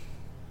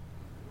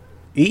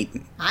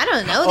 Eaten? I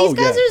don't know. These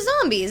guys are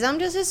zombies. I'm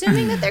just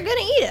assuming that they're going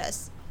to eat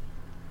us.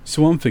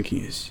 So what I'm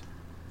thinking is,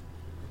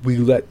 we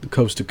let the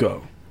coaster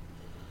go.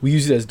 We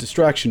use it as a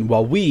distraction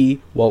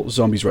while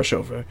zombies rush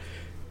over,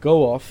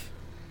 go off,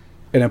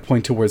 and then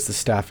point towards the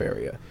staff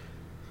area.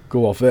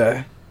 Go off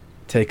there,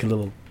 take a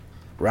little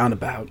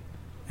roundabout,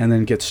 and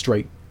then get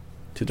straight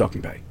to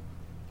docking bay.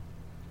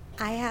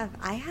 I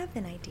have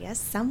an idea.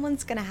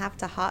 Someone's gonna have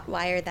to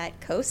hotwire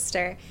that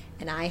coaster,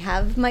 and I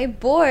have my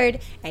board,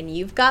 and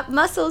you've got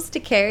muscles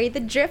to carry the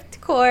drift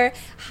core.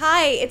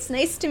 Hi, it's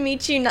nice to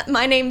meet you.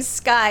 My name's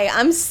Skye.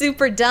 I'm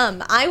super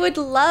dumb. I would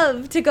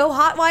love to go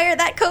hotwire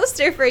that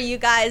coaster for you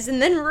guys,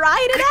 and then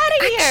ride it out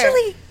of here.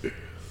 Actually,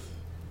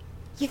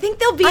 you think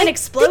there'll be an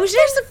explosion?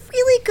 There's a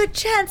really good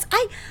chance.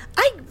 I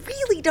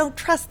really don't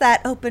trust that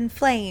open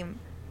flame.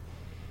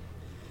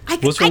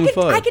 What's wrong with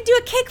I could do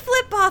a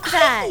kickflip off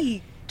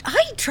that.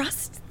 I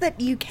trust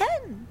that you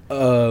can.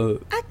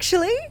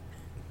 Actually.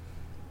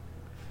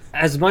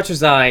 As much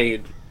as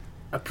I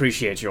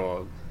appreciate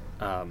your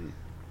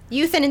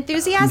Youth and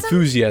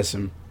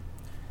enthusiasm?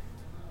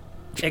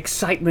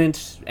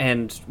 excitement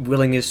and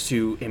willingness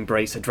to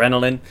embrace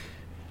adrenaline,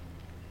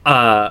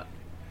 I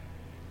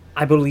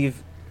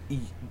believe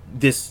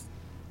this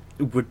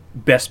would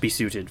best be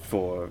suited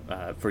for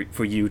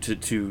you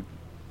to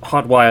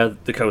hotwire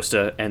the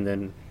coaster, and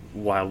then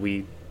while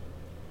we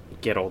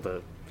get all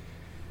the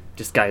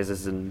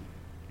disguises and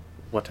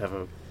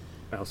whatever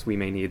else we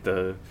may need,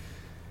 the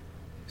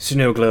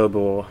snow globe,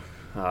 or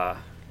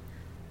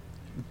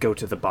go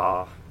to the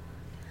bar.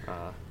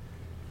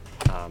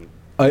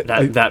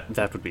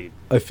 That would be.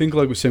 I think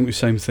like we're saying the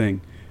same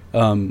thing.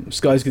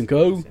 Skye's gonna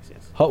go,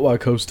 Yes. hotwire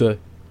coaster,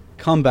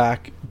 come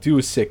back, do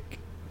a sick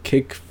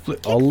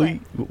kickflip,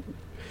 ollie,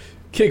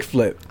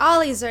 kickflip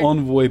Ollies are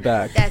on the way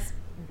back. That's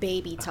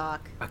baby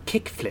talk. A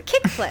kickflip.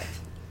 Kickflip.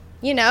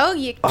 You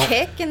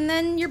kick and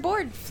then your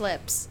board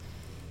flips.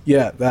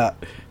 Yeah, that.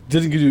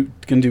 Gonna do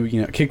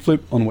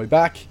kickflip on the way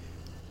back.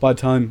 By the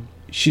time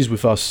she's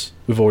with us,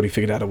 we've already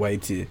figured out a way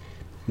to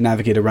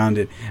navigate around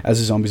it as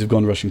the zombies have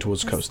gone rushing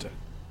towards the coaster.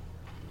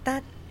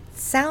 That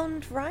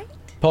sound right?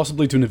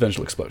 Possibly to an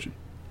eventual explosion.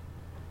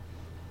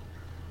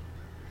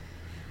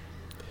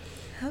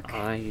 Okay.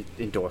 I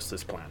endorse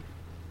this plan.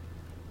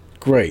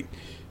 Great.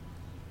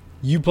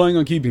 You planning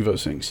on keeping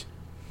those things?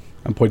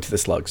 And point to the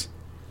slugs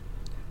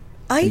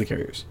in the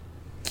carriers.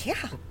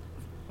 Yeah.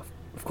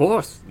 Of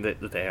course,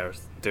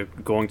 they're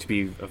going to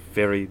be a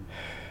very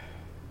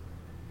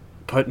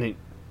pertinent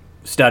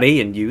study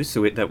and use,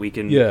 so that we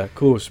can. Yeah, of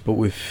course, but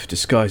with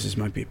disguises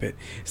might be a bit.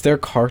 Is there a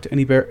cart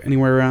anywhere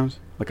around?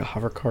 Like a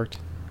hover cart?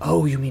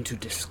 Oh, you mean to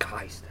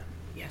disguise them?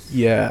 Yes.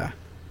 Yeah.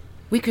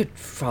 We could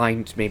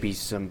find maybe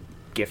some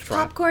gift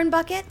wrap. Popcorn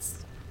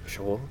buckets?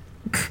 Sure.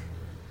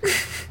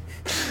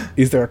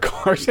 Is there a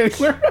cart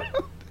anywhere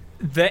around?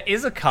 There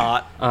is a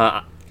cart.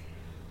 Yeah,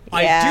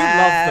 I do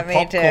love the me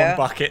popcorn too.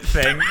 bucket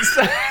things.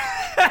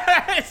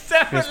 It's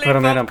definitely put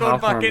 'em in a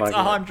popcorn popcorn buckets,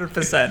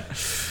 bucket.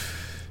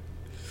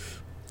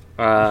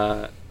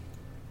 100%.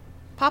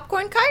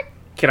 Popcorn cart?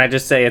 Can I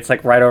just say it's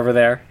like right over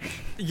there?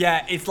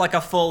 Yeah, it's like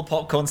a full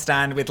popcorn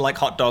stand with like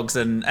hot dogs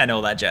and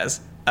all that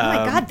jazz. Oh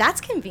my god,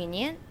 that's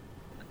convenient.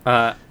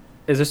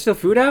 Is there still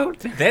food out?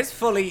 There's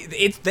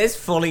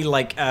fully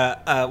like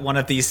one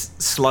of these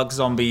slug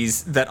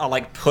zombies that are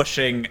like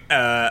pushing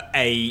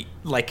a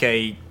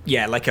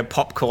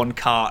popcorn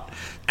cart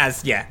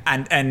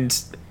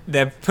and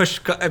they're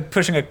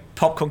pushing a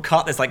popcorn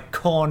cart. There's like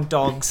corn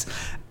dogs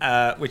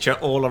which are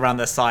all around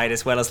the side,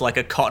 as well as like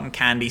a cotton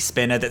candy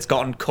spinner that's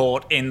gotten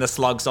caught in the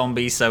slug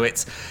zombie, so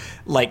it's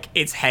like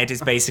its head is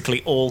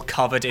basically all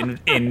covered in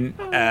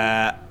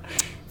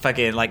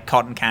fucking like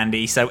cotton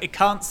candy, so it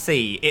can't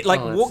see. It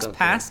like walks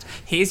past,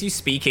 hears you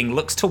speaking,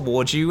 looks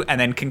towards you, and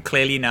then can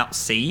clearly not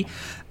see,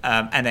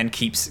 and then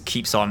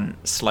keeps on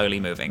slowly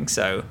moving.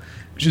 So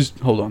just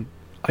hold on.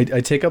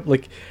 I take up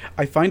like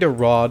I find a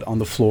rod on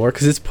the floor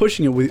because it's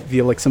pushing it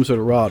via like some sort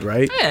of rod,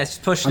 right? Yeah, it's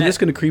pushing. I'm just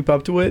gonna creep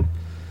up to it.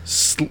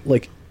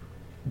 Like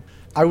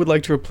I would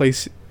like to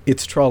replace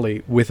its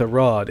trolley with a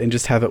rod and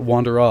just have it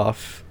wander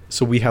off,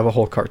 so we have a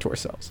whole cart to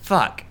ourselves.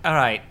 Fuck. All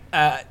right.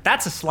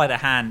 That's a sleight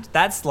of hand.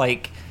 That's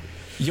like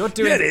you're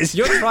doing. Yeah,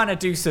 you're trying to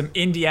do some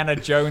Indiana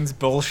Jones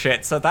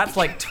bullshit. So that's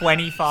like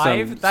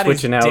 25. That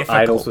switching is out difficult.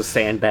 idols with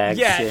sandbags.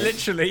 Yeah,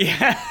 literally.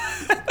 Yeah.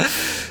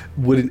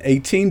 Would an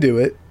 18 do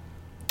it?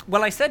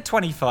 Well, I said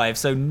 25,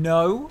 so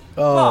no.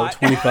 Oh,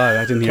 25.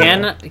 I didn't hear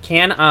that.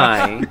 Can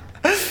I,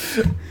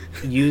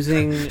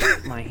 using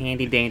my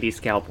handy dandy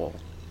scalpel,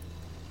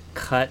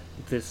 cut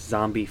this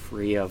zombie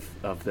free of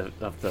the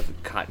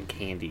cotton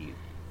candy?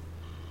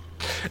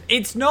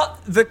 It's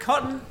not the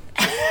cotton.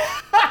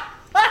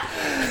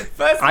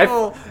 First of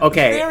all,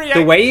 okay.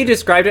 The way you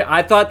described it,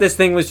 I thought this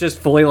thing was just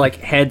fully like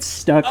head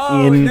stuck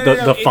in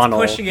the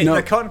funnel. It's pushing it. No.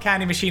 The cotton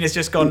candy machine has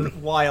just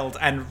gone wild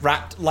and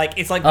wrapped like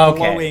it's like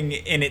blowing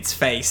in its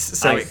face,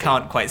 so it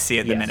can't quite see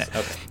at the minute.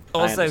 Okay.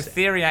 Also,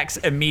 Theriac's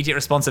immediate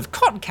response of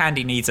cotton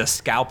candy needs a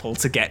scalpel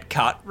to get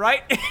cut,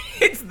 right?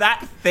 It's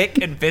that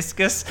thick and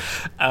viscous.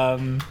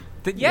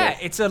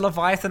 It's a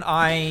Leviathan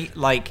eye,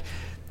 like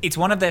it's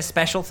one of their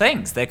special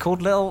things. They're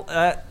called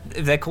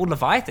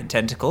Leviathan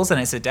tentacles, and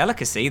it's a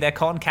delicacy. Their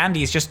cotton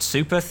candy is just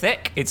super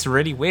thick. It's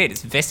really weird.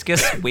 It's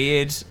viscous,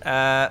 weird,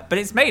 but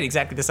it's made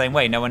exactly the same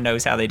way. No one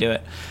knows how they do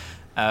it.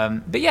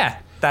 But yeah,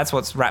 that's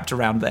what's wrapped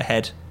around their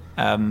head.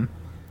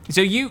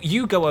 So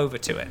you go over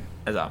to it,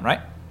 Azam,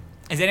 right?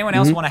 Does anyone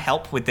else want to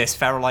help with this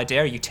feral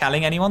idea? Are you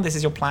telling anyone this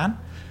is your plan?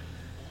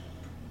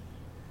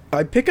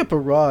 I pick up a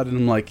rod and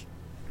I'm like,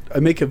 I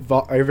make a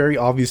very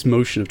obvious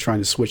motion of trying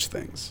to switch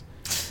things.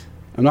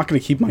 I'm not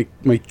going to keep my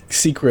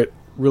secret,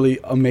 really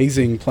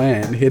amazing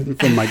plan hidden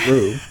from my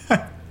group.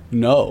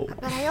 No.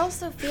 But I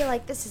also feel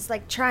like this is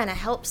like trying to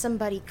help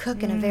somebody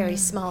cook in a very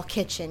small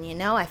kitchen, you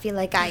know? I feel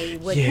like I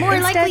would more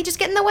likely just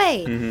get in the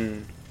way.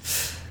 Mm-hmm.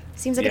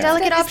 Seems like a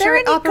delicate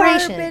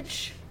operation.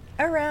 Garbage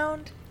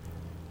around?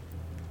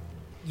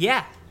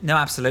 Yeah. No,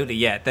 absolutely.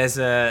 Yeah. There's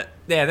a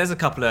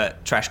couple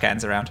of trash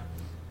cans around.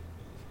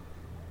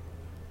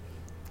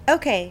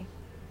 Okay.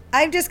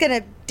 I'm just going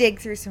to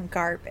dig through some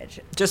garbage.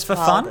 Just for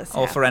fun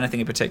or for anything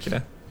in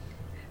particular?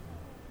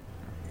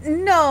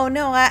 No,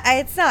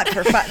 it's not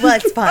for fun. Well,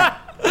 it's fun.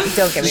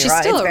 Don't get me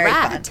wrong. Still it's a very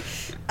rat.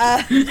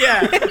 fun.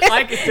 Yeah,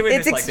 I get doing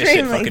it's this like this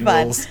shit fucking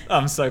fun. rules.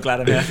 I'm so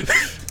glad I'm here.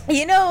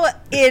 You know,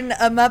 in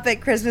A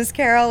Muppet Christmas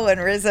Carol, when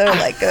Rizzo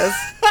like goes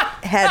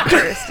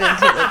headfirst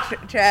into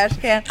the trash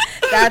can,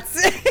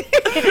 that's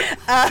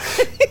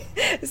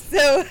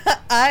so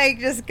I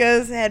just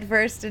goes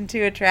headfirst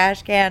into a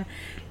trash can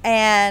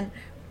and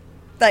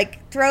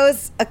like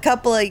throws a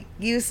couple of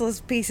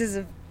useless pieces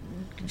of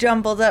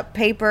jumbled up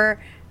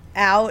paper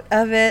out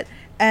of it,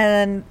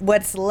 and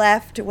what's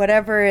left,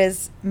 whatever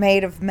is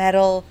made of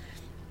metal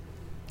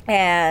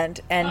and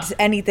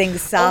anything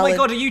solid. Oh my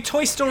god, are you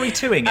Toy Story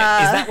 2ing it? Is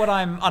that what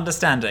I'm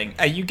understanding?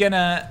 Are you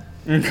gonna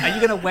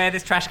wear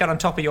this trash can on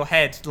top of your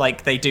head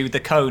like they do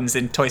the cones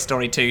in Toy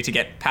Story 2 to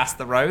get past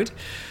the road?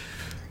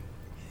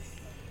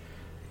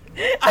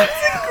 That's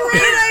a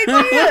great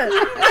idea.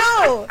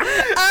 No.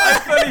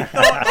 I fully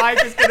thought I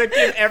was going to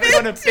give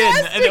everyone a pin.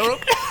 And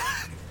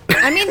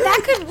I mean,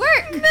 that could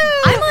work.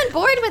 No. I'm on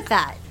board with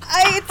that.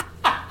 It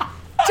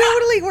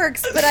totally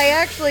works, but I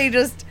actually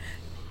just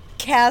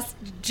cast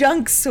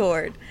Junk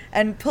Sword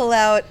and pull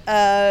out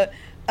a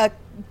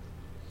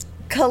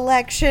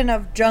collection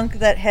of junk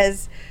that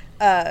has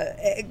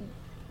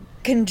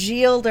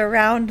congealed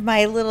around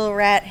my little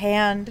rat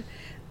hand.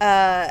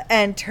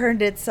 And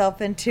turned itself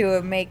into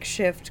a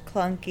makeshift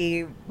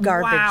clunky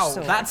garbage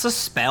sword. That's a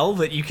spell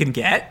that you can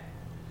get?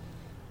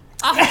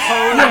 Oh,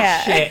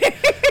 holy shit.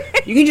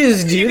 You can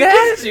just do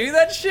that? Just do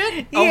that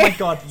shit? Yeah. Oh my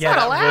god, yeah,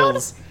 that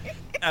rules.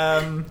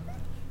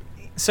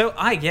 So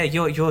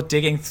you're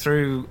digging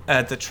through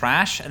the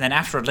trash, and then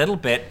after a little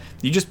bit,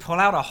 you just pull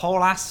out a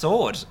whole ass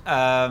sword.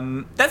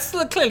 That's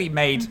clearly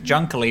made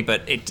junkily,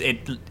 but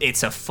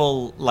it's a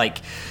full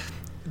like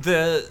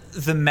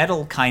the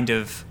metal kind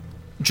of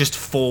just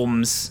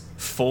forms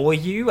for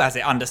you as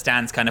it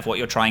understands kind of what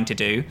you're trying to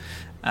do.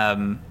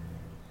 It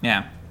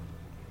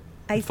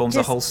forms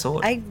a whole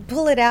sword. I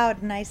pull it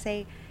out and I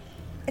say,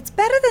 "It's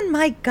better than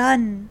my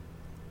gun."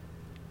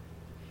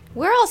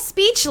 We're all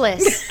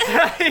speechless.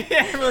 Yeah,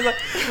 everyone's like,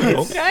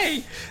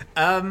 okay.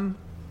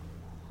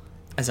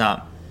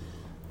 Azar,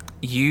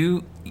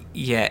 you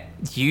get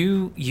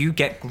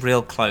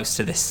real close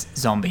to this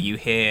zombie. You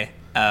hear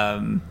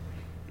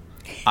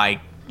I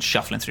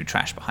shuffling through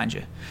trash behind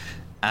you.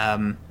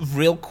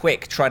 Real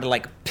quick, try to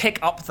like pick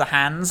up the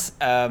hands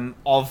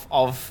of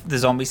the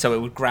zombie so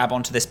it would grab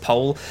onto this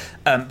pole.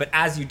 But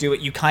as you do it,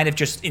 you kind of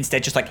just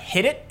like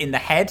hit it in the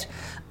head,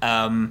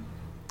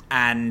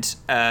 and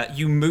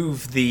you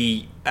move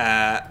the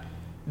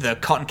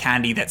cotton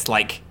candy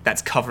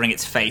that's covering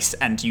its face,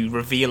 and you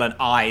reveal an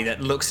eye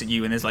that looks at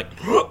you and is like,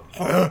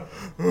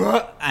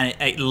 and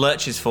it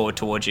lurches forward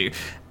towards you.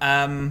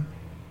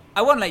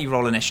 I won't let you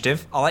roll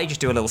initiative. I'll let you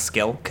just do a little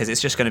skill, because it's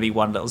just going to be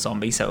one little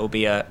zombie, so it'll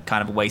be a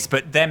kind of a waste.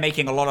 But they're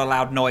making a lot of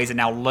loud noise and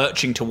now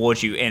lurching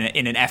towards you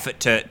in an effort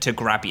to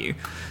grab you.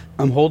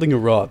 I'm holding a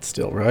rod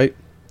still, right?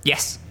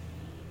 Yes.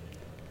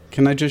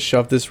 Can I just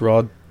shove this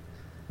rod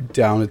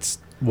down its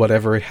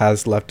whatever it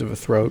has left of a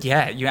throat?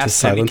 Yeah, you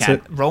absolutely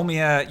can. Roll me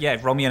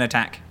an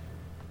attack.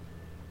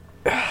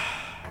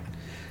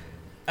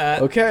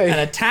 Okay. An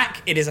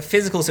attack, it is a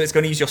physical, so it's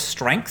going to use your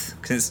strength,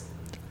 because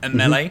it's a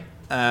melee.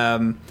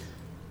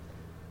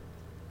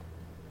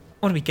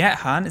 What do we get,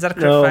 Han? Is that a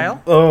crit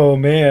fail? Oh,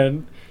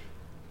 man.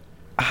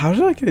 How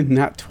did I get a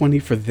nat 20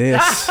 for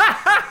this?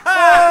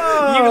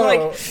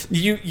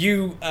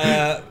 You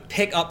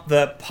pick up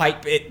the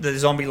pipe. The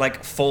zombie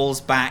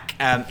falls back.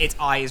 Its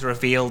eye is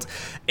revealed.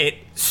 It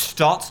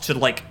starts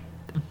to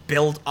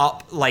build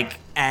up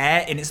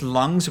air in its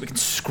lungs so it can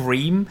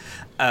scream.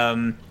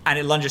 And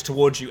it lunges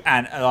towards you,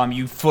 and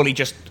you fully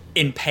just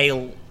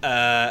impale.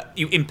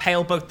 You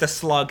impale both the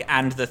slug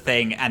and the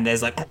thing, and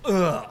there's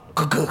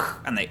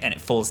and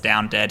it falls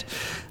down dead.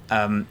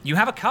 You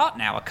have a cart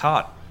now. A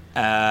cart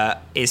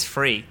is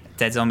free.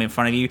 Dead zombie in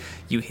front of you.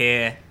 You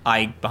hear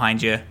eye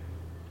behind you.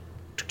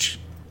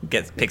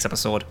 Picks up a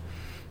sword.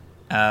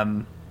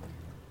 There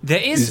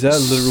is. Is that a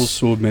literal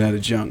sword made out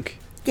of junk?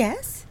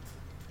 Yes.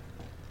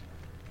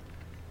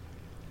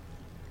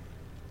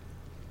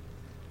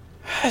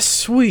 That's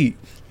sweet.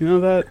 You know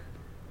that?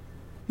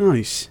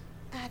 Nice.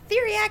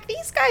 Theriac,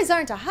 these guys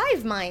aren't a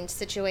hive mind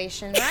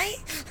situation, right?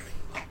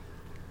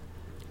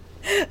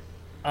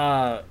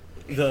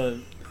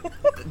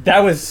 That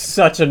was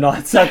such a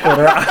non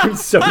sequitur. I'm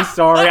so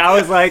sorry. I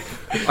was like,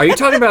 are you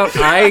talking about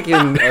Ike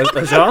and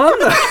Jean?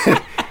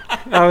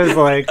 I was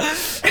like,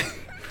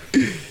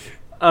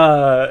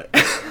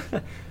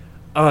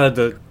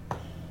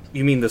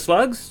 you mean the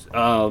slugs?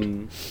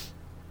 I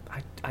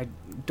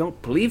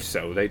don't believe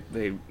so.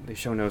 They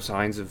show no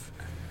signs of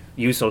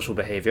eusocial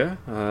behavior.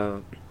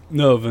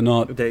 No, they're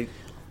not. They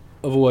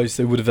Otherwise,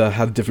 they would have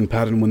had a different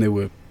pattern when they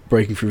were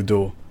breaking through the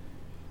door.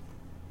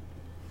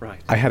 Right.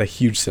 I had a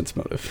huge sense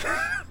motive.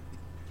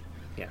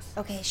 Yes.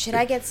 Okay, should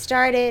I get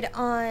started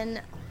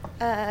on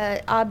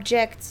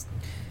object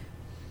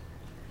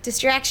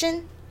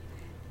distraction?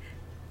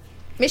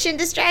 Mission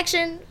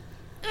distraction?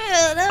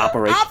 I don't know.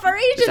 Operation. Is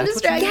Operation that what you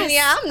distraction. mean?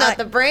 Yeah, I'm not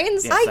the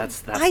brains.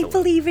 Yes, that's I the one.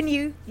 believe in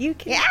you. You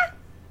can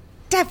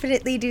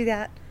definitely do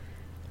that.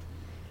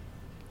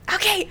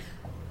 Okay,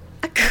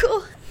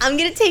 cool. I'm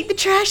gonna take the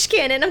trash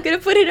can and I'm gonna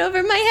put it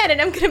over my head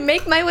and I'm gonna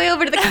make my way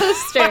over to the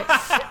coaster.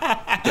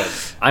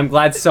 I'm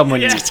glad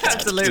someone Yeah, used that.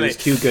 absolutely. It was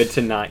too good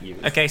to not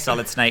use. Okay,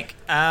 Solid Snake.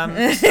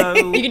 So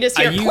You can just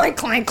hear are you- clank,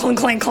 clank, clank,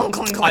 clank, clank,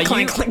 clank, Are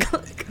clank, you- clank,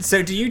 clank.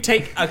 So do you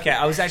take... Okay,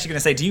 I was actually going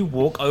to say, do you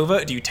walk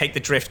over? Do you take the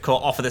drift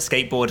core off of the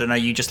skateboard, and are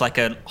you just like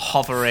a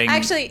hovering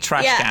Actually,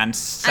 trash yeah, can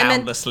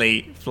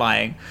soundlessly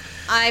flying?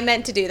 I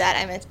meant to do that.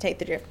 I meant to take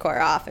the drift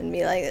core off and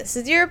be like, this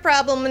is your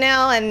problem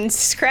now, and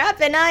Scrap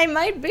and I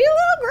might be a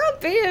little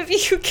grumpy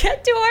if you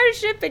get to our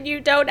ship and you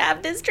don't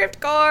have this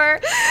drift core.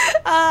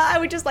 I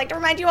would just like to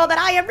remind you all that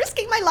I am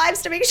risking my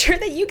lives to make sure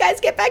that you guys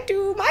get back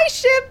to my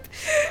ship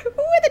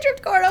with a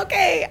drift core.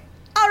 Okay.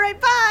 All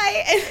right,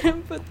 bye.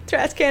 And put the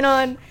trash can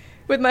on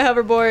with my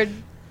hoverboard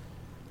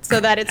so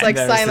that it's And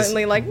there is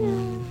silently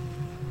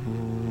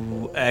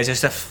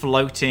Just a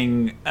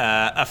floating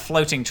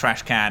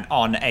trash can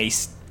on a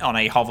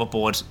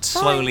hoverboard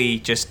slowly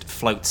just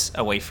floats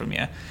away from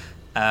you.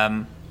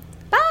 bye.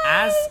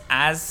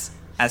 As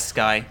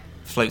Skye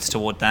floats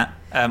toward that,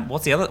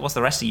 what's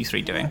the rest of you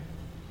three doing?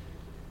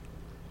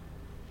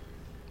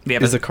 We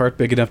have Is the cart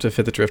big enough to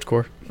fit the drift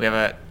core?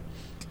 yeah.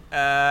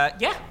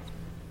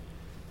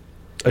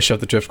 I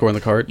shove the drift core in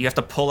the cart. You have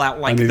to pull out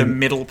I mean- the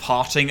middle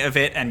parting of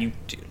it, and you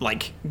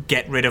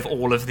get rid of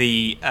all of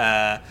the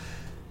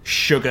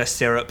sugar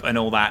syrup and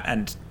all that,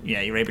 and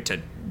you're able to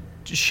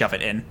just shove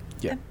it in.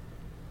 Yeah.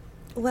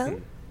 Well,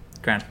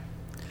 Grand.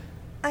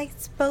 I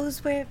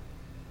suppose we're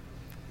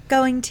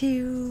going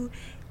to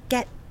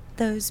get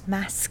those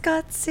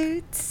mascot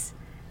suits.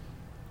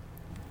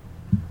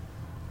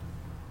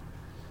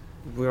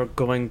 We're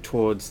going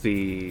towards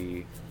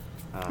the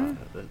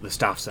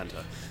staff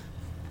center.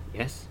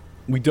 Yes?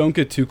 We don't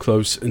get too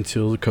close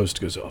until the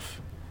coast goes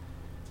off.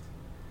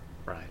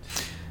 Right.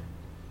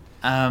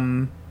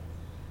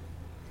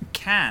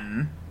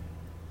 Can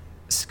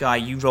Skye,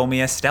 you roll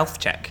me a stealth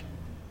check?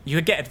 You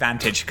would get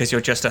advantage because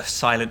you're just a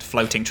silent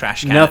floating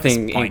trash can.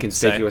 Nothing at this point,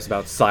 inconspicuous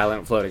about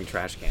silent floating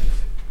trash cans.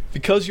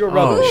 Because you're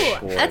rubbish.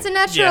 Ooh, that's a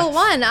natural Yes.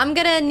 1. I'm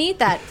gonna need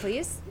that,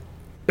 please.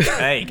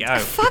 There you go.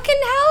 Fucking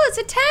hell, it's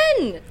a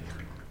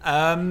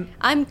 10.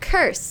 I'm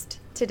cursed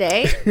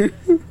today.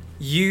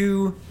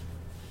 You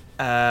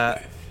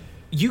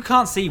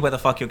can't see where the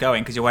fuck you're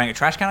going because you're wearing a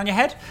trash can on your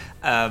head.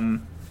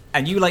 And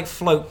you like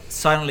float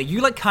silently.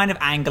 You like kind of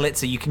angle it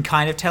so you can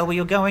kind of tell where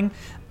you're going.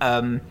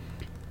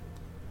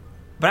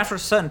 But after a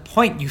certain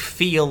point, you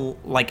feel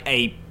like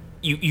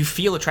you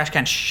feel the trash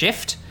can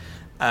shift,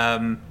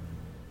 and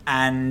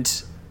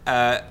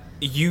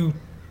you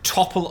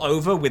topple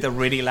over with a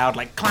really loud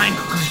like clang.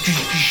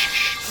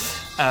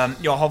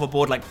 Your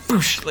hoverboard like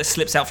whoosh,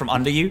 slips out from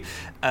under you.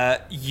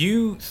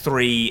 You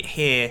three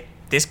hear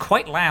this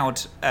quite loud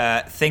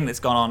thing that's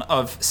gone on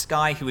of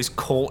Skye, who is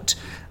caught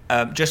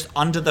just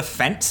under the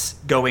fence,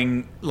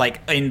 going like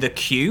in the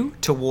queue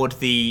toward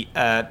the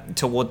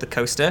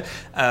coaster.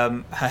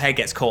 Her head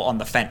gets caught on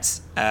the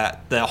fence. The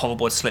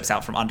hoverboard slips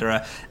out from under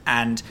her,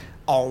 and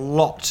a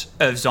lot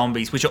of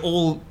zombies, which are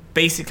all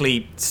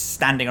basically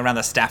standing around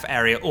the staff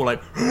area, all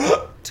like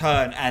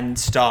turn and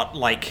start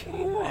like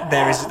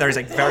there is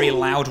a very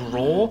loud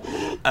roar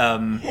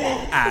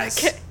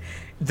as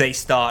they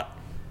start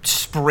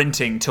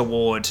sprinting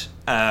toward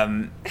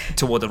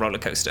the roller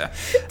coaster.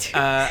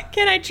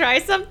 Can I try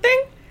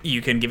something?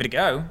 You can give it a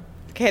go.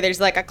 Okay, there's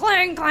like a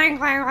clang, clang,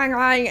 clang, clang,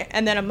 clang,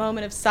 and then a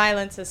moment of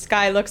silence as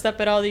Skye looks up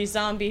at all these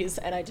zombies,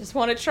 and I just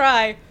want to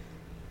try.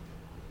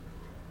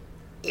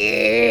 Give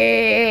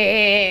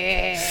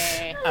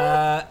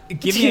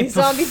me a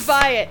Zombies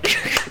buy it.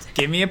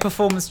 give me a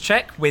performance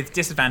check with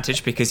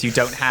disadvantage because you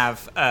don't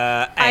have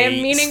I am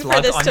meaning for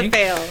slug this on to you.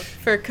 fail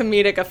for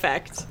comedic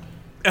effect.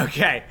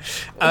 Okay.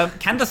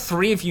 Can the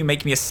three of you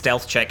make me a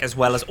stealth check as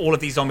well as all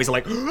of these zombies are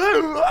like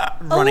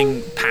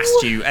running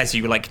past you as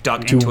you like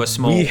duck into a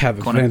small We have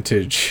corner?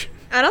 advantage.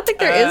 I don't think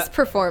there is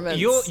performance.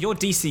 Your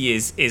DC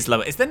is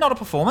lower. Is there not a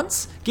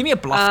performance? Give me a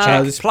bluff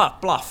this- check.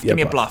 Bluff. Yeah, Give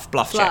me a bluff.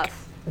 bluff check.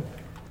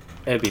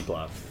 It'd be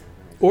bluff.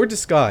 Or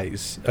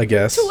disguise, I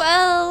guess.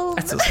 12.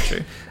 That's also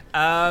true.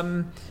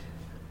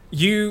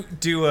 You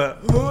do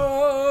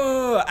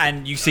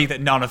and you see that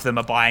none of them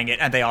are buying it,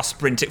 and they are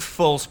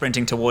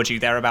sprinting towards you.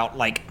 They're about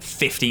like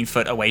 15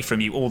 foot away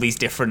from you. All these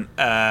different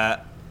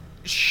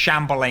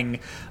shambling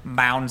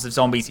mounds of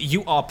zombies.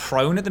 You are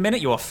prone at the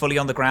minute. You are fully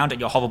on the ground, and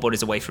your hoverboard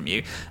is away from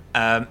you.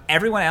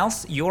 Everyone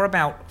else, you're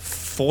about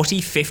 40,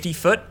 50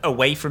 foot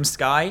away from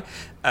Skye.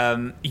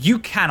 You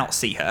cannot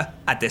see her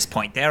at this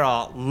point. There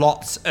are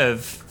lots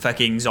of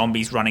fucking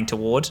zombies running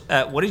toward.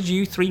 What did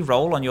you three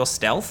roll on your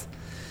stealth?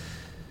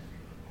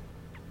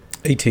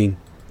 18.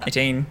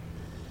 18.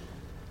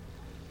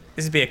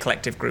 This would be a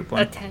collective group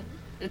one. A 10.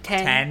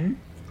 10.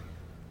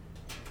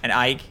 And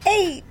Ike.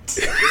 8.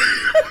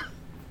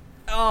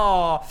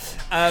 Oh,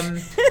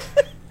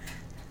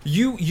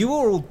 you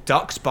are all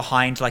ducked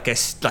behind like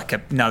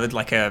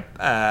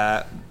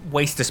a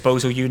waste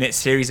disposal unit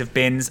series of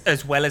bins,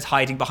 as well as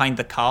hiding behind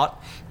the cart.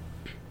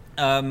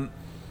 However,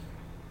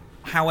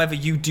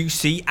 you do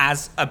see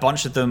as a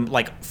bunch of them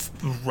like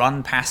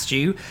run past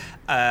you.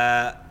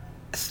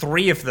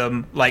 Three of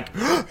them like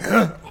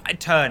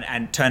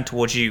turn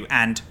towards you,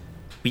 and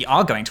we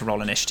are going to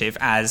roll initiative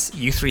as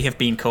you three have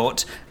been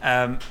caught.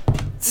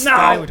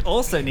 Skye would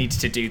also need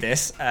to do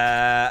this.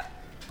 We're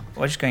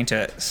just going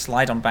to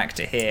slide on back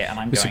to here, and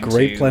I'm It's a going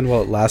great to, plan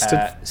while it lasted,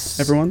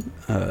 everyone.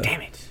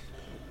 Damn it.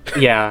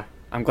 Yeah,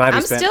 I'm glad we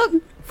I'm spent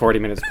still 40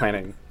 minutes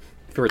planning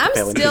for it to I'm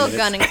fail in 2 still minutes.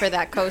 gunning for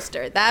that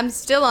coaster. I'm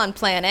still on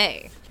plan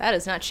A. That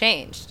has not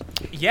changed.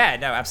 Yeah,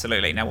 no,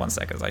 absolutely. Now, 1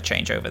 second as I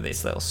change over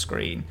this little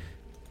screen.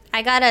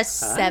 I got a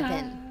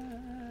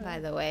 7, by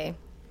the way.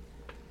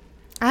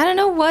 I don't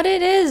know what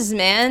it is,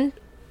 man.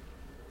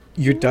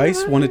 Your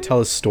dice want to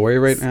tell a story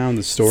right now, and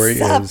the story is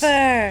Suffer.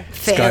 Skye's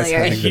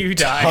Failure. having You a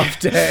die. tough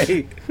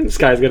day. This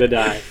guy's gonna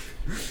die.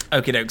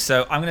 Okay, doke.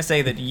 So I'm going to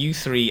say that you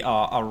three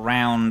are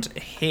around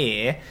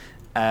here.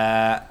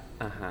 And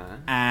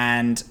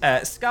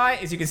Skye,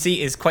 as you can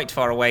see, is quite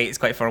far away. It's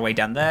quite far away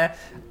down there.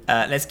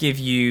 Let's give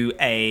you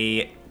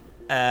a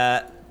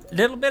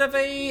little bit of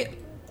a...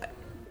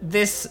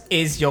 This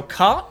is your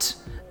cart,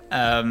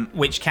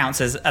 which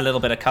counts as a little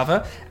bit of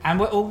cover. And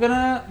we're all going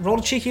to roll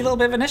a cheeky little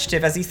bit of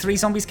initiative as these three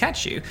zombies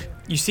catch you.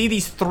 You see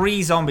these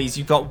three zombies.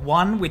 You've got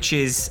one, which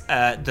is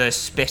the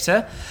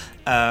spitter.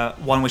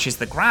 One which is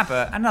the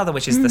grabber, another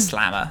which is the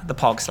slammer, the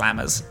pog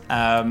slammers.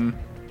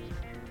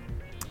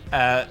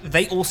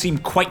 They all seem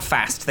quite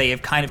fast. They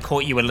have kind of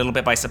caught you a little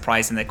bit by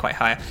surprise, and they're quite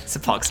high. It's a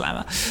pog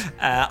slammer.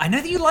 I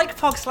know that you like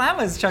pog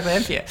slammers, Chocolate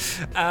Empire.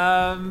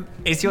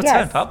 It's your turn,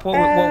 Yes, Pup. What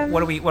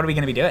are we going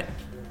to be doing?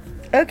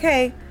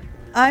 Okay,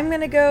 I'm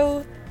gonna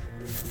go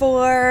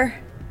for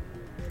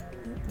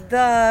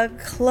the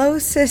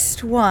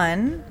closest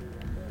one,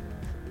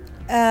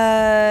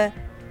 and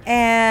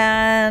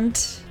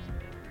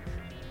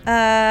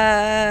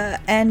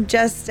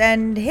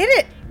hit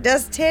it.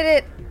 Just hit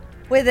it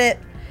with it.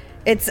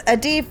 It's a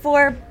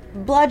D4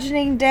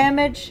 bludgeoning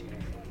damage.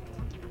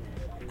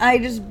 I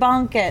just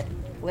bonk it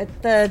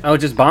with the. Oh,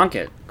 just bonk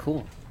it.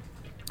 Cool.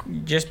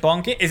 Just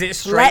bonk it. Is it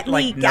straight? Let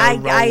me. Like no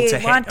roll to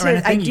hit want or to.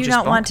 anything? I You do just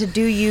not bonk? want to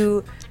do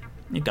you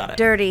You got it.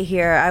 dirty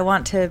here. I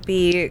want to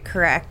be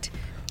correct.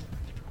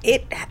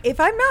 If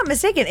I'm not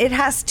mistaken, it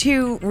has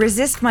to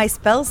resist my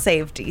spell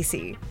save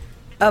DC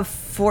of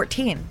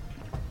 14.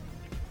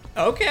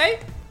 Okay.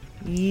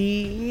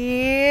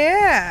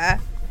 Yeah.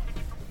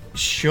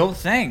 Sure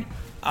thing.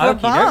 For Okie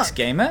dokes, bonk.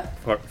 gamer.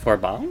 For a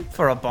bomb?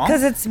 For a bonk.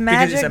 Because it's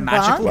magic. Because it's a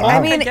magical bonk. bonk, I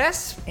I mean,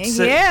 guess.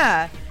 So-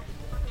 yeah.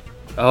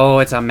 Oh,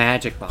 it's a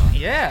magic bomb.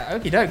 Yeah,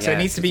 okie doke. So it Yeah,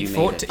 needs to be you made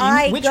 14.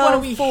 it. Which one are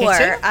we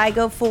hitting? I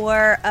go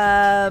for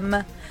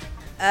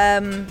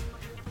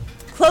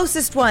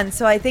closest one.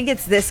 So I think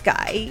it's this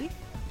guy.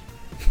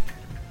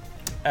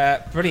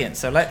 Brilliant.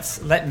 So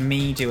let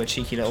me do a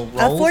cheeky little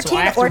roll. 14 so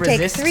I have or to take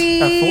resist 3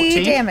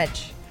 14.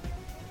 damage.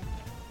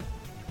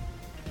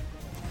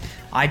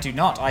 I do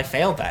not. I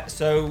failed that.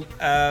 So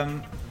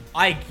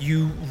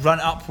you run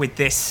up with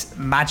this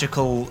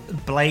magical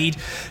blade,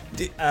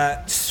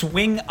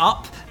 swing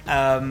up.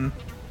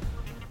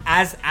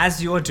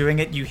 As you're doing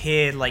it, you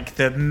hear like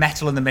the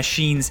metal and the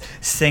machines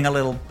sing a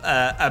little,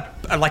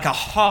 like a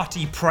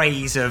hearty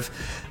praise of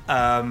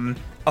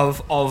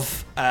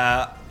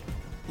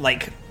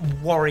like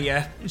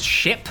warrior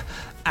ship,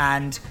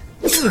 and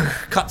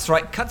cuts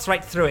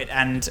right through it,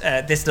 and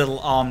this little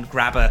armed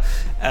grabber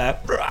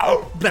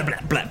blah, blah,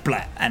 blah,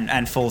 blah,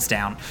 and falls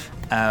down,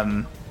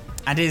 and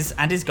is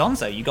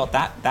gonzo. You got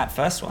that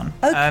first one.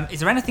 Okay.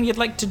 Is there anything you'd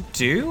like to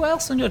do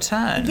else on your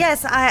turn?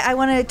 Yes, I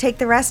want to take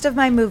the rest of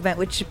my movement,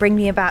 which should bring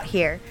me about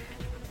here.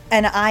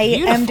 And I am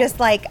Beautiful. just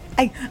like,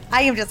 I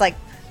am just like,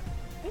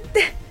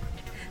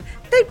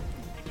 they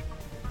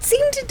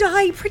seem to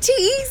die pretty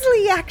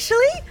easily,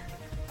 actually.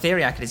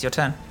 Theriac, it is your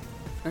turn.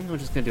 I'm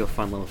just gonna do a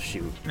fun little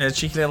shoot A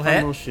cheeky little Fun hit.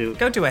 little shoot.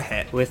 Go do a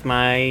hit. with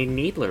my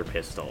needler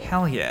pistol.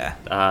 Hell yeah.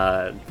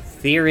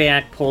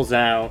 Theriac pulls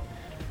out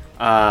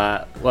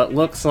what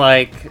looks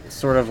like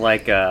sort of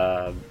like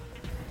a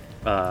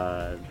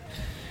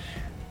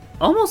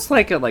almost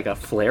like a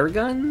flare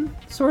gun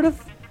sort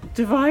of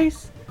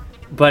device,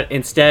 but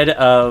instead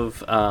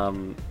of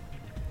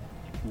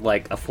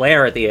like a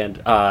flare at the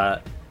end,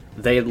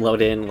 they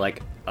load in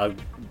like a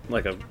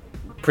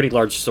pretty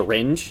large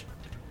syringe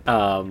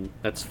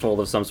that's full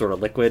of some sort of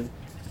liquid,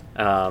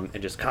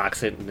 and just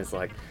cocks it and is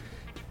like,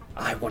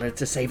 I wanted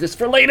to save this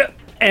for later,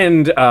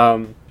 and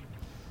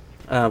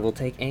we'll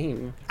take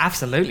aim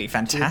Absolutely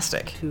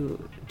fantastic.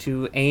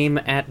 to aim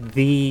at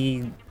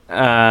the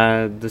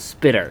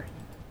spitter.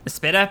 The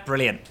spitter,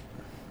 brilliant.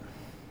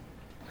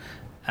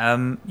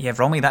 Yeah,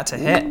 roll me that to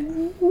hit.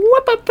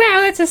 Whoop a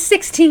bow! That's a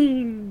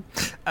 16.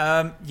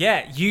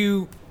 Yeah,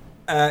 you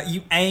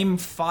aim,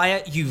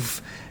 fire.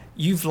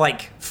 You've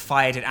like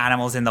fired at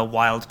animals in the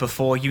wild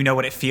before. You know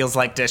what it feels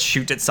like to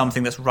shoot at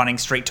something that's running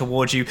straight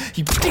towards you.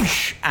 You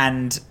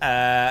and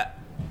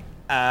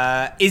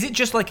is it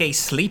just like a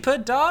sleeper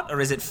dart,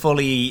 or is it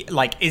fully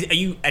like? Are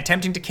you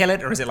attempting to kill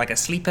it, or is it like a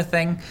sleeper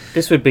thing?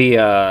 This would be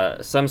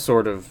some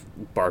sort of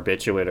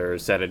barbiturate or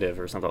sedative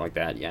or something like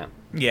that. Yeah.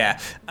 Yeah.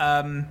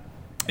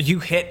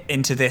 You hit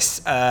into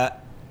this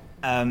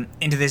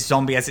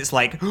zombie as it's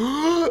like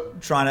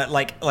trying to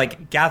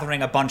like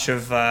gathering a bunch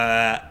of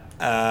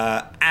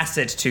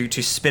acid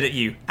to spit at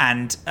you,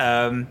 and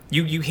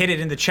you hit it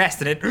in the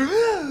chest, and it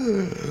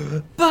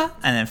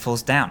and then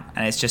falls down,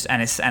 and it's just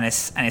and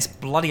it's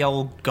bloody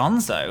old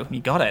gonzo.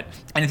 You got it.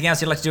 Anything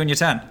else you'd like to do in your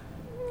turn?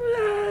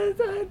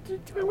 Do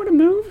I want to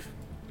move?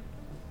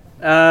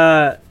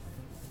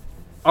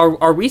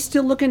 Are we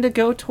still looking to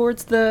go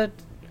towards the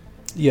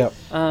Yep.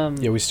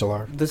 Yeah, we still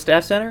are. the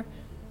staff center?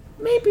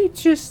 Maybe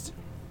just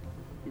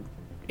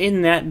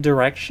in that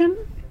direction.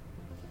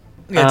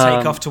 You're gonna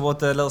take off toward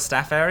the little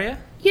staff area.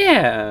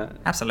 Yeah.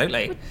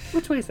 Absolutely.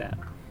 Which way is that?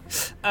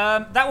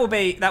 That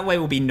way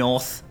will be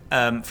north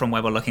from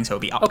where we're looking, so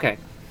it'll be up. Okay.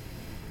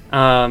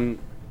 I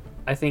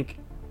think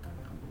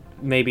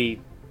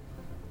maybe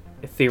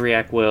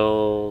Theriac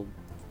will.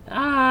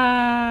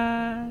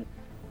 Theriac's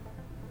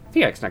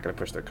not gonna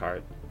push their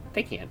cart.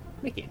 They can't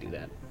do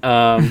that.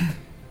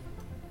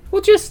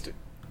 We'll just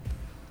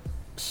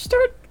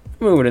start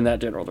moving in that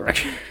general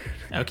direction.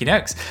 Okie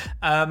dokes.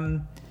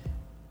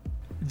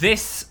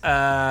 This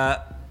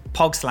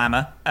Pog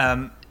Slammer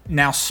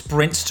now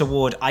sprints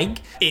toward Ike.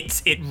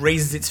 It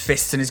raises its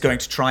fists and is going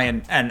to try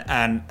and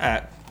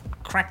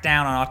crack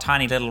down on our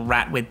tiny little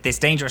rat with this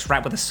dangerous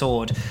rat with a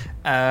sword.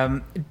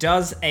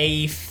 Does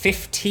a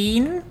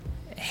 15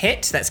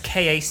 hit? That's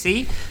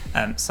KAC.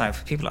 So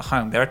for people at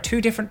home, there are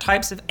two different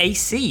types of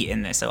AC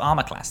in this, so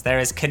armor class. There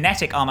is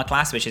kinetic armor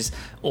class, which is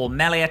all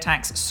melee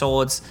attacks,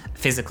 swords,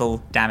 physical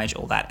damage,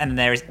 all that. And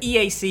there is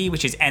EAC,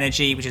 which is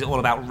energy, which is all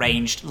about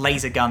ranged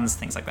laser guns,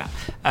 things like that.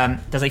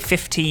 Does a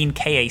 15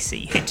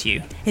 KAC hit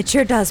you? It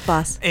sure does,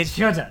 boss. It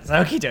sure does.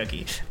 Okie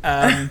dokie.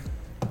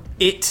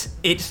 It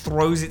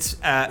throws its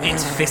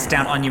fist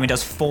down on you and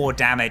does 4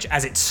 damage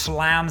as it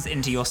slams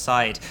into your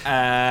side.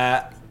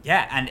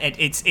 Yeah, and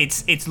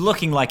it's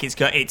looking like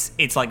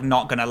it's like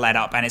not gonna let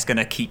up, and it's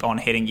gonna keep on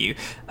hitting you.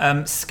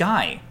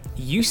 Skye,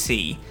 you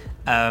see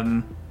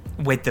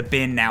with the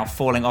bin now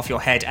falling off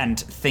your head and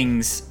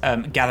things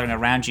gathering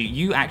around you,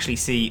 you actually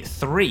see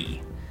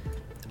 3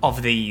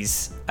 of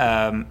these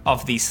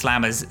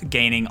slammers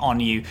gaining on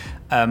you.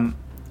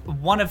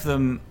 One of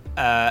them,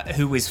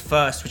 who is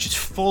first, which is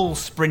full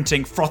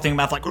sprinting, frothing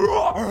mouth, like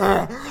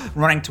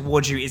running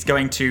towards you, is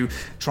going to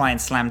try and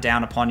slam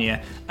down upon you.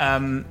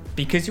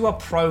 Because you are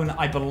prone,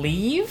 I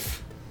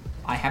believe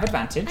I have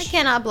advantage. I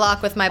cannot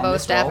block with my bow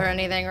staff roll. or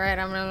anything, right?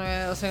 I'm going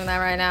to assume that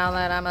right now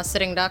that I'm a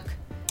sitting duck.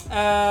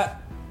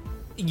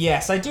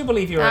 Yes, I do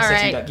believe you're a All sitting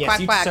right, duck. Yes,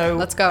 quack, quack. So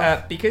Let's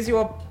go. Because you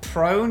are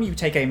prone, you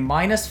take a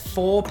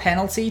 -4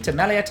 penalty to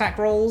melee attack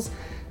rolls,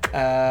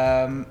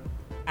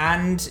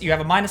 and you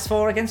have a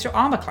 -4 against your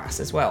armor class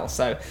as well.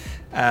 So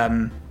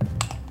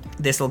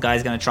this little guy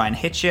is going to try and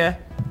hit you,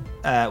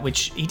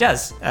 which he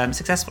does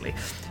successfully.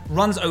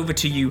 Runs over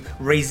to you,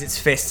 raises its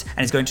fist,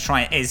 and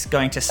is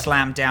going to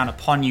slam down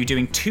upon you,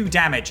 doing 2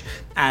 damage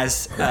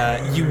as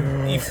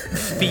you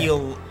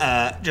feel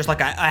just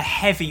like a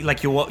heavy,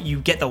 like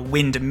you get the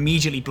wind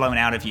immediately blown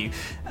out of you.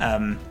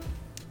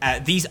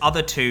 These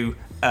other 2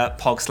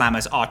 Pog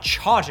Slammers are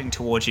charging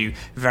towards you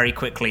very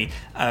quickly,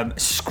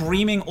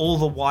 screaming all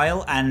the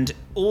while, and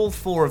all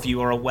 4 of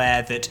you are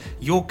aware that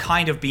you're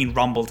kind of being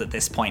rumbled at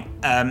this point.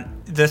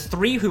 The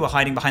 3 who are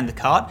hiding behind the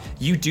cart,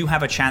 you do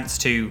have a chance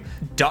to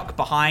duck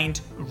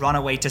behind, run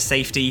away to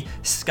safety.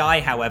 Skye,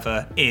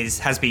 however,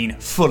 has been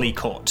fully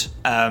caught.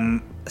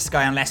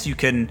 Skye, unless you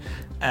can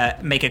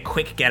make a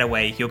quick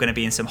getaway, you're going to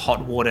be in some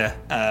hot water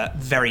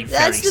very, very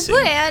That's the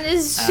soon. plan,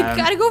 is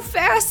gotta go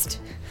fast.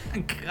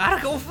 Gotta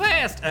go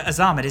fast.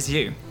 Azam, it is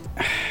you.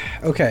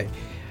 Okay.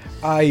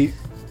 I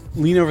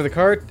lean over the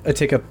cart. I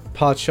take a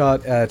pot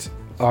shot at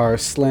our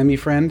slammy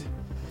friend.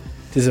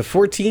 Does a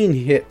 14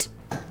 hit?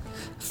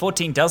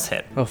 14 does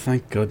hit. Oh,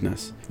 thank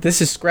goodness.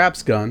 This is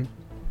Scrap's gun,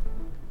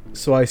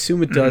 so I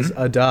assume it does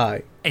a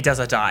die. It does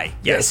a die.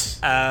 Yes.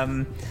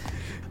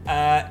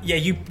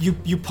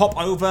 You pop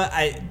over.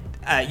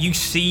 You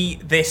see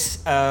this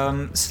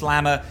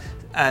slammer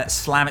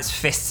slam its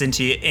fists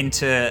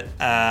into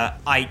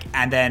Ike,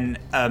 and then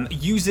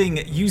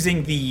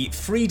using the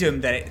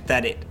freedom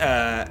that it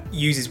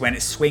uses when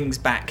it swings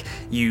back,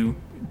 you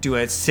do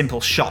a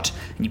simple shot,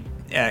 and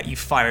you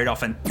fire it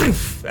off, and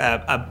poof,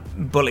 a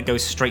bullet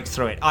goes straight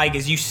through it. Ike,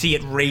 as you see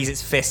it raise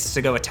its fists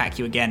to go attack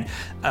you again,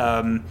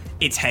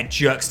 its head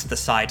jerks to the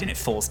side and it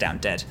falls down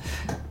dead.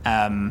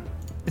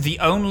 The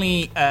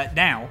only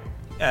now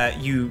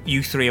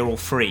you 3 are all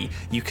free.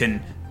 You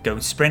can go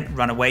and sprint,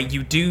 run away.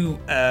 You do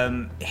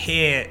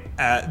hear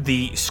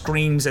the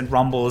screams and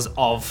rumbles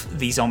of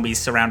the zombies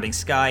surrounding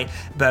Skye,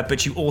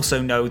 but you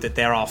also know that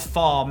there are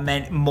far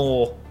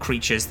more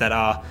creatures that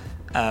are,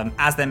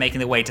 as they're making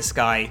their way to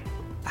Skye,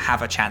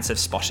 have a chance of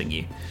spotting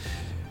you.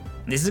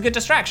 This is a good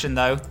distraction,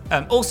 though.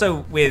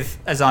 Also, with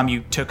Azam,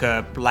 you took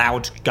a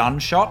loud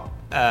gunshot,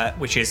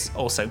 which is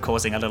also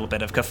causing a little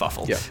bit of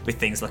kerfuffle with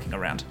things looking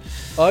around.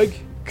 I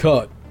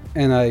cut,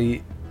 and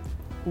I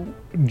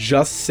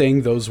just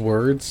saying those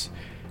words,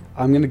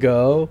 I'm gonna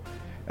go.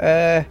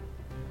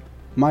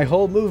 My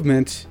whole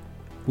movement,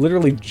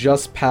 literally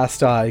just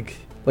past Ike.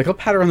 Like, I'll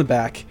pat her on the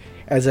back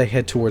as I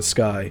head towards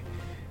Skye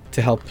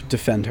to help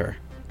defend her.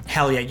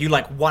 Hell yeah! You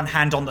one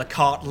hand on the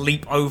cart,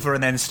 leap over,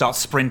 and then start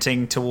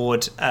sprinting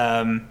towards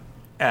Skye.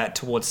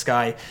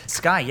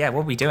 Skye, yeah,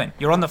 what are we doing?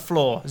 You're on the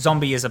floor.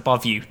 Zombie is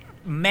above you.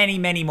 Many,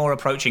 many more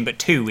approaching, but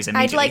 2 is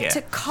immediately I'd like here.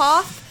 to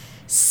cough,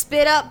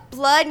 spit up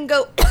blood, and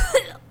go,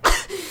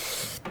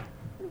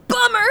 bummer!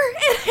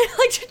 And I'd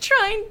like to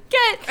try and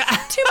get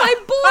to my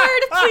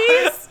board,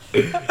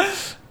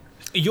 please.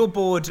 Your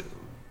board,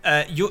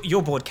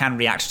 your board can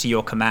react to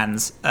your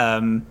commands.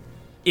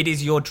 It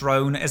is your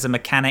drone as a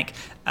mechanic,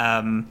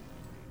 so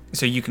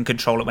you can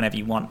control it whenever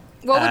you want.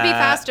 What would be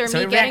faster, so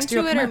me it getting reacts to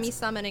your to it or commands. me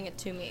summoning it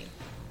to me?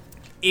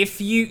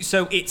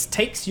 So it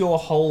takes your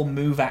whole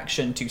move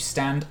action to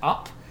stand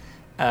up.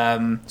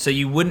 So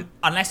you wouldn't,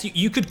 unless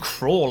you could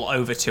crawl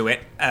over to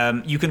it.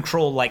 You can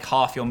crawl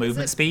half your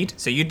movement speed,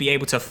 so you'd be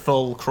able to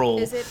full crawl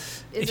Is it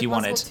if you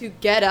wanted. possible to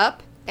get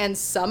up and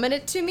summon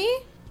it to me?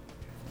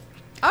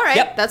 All right,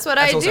 Yep, that's what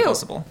I also do.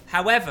 possible.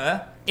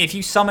 However, if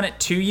you summon it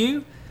to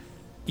you,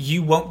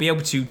 you won't be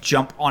able to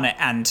jump on it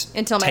and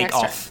Until my take next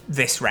off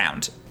this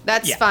round.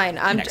 That's Yeah, fine.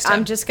 next turn.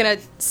 I'm just gonna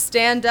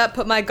stand up,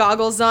 put my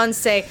goggles on,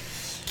 say,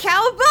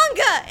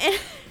 "Cowabunga!" and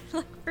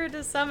look for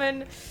to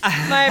summon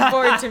my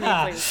board to me,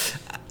 please.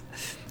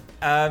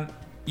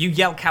 You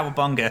yell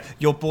cowabunga,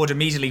 your board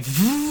immediately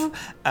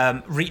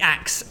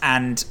reacts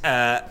and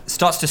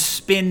starts to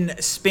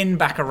spin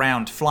back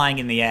around, flying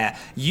in the air.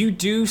 You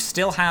do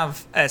still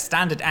have a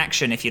standard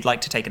action if you'd like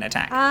to take an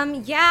attack.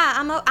 Yeah,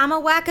 I'm a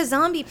whack a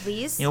zombie,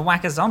 please. You'll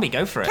whack a zombie,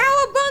 go for it.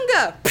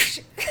 Cowabunga!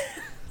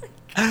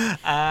 Just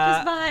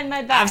behind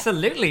my back.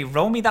 Absolutely,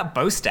 roll me that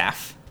bow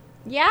staff.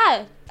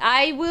 Yeah,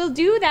 I will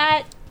do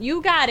that.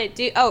 You got it,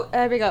 dude. Oh,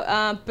 there we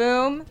go.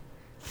 Boom.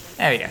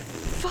 There we go.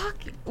 Fuck.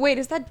 Wait,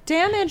 is that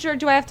damage or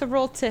do I have to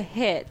roll to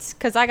hit?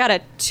 Because I got a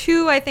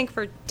 2, I think,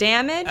 for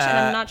damage, and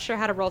I'm not sure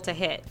how to roll to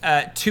hit.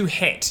 To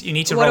hit, you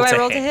need to What roll do I to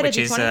roll hit, to hit, a which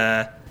is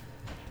D20?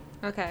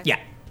 Okay. yeah.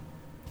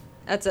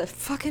 That's a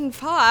fucking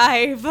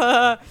 5.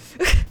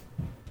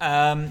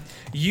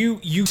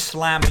 You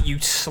slam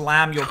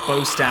your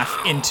bow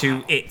staff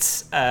into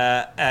its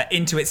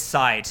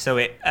side, so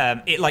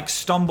it like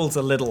stumbles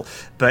a little,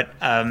 but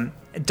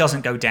it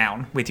doesn't go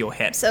down with your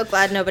hit. So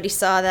glad nobody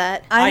saw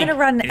that. I'm going to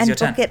run it is and your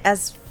book turn. it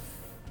as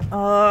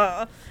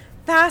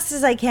fast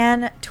as I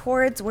can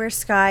towards where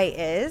Skye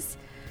is.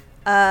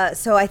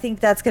 So I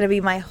think that's going to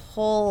be my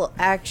whole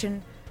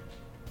action.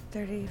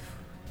 30.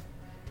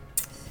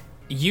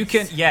 You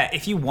can,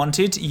 if you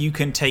wanted, you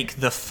can take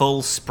the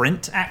full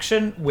sprint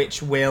action,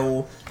 which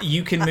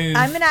you can move.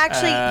 I'm gonna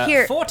actually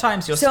here 4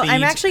 times your so speed.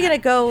 I'm actually gonna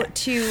go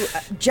to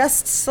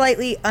just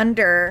slightly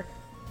under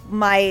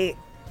my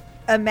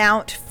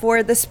amount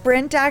for the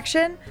sprint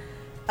action.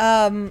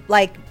 I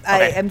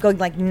am going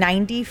like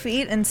 90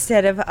 feet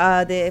instead of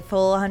the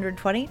full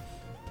 120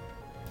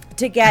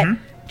 to get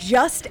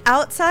just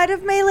outside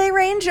of melee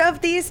range of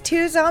these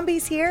 2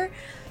 zombies here.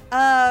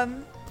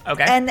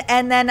 Okay.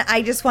 And then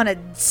I just want to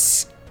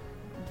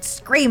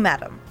scream at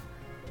them.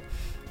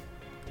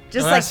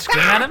 Just like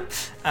scream at him.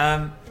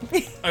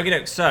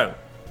 Okay, so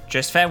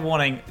just fair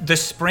warning: the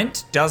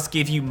sprint does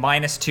give you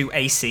 -2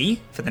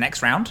 AC for the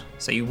next round,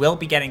 so you will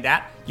be getting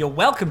that. You're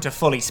welcome to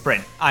fully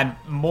sprint. I'm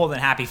more than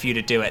happy for you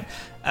to do it.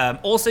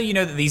 Also, you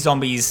know that these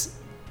zombies,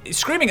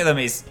 screaming at them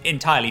is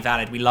entirely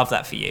valid. We love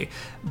that for you,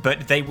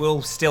 but they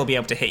will still be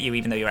able to hit you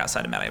even though you're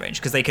outside of melee range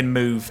because they can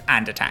move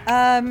and attack.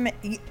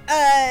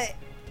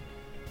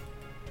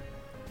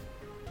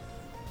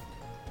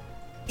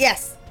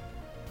 Yes.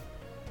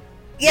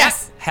 Yeah,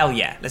 hell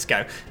yeah, let's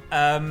go.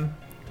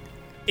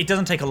 It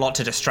doesn't take a lot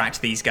to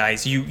distract these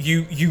guys.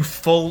 You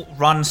full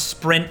run,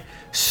 sprint,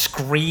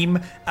 scream.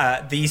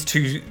 These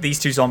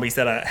two zombies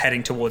that are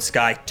heading towards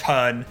Skye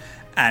turn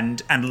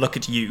and look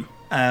at you.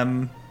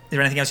 Is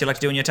there anything else you'd like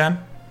to do on your turn?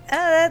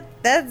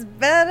 That's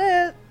about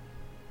it.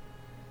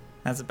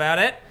 That's about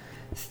it.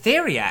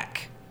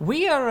 Theriac,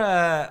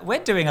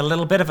 we're doing a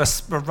little bit of a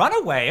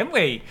runaway, aren't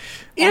we?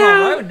 On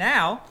our own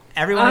now.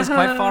 Everyone is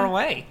quite far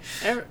away.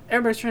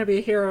 Everybody's trying to be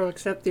a hero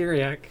except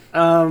Theriac.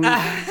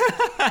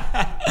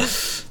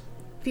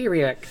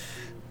 Theriac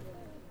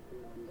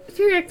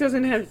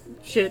doesn't have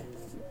shit.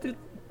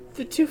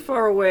 They're too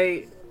far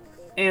away,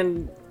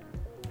 and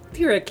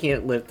Theriac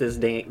can't lift this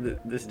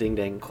ding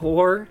dang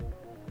core.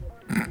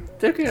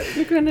 They're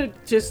gonna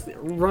just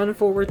run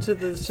forward to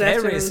the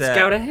center and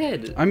scout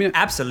ahead. I mean,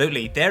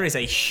 absolutely. There is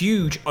a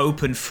huge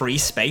open free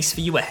space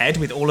for you ahead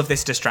with all of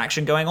this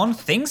distraction going on.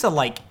 Things are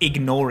like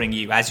ignoring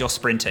you as you're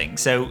sprinting.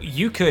 So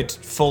you could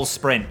full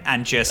sprint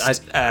and just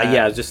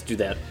just do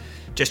that.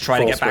 Just try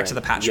Full to get back sprint. to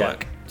the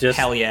patchwork. Just,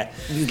 hell yeah.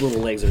 These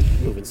little legs are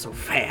moving so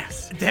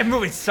fast. They're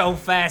moving so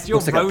fast. You're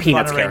Looks like a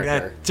Peanuts roadrunnering.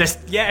 character.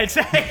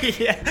 Exactly.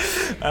 Yeah.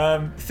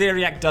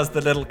 Theriac does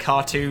the little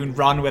cartoon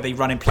run where they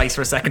run in place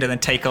for a second and then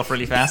take off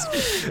really fast.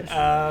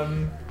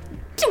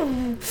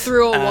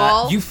 Through a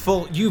wall.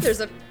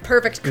 There's a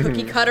perfect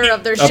cookie cutter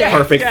of their A shape.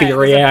 perfect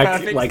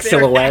Theriac, like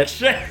silhouette.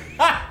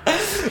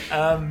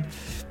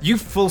 You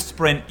full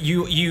sprint.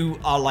 You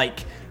are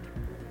like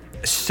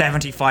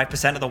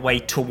 75% of the way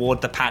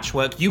toward the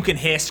patchwork. You can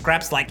hear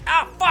Scraps like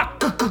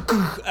fuck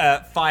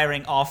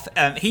firing off.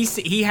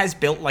 He has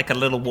built like a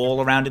little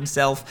wall around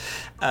himself.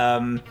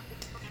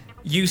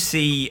 You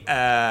see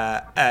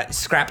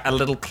Scrap a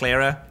little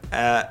clearer.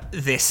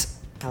 This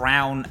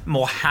brown,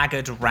 more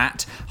haggard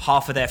rat,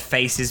 half of their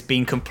face is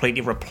being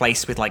completely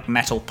replaced with like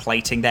metal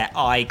plating. Their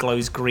eye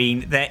glows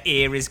green. Their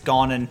ear is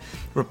gone and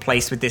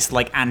replaced with this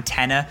like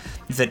antenna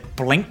that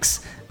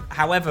blinks.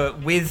 However,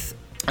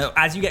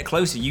 as you get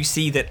closer, you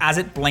see that as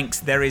it blinks,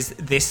 there is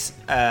this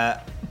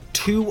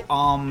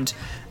 2-armed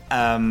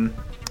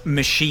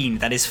machine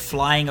that is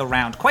flying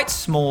around, quite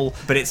small,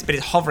 but it's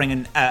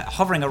hovering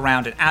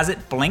around. And as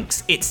it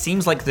blinks, it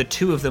seems like the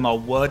two of them are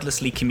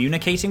wordlessly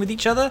communicating with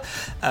each other.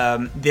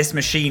 This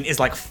machine is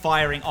like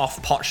firing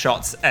off pot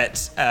shots at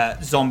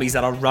zombies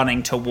that are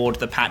running toward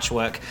the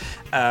patchwork.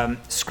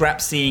 Scrap,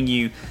 seeing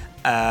you,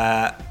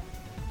 their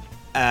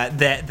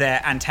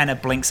antenna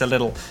blinks a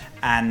little.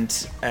 And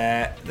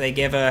they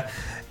give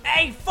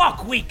hey,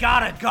 fuck, we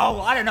gotta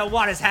go. I don't know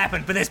what has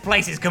happened, but this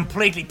place is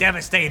completely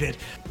devastated.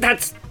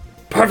 That's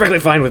perfectly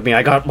fine with me.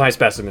 I got my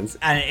specimens.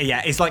 And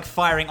it's like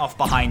firing off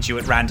behind you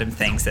at random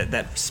things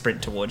that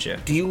sprint towards you.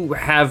 Do you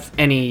have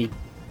any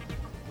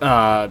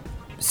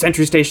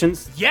sentry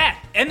stations? Yeah,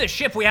 in the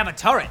ship we have a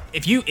turret.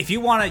 If you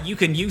wanna, you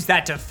can use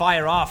that to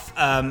fire off.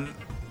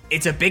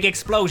 It's a big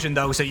explosion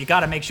though, so you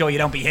gotta make sure you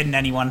don't be hitting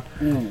anyone.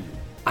 Ooh,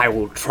 I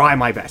will try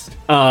my best.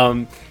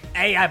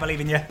 Hey, I believe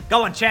in you.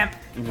 Go on, champ.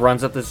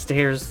 Runs up the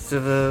stairs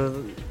to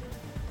the...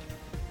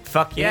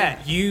 Fuck yeah.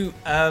 You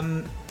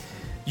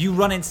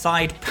run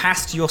inside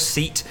past your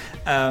seat.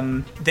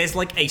 There's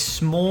like a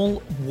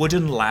small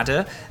wooden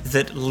ladder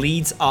that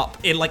leads up.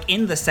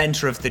 In the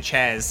center of the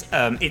chairs.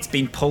 It's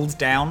been pulled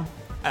down.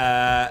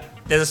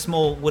 There's a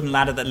small wooden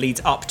ladder that leads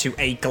up to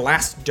a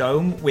glass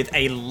dome with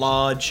a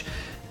large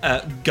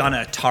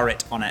gunner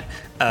turret on it.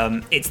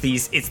 It's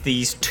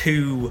these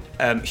two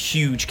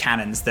huge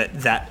cannons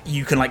that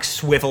you can like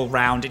swivel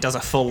round. It does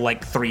a full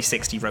like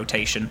 360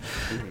 rotation.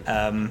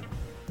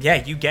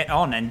 You get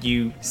on and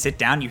you sit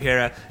down. You hear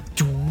a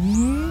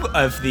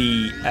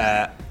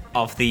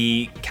of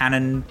the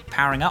cannon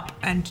powering up,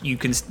 and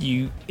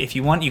if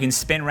you want, you can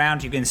spin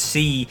around. You can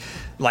see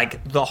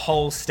like the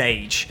whole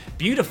stage.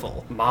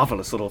 Beautiful,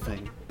 Marvelous little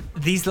thing.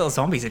 These little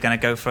zombies are going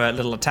to go for a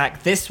little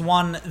attack. This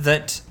one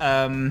that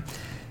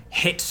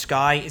hit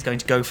Skye is going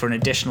to go for an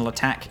additional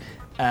attack.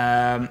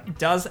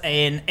 Does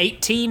an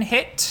 18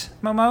 hit,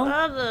 Momo?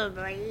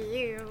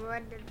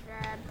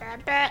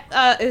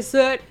 Is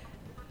it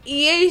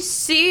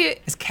EAC?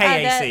 It's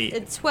KAC.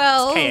 It's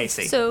 12. It's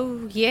KAC.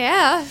 So,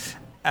 yeah.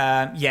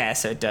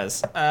 So it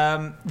does.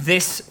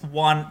 This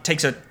one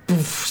takes a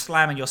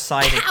slam on your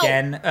side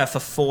again for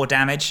 4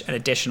 damage, an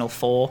additional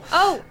 4.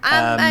 Oh,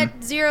 I'm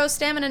at 0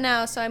 stamina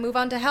now, so I move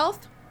on to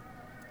health.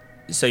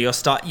 So you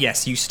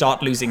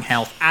start losing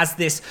health. As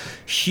this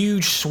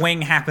huge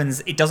swing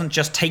happens, it doesn't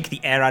just take the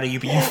air out of you,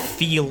 but you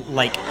feel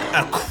like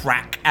a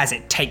crack as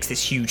it takes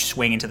this huge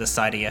swing into the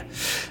side of you.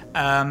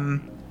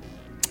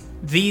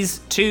 These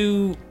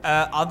 2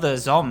 other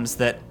zombs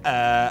that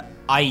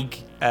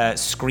Ike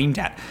screamed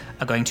at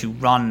are going to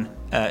run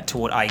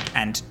toward Ike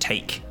and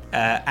take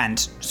and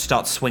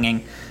start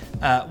swinging.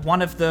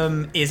 One of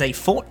them is a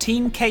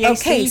 14 KAC.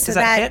 Okay, so does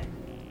that hit?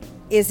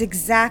 Is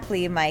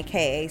exactly my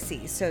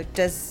KAC. So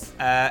does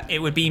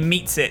it would be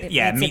meets it?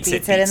 Yeah, meets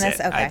it in this.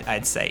 Okay,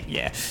 I'd say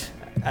yeah.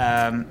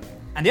 And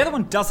the other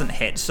one doesn't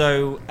hit.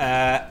 So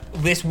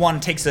this one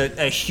takes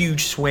a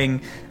huge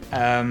swing,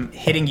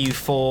 hitting you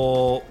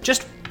for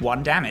just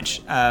 1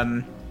 damage.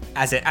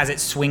 As it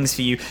swings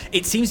for you,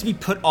 it seems to be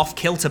put off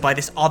kilter by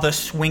this other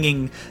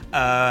swinging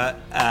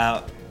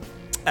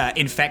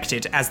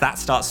infected. As that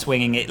starts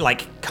swinging, it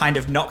like kind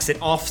of knocks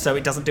it off, so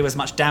it doesn't do as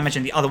much damage,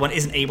 and the other one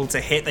isn't able to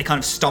hit. They kind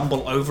of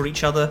stumble over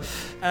each other.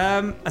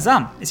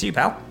 Azam, it's you,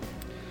 pal.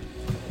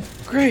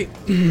 Great.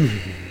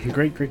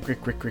 Great.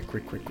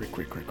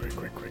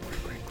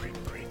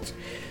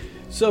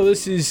 So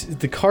this is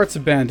the cart's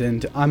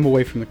abandoned. I'm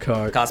away from the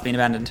cart. Cart's been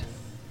abandoned.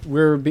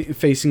 We're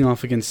facing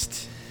off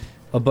against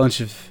a bunch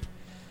of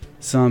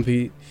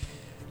zombie.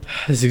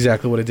 This is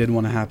exactly what I didn't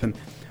want to happen.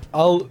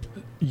 I'll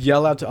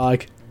yell out to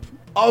Ike,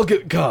 I'll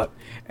get caught,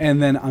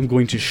 and then I'm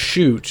going to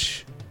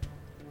shoot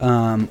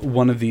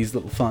one of these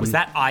little fun. Was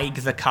that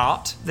Ike the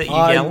cart that you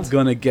I'm yelled?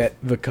 gonna get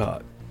the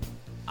cart.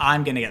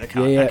 I'm gonna get the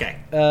cart. Yeah. Okay.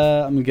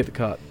 I'm gonna get the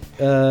cart.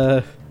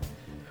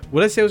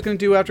 What did I say I was gonna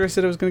do after I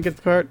said I was gonna get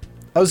the cart?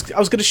 I was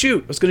gonna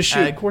shoot. I was gonna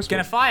shoot. Of course.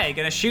 Gonna fire.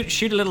 Gonna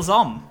shoot a little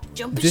zom.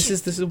 This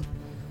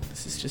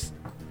is just.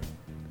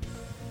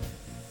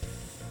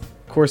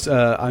 Of course,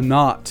 I'm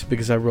not,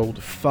 because I rolled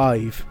a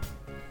 5.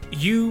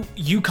 You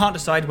can't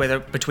decide whether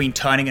between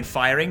turning and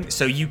firing,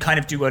 so you kind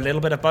of do a little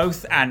bit of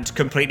both and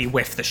completely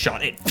whiff the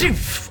shot. It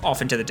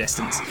off into the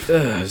distance.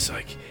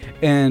 Psych.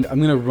 And I'm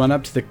gonna run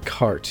up to the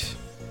cart,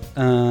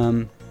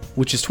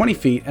 which is 20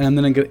 feet, and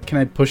then can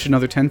I push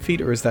another 10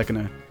 feet, or is that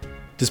gonna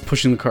just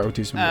pushing the cart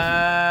do some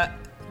movement?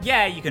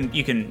 Yeah, you can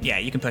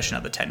push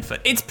another 10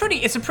 foot.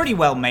 It's a pretty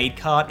well made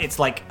cart. It's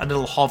like a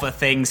little hover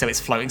thing, so it's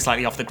floating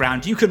slightly off the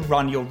ground. You can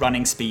run your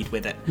running speed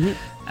with it.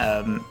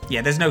 Mm-hmm.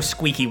 There's no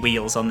squeaky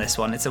wheels on this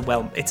one. It's a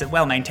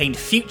well maintained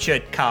future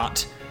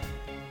cart.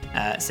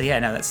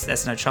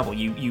 That's no trouble.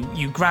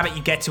 You grab it,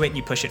 you get to it, and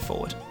you push it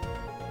forward.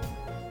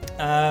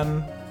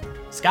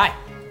 Skye.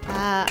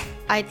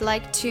 I'd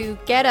like to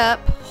get up,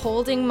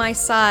 holding my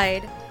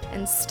side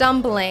and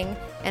stumbling,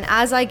 and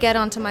as I get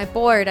onto my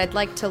board, I'd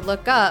like to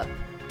look up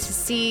to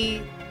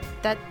see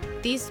that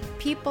these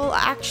people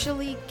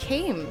actually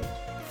came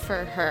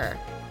for her.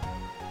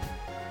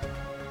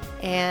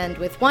 And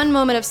with 1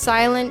 moment of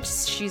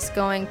silence, she's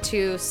going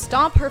to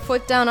stomp her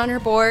foot down on her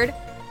board,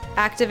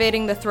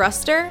 activating the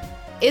thruster.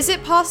 Is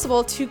it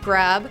possible to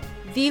grab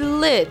the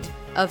lid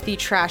of the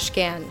trash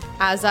can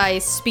as I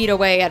speed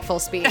away at full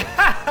speed?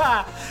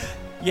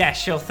 Yeah,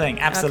 sure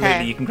thing. Absolutely,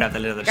 Okay. You can grab the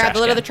lid of the trash can. Grab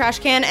the lid of the trash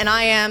can, and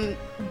I am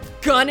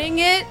gunning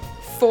it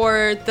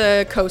for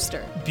the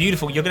coaster.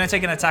 Beautiful. You're going to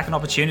take an attack and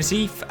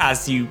opportunity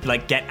as you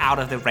get out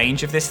of the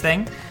range of this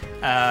thing.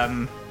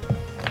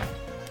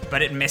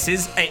 But it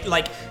misses.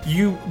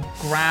 You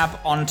grab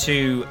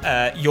onto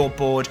your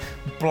board,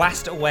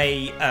 blast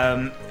away.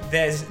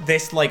 There's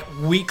this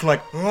weak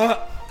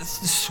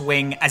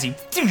swing as you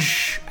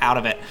out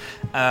of it.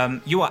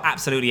 You are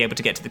absolutely able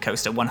to get to the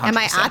coaster 100%. Am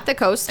I at the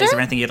coaster? Is there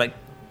anything you'd like?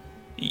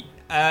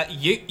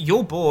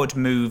 Your board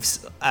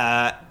moves.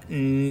 I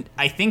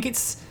think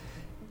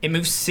it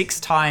moves 6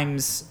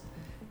 times.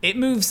 It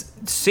moves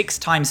 6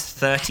 times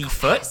 30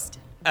 foot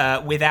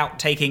without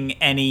taking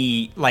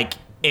any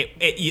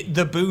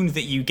the boon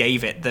that you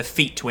gave it, the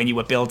feat when you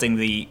were building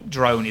the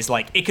drone, is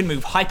it can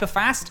move hyper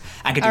fast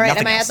and can do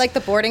nothing else. Am I at the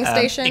boarding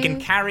station? It can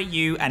carry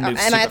you and move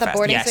super fast. Am I at the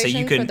boarding fast. station so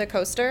you can, for the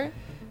coaster?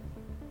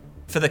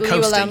 For the Will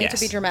coaster, you allow me yes. to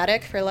be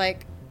dramatic for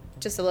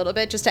just a little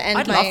bit, just to end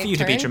I'd my love for you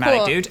to be turn? dramatic,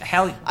 Cool. dude.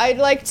 Hell, I'd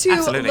like to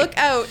Absolutely. look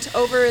out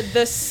over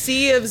the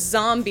sea of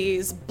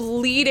zombies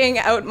bleeding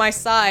out my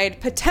side,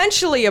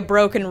 potentially a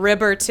broken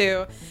rib or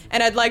two,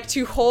 and I'd like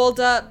to hold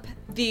up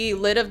the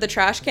lid of the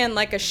trash can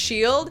like a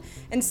shield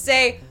and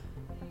say,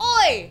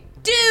 "Oi,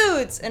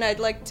 dudes!" And I'd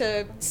like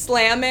to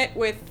slam it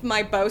with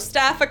my bow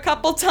staff a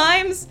couple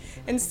times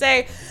and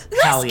say,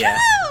 "Let's Hell yeah.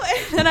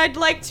 go!" And I'd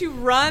like to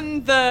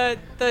run the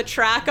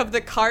track of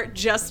the cart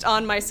just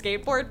on my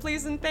skateboard,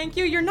 please and thank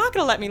you. You're not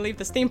gonna let me leave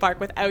this theme park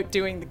without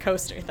doing the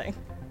coaster thing.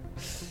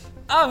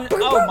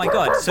 oh my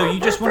god! So you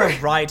just want to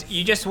ride?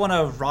 You just want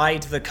to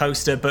ride the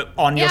coaster, but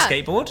on your Yeah.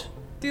 skateboard?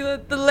 Do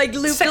the like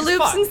Sick as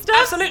loop-de-loops fuck. and stuff?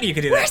 Absolutely, you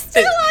could do that. We're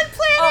still on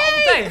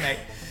Oh, Planet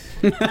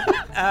dang,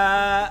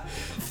 mate.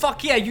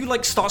 Fuck yeah! You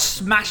like start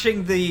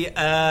smashing the.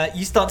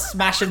 You start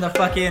smashing the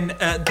fucking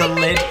the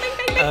lid.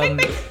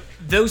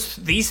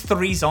 These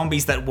 3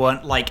 zombies that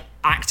weren't like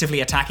actively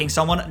attacking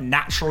someone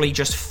naturally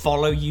just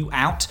follow you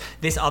out.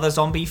 This other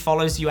zombie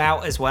follows you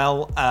out as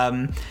well.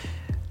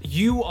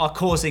 You are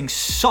causing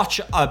such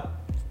a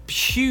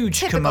huge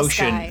Typical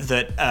commotion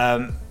Skye.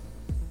 that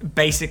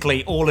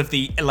basically all of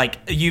the like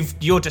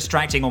you're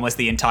distracting almost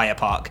the entire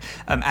park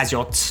as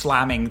you're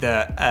slamming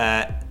the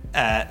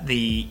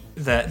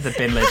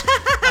bin lid.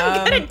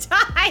 I'm gonna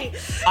die.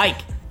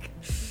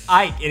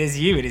 Ike, it is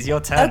you. It is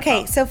your turn.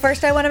 Okay, so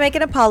first I want to make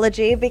an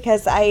apology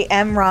because I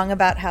am wrong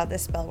about how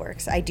this spell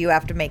works. I do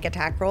have to make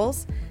attack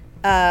rolls.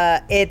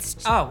 It's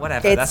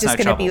whatever. It's That's just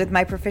no going to be trouble. with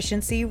my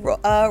proficiency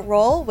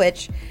roll,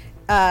 which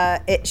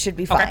it should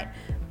be Okay.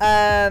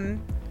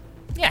 fine.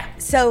 Yeah.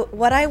 So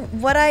what I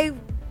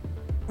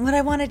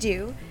want to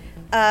do,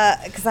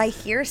 because I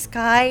hear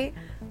Skye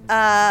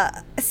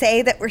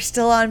say that we're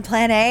still on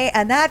Plan A,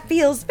 and that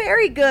feels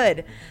very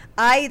good.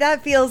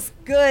 That feels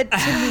good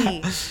to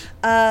me.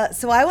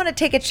 So I want to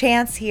take a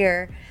chance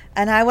here,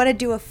 and I want to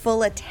do a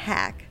full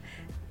attack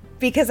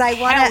because I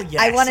want to. Hell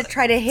I want to yes.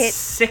 try to hit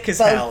Sick as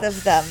both hell.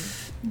 of them.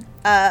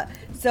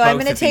 So I'm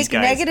Both going to of these take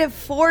guys.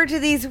 -4 to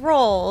these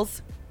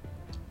rolls.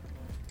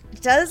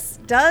 Do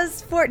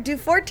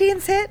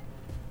 14s hit?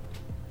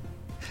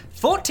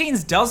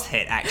 14s does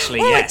hit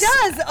actually. Oh, yes. it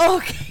does.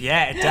 Okay.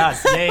 Yeah, it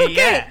does. Yeah,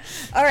 yeah.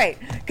 All right,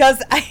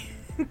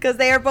 because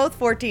they are both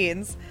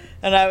 14s,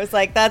 and I was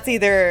like, that's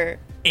either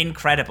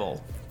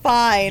Incredible.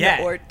 fine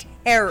Yeah. or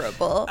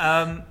terrible.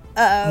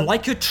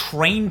 Like a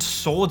trained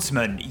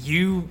swordsman,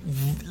 you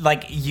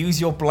like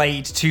use your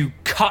blade to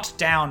cut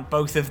down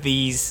both of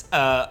these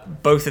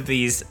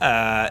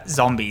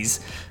zombies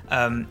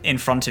in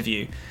front of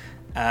you.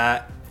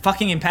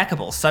 Fucking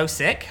impeccable. So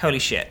sick. Holy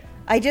shit.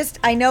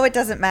 I know it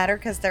doesn't matter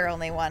because they're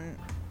only 1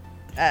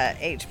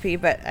 HP,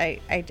 but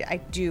I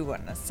do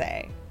want to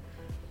say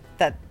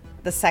that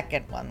the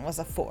second one was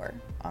a 4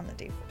 on the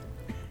D4.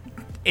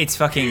 It's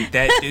fucking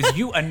dead.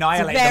 You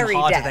annihilate them very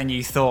harder dead. than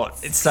you thought.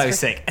 It's so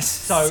sick. It's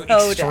so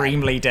dead.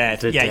 extremely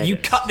dead. The Yeah, you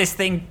deadest. cut this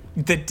thing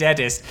the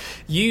deadest.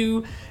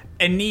 You,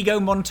 Inigo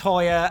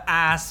Montoya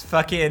ass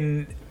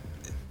fucking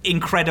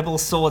incredible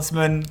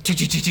swordsman,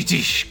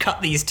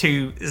 cut these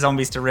 2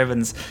 zombies to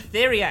ribbons.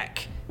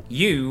 Theriac,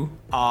 you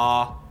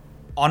are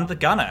on the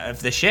gunner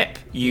of the ship.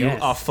 You Yes.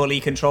 are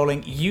fully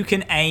controlling. You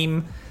can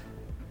aim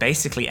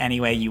basically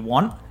anywhere you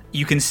want.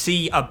 You can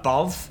see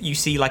above. You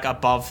see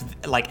above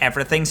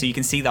everything, so you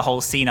can see the whole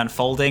scene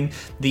unfolding.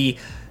 The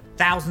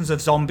thousands of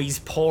zombies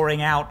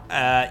pouring out.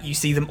 You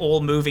see them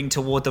all moving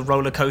toward the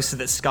roller coaster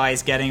that Skye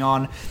is getting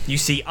on. You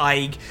see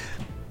Aig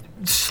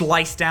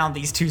slice down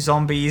these 2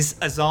 zombies.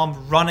 Azam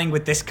running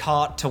with this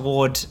cart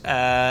toward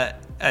the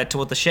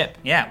ship.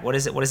 Yeah. What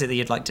is it that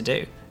you'd like to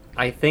do?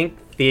 I think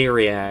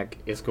Theriac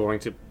is going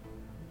to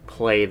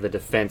play the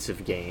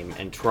defensive game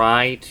and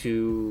try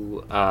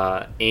to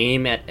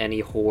aim at any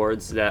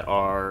hordes that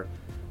are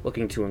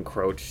looking to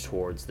encroach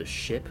towards the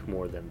ship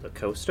more than the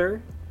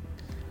coaster.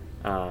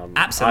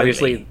 Absolutely.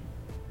 Obviously,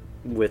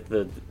 with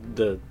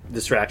the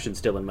distraction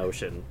still in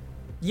motion,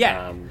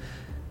 Yeah.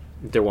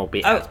 there won't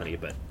be as many,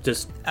 but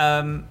just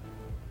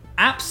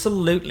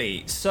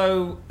Absolutely.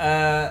 So,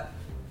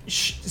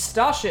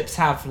 starships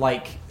have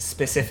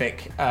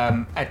specific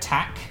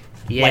attack,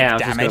 yeah, I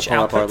was damage just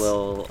gonna pull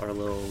outputs. up our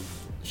little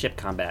ship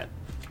combat.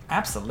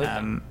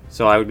 Absolutely.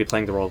 So I would be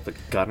playing the role of the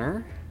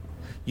gunner.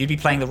 You'd be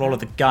playing the role of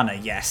the gunner,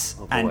 yes,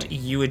 Oh, boy. and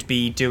you would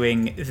be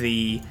doing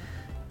the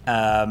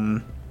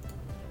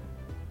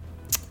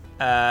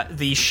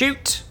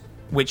shoot,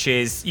 which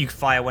is you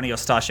fire one of your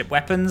starship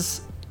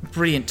weapons.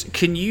 Brilliant.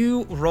 Can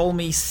you roll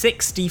me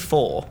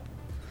 64?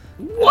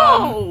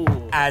 Whoa!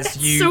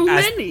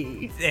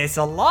 Many. It's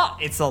a lot.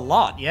 It's a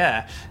lot.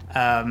 Yeah.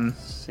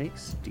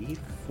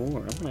 64.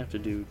 I'm gonna have to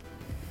do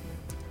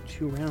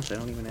 2 rounds. I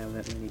don't even have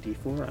that many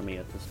D4 on me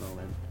at this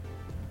moment.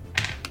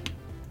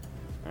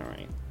 All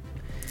right.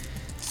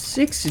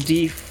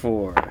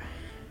 6d4.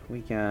 We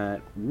got.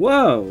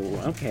 Whoa.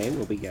 Okay.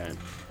 Well, we got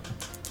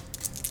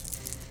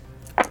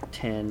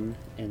 10,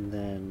 and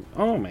then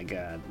oh my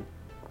god,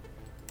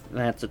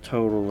 that's a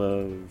total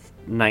of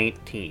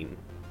 19.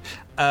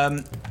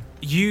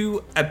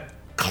 You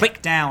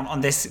click down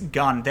on this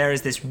gun, there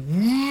is this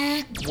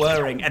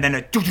whirring, and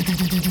then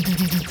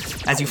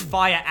as you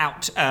fire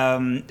out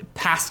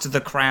past the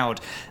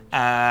crowd,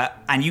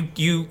 and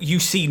you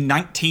see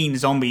 19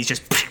 zombies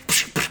just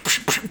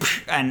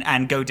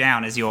and go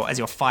down as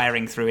you're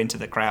firing through into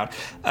the crowd,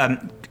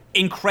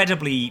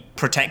 incredibly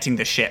protecting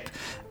the ship,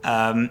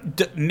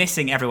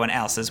 missing everyone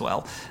else as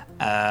well.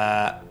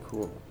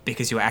 Cool.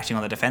 Because you're acting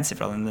on the defensive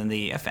rather than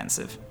the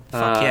offensive.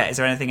 Fuck yeah! Is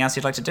there anything else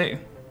you'd like to do?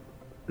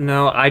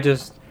 No, I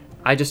just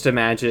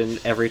imagine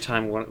every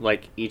time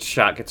each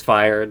shot gets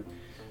fired,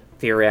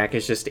 Theriac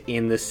is just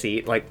in the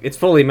seat. Like, it's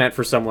fully meant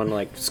for someone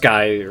like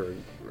Skye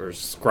or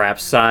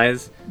Scrap's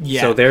size.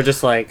 Yeah. So they're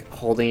just like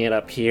holding it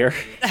up here,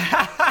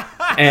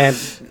 and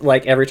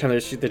like every time they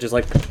shoot, they're just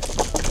like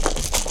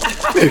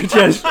they're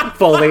just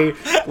fully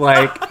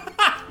like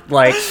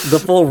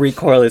the full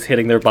recoil is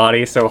hitting their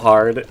body so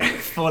hard.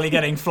 Fully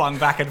getting flung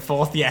back and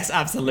forth. Yes,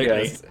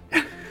 absolutely. Yes.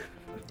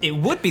 It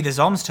would be the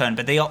Zom's turn,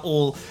 but they are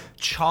all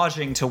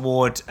charging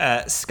toward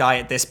Skye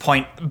at this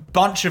point. A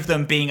bunch of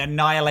them being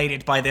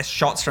annihilated by the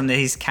shots from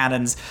these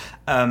cannons.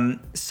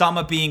 Some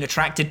are being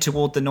attracted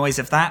toward the noise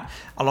of that.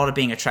 A lot are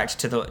being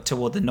attracted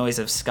toward the noise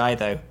of Skye,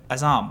 though.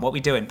 Azam, what we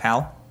doing,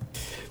 pal?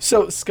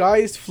 So Skye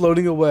is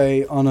floating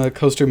away on a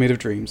coaster made of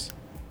dreams.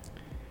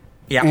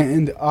 Yeah.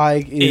 And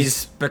I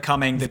is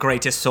becoming the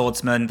greatest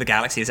swordsman the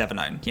galaxy has ever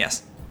known.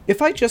 Yes.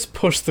 If I just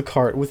push the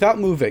cart without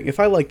moving, if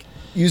I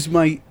use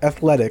my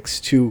athletics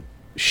to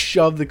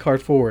shove the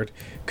cart forward,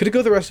 could it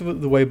go the rest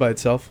of the way by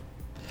itself?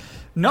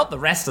 Not the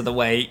rest of the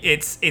way.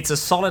 It's a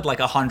solid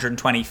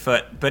 120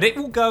 foot, but it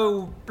will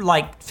go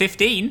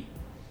 15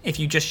 if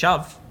you just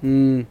shove.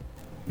 15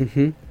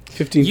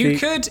 feet. You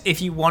could, if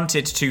you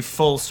wanted to,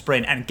 full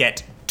sprint and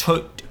get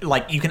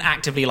you can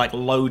actively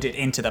load it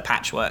into the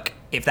patchwork.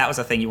 If that was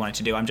a thing you wanted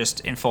to do, I'm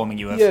just informing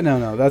you of. Yeah,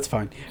 no, that's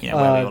fine.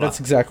 Yeah, that's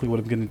exactly what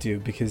I'm going to do,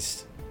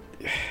 because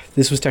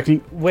this was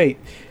technically... Wait,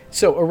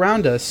 so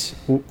around us,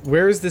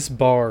 where is this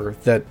bar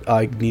that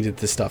I needed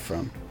the stuff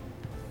from?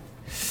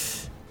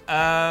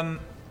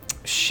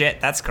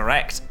 Shit, that's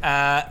correct.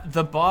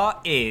 The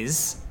bar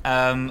is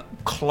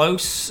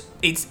close.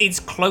 It's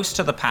close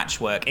to the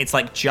patchwork. It's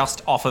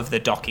just off of the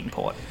docking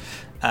port.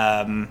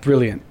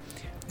 Brilliant.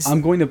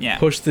 I'm going to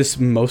push this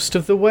most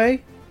of the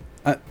way.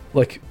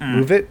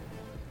 Move it.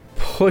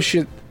 Push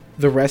it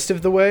the rest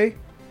of the way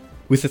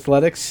with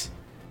athletics.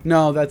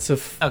 No, that's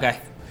okay.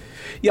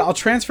 Yeah, I'll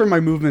transfer my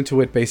movement to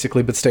it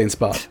basically, but stay in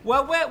spot.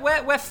 Well,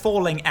 we're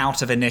falling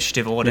out of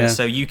initiative order,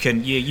 so you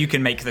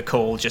can make the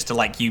call just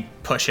to you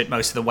push it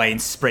most of the way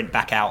and sprint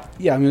back out.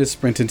 Yeah, I'm going to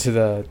sprint into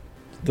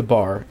the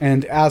bar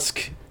and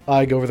ask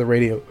Ig over the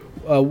radio,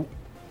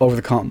 over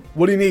the comm.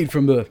 What do you need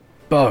from the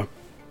bar?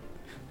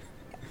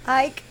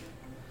 Ike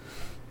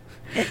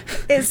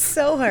is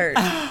so hurt.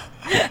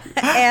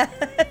 And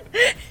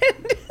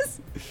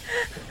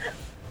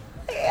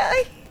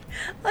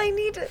I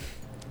need to...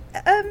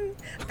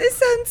 this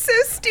sounds so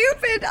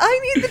stupid.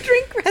 I need the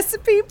drink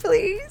recipe,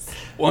 please.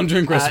 One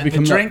drink recipe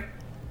comes drink.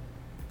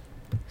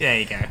 There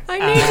you go. I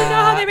need to know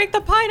how they make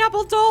the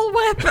pineapple Dole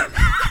Whip.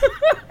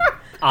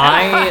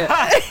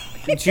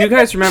 Do you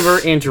guys remember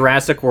in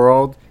Jurassic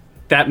World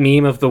that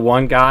meme of the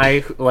one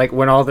guy,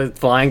 when all the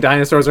flying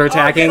dinosaurs are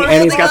attacking,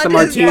 and he's got the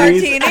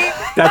martinis?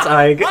 That's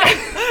Ig.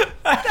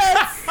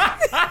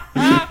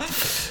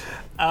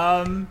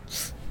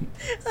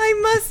 I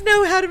must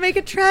know how to make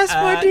a trash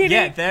martini.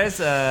 Yeah, there's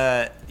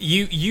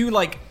you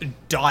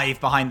dive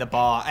behind the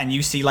bar and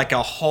you see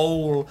a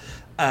whole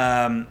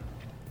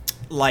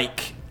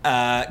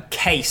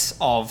case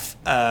of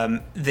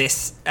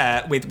this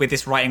with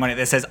this writing on it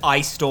that says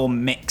Ice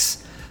Storm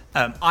Mix.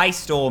 Ice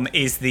Storm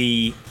is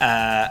the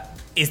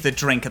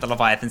drink at the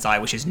Leviathan's Eye,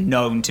 which is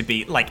known to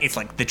be it's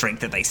the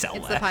drink that they sell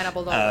It's there. the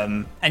pineapple Dole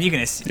Whip. And you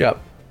can assume Yep.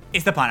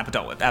 it's the pineapple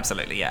Dole Whip,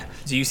 absolutely, yeah.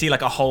 So you see a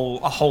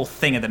whole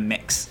thing of the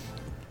mix.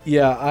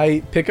 Yeah,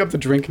 I pick up the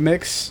drink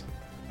mix.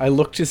 I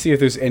look to see if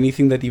there's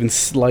anything that even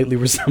slightly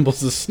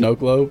resembles a snow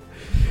globe,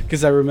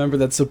 because I remember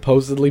that's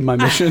supposedly my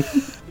mission.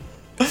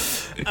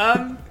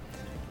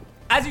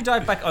 As you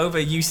dive back over,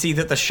 you see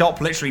that the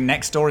shop literally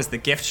next door is the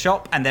gift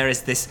shop, and there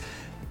is this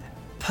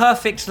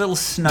perfect little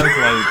snow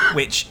globe,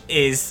 which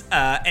is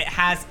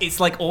it's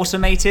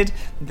automated.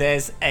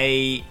 There's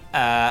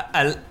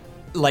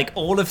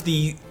all of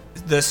the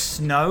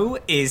snow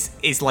is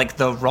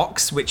the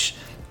rocks, which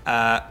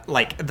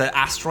the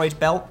asteroid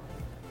belt,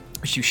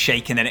 which you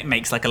shake and then it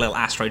makes a little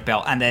asteroid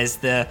belt, and there's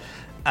the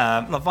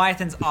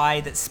Leviathan's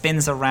eye that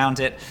spins around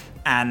it,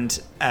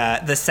 and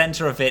the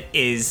center of it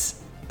is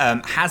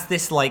has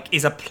this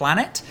is a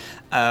planet,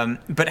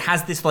 but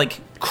has this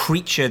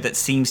creature that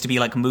seems to be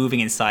moving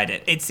inside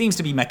it. It seems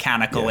to be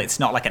mechanical. Yeah. It's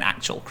not an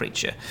actual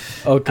creature.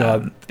 Oh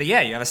god. But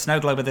yeah, you have a snow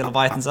globe with the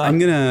Leviathan's eye. I'm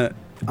gonna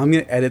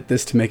edit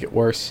this to make it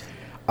worse.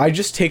 I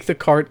just take the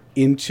cart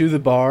into the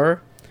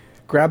bar,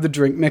 grab the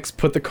drink mix,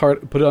 put it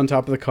on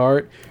top of the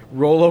cart,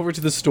 roll over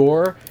to the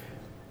store,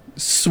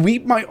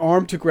 sweep my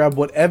arm to grab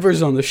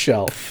whatever's on the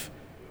shelf,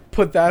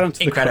 put that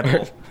onto the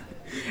cart,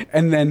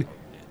 and then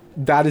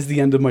that is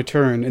the end of my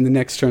turn. And the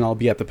next turn I'll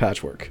be at the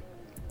Patchwork.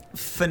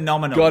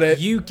 phenomenal. Got it.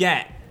 You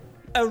get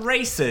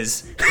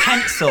erasers,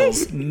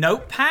 pencils,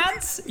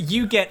 notepads.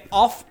 You get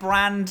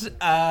off-brand,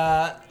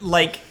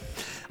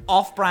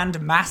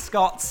 off-brand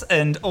mascots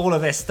and all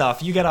of this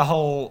stuff. You get a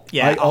whole,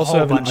 I also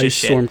have an bunch of Ice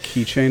shit. Storm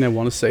keychain. I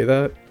want to say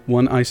that.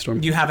 One Ice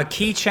Storm. You have a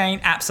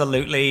keychain,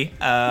 absolutely.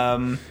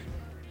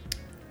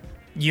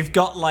 You've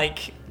got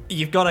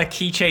a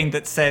keychain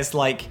that says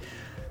like,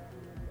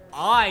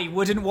 I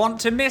wouldn't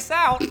want to miss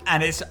out,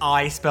 and it's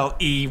I spelled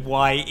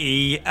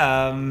EYE.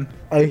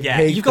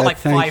 hate you've got that, like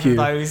thank 5 you. of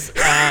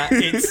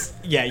those.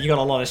 You got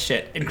a lot of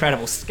shit.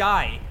 Incredible.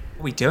 Skye,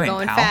 what we doing,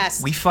 Going pal?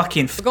 fast. We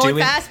fucking We're going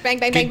doing, fast. Bang,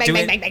 bang, bang, bang,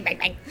 doing- bang, bang, bang,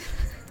 bang,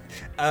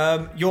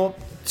 bang. You're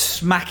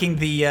smacking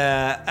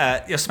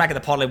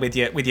the poly with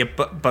your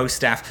bow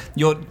staff.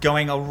 You're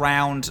going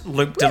around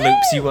loop de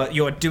loops.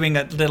 You're doing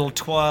a little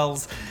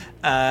twirls.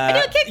 I do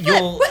a kickflip. You're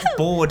Woohoo!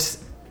 bored.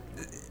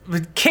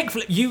 With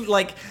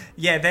kickflip,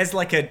 there's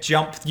like a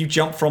jump. You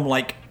jump from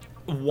like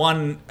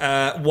one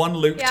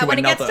loop Yeah, to when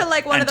it another, gets to,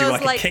 like, one and of do those,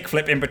 like like- a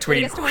kickflip in When it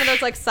between. gets to one of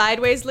those like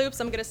sideways loops,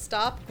 I'm gonna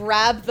stop,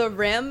 grab the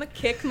rim,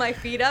 kick my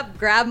feet up,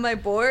 grab my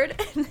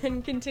board, and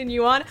then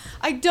continue on.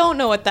 I don't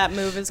know what that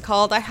move is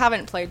called. I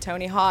haven't played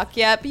Tony Hawk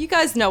yet, but you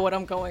guys know what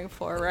I'm going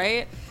for,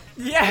 right?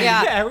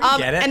 Yeah, we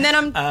get it. And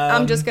then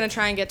I'm just gonna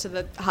try and get to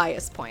the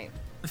highest point.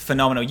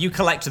 Phenomenal. You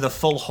collect the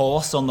full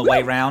horse on the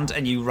way round,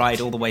 and you ride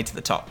all the way to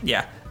the top.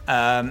 Yeah.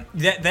 As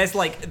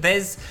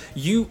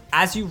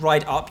you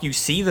ride up, you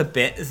see the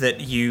bit that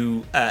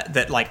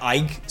that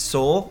Ike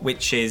saw,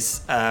 which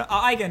is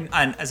Ike and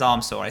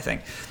Azam saw, I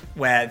think,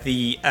 where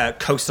the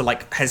coaster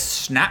has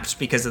snapped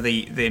because of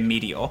the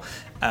meteor,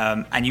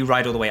 and you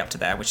ride all the way up to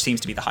there, which seems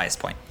to be the highest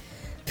point.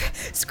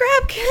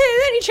 Scrap,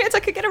 any chance I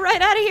could get a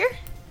ride out of here?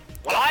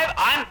 Well,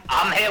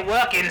 I'm here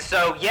working,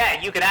 so yeah,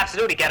 you can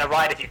absolutely get a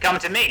ride if you come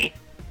to me.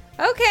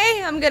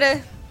 Okay, I'm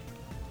gonna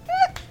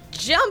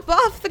jump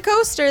off the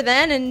coaster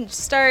then and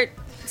start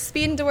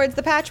speeding towards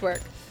the Patchwork.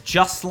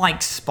 Just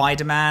like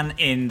Spider-Man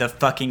in the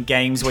fucking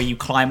games where you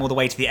climb all the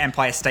way to the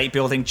Empire State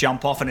Building,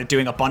 jump off, and are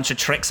doing a bunch of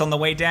tricks on the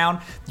way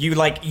down. You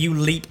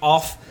leap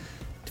off,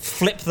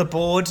 flip the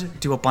board,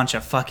 do a bunch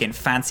of fucking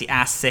fancy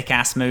ass, sick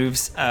ass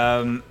moves,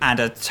 and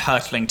are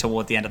hurtling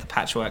toward the end of the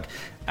Patchwork.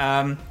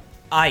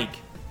 Ike,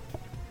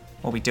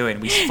 what are we doing?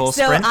 We full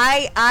So sprint?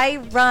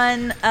 I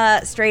run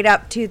straight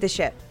up to the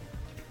ship.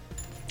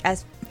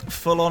 As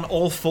Full on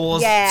all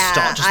fours, Yeah,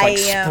 start just I,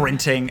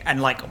 sprinting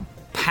and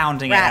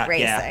pounding it rat out.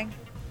 racing.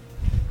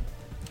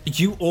 Yeah.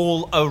 You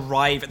all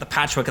arrive at the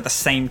Patchwork at the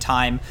same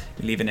time.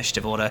 You leave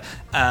initiative order.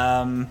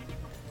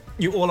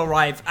 You all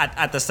arrive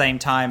at the same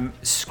time.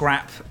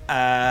 Scrap's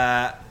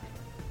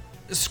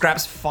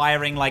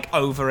firing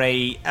over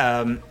a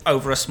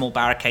small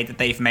barricade that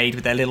they've made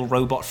with their little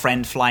robot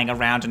friend flying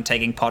around and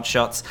taking pod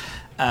shots.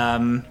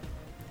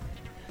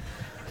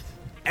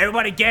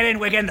 Everybody get in,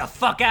 we're getting the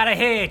fuck out of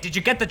here. Did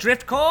you get the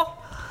drift core?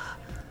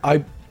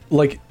 I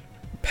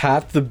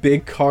pat the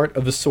big cart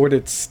of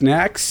assorted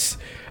snacks,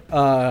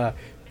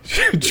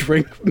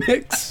 drink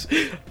mix,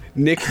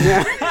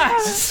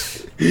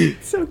 knickknacks.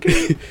 So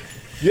good.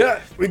 Yeah,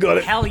 we got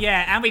it. Hell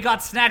yeah, and we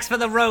got snacks for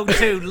the road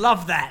too.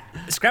 Love that.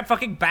 Scrap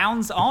fucking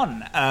bounds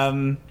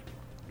on.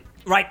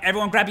 Right,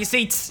 everyone grab your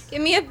seats.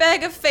 Give me a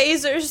bag of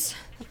phasers.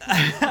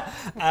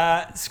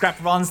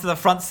 Scrap runs to the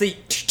front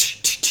seat.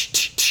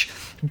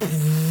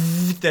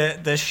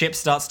 The ship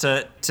starts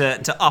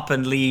to up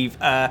and leave.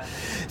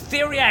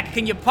 Theriac,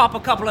 can you pop a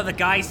couple of the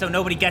guys so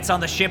nobody gets on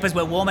the ship as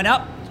we're warming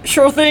up?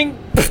 Sure thing.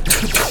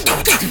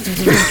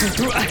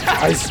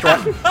 I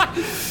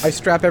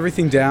strap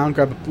everything down,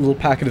 grab a little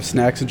packet of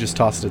snacks, and just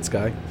toss it at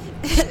Skye.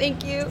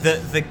 Thank you.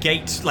 The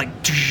gate,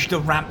 the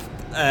ramp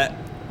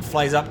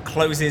flies up,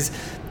 closes.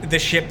 The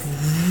ship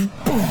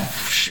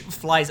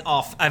flies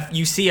off.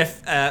 You see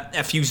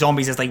a few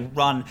zombies as they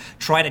run,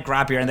 try to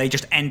grab you, and they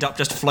just end up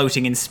just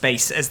floating in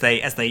space as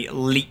they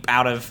leap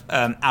out of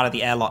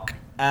the airlock.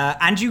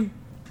 And you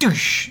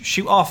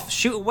shoot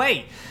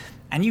away,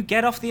 and you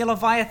get off the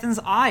Leviathan's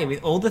eye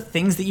with all the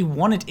things that you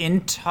wanted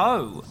in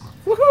tow.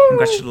 Woohoo!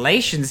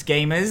 Congratulations,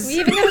 gamers! We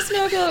even got a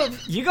snow globe.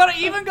 You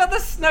even got the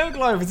snow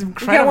globe. It's You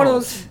incredible. got one of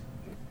those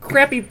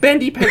crappy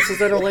bendy pencils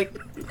that are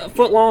a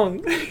foot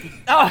long.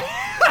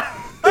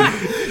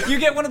 You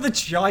get one of the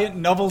giant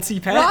novelty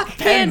Rock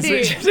pens, candy.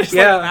 which are just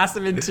Yeah.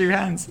 massive in 2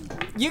 hands.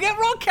 You get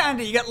rock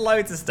candy. You get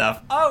loads of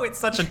stuff. Oh, it's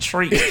such a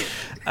treat.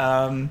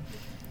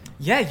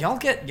 Y'all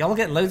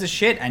get loads of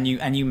shit, and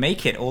you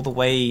make it all the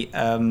way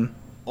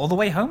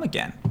home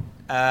again.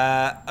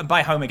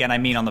 By home again, I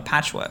mean on the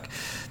Patchwork.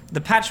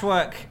 The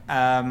Patchwork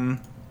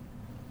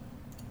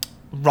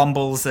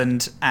rumbles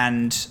and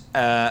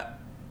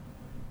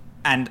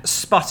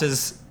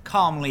sputters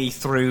calmly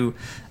through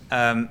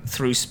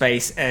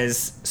space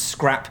as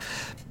Scrap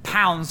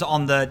pounds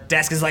on the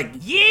desk, is like,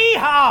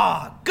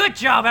 "Yeehaw! Good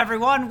job,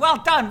 everyone! Well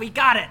done, we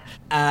got it."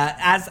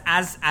 As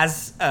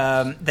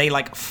they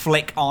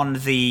flick on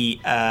the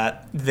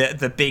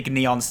big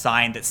neon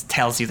sign that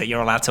tells you that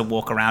you're allowed to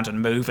walk around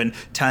and move, and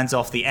turns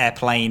off the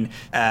airplane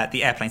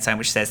sign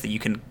which says that you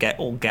can get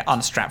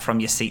unstrapped from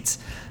your seats.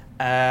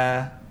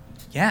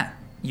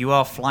 You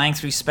are flying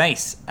through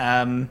space.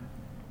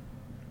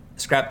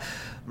 Scrap.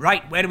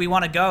 Right, where do we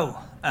want to go?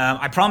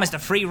 I promised a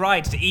free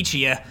ride to each of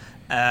you.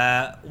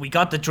 We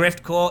got the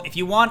drift core. If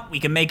you want, we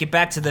can make it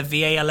back to the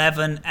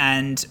VA-11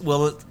 and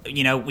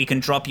we can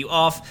drop you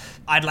off.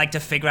 I'd like to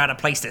figure out a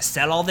place to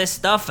sell all this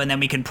stuff, and then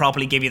we can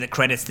properly give you the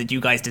credits that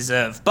you guys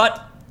deserve.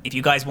 But if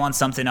you guys want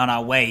something on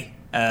our way,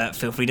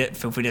 feel free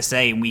to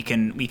say, and we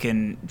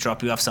can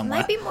drop you off somewhere.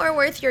 Might be more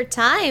worth your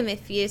time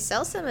if you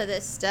sell some of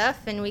this stuff,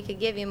 and we could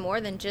give you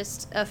more than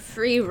just a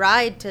free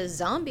ride to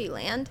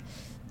Zombieland.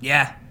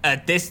 Yeah,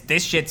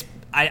 this shit's.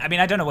 I mean,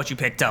 I don't know what you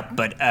picked up,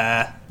 but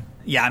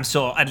yeah, I'm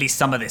sure at least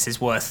some of this is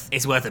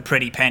worth a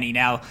pretty penny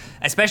now,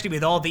 especially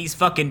with all these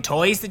fucking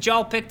toys that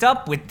y'all picked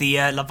up, with the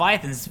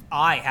Leviathan's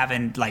eye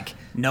having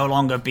no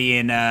longer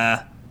being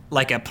a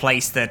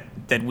place that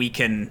we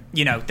can,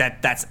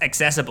 that's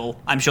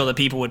accessible. I'm sure that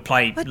people would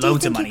pay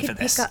loads of money for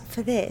this. Pick up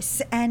for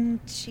this?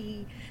 And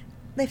she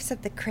lifts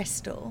up the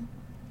crystal.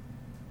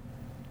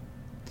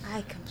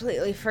 I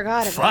completely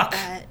forgot about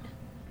that.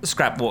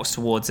 Scrap walks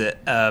towards it,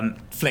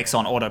 flicks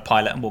on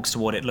autopilot and walks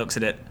toward it, looks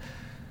at it.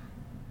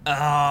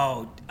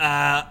 Oh,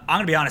 I'm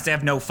gonna be honest, I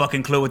have no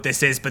fucking clue what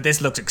this is, but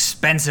this looks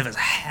expensive as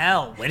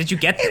hell. Where did you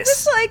get this? It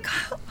was like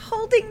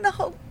holding the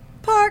whole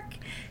park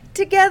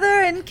together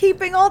and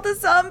keeping all the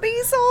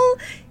zombies all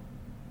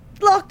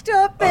locked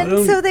up,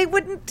 and so they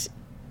wouldn't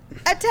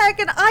attack,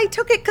 and I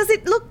took it because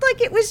it looked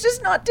like it was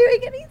just not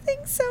doing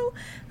anything, so,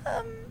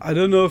 I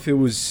don't know if it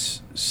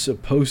was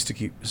supposed to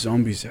keep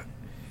zombies out.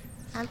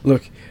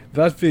 Look,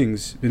 that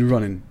thing's been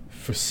running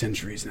for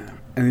centuries now,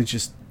 and it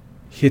just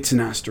hits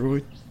an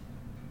asteroid.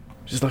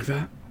 Just like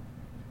that.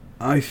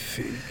 I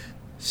think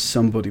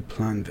somebody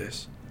planned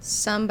this.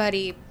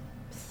 Somebody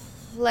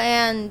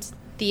planned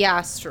the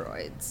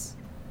asteroids.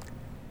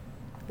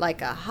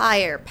 Like a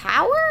higher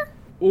power?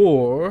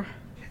 Or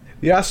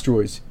the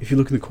asteroids, if you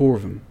look in the core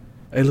of them,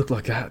 they look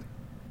like that.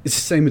 It's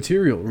the same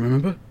material,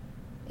 remember?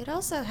 It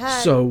also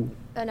had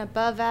an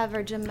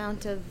above-average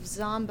amount of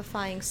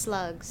zombifying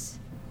slugs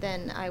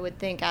than I would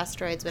think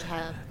asteroids would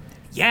have.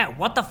 Yeah,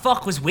 what the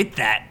fuck was with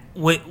that?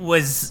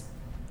 Was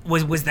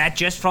that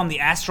just from the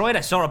asteroid?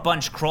 I saw a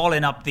bunch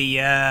crawling up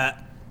the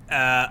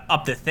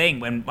thing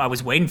when I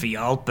was waiting for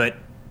y'all, but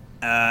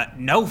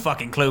no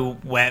fucking clue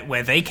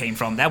where they came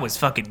from. That was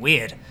fucking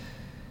weird.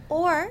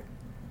 Or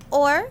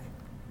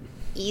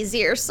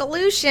easier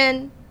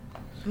solution.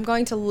 I'm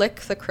going to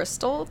lick the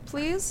crystal,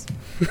 please.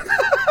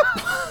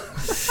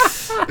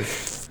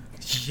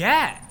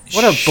 Yeah.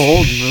 What a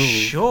bold move.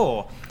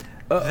 Sure.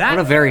 What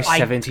a very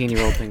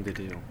 17-year-old thing to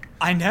do.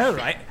 I know,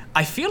 right?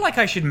 I feel like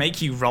I should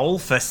make you roll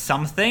for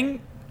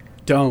something.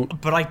 Don't.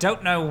 But I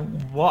don't know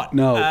what.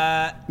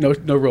 No.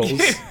 No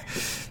rolls.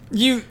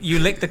 You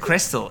lick the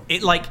crystal.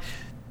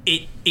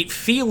 It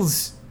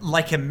feels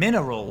like a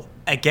mineral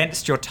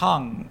against your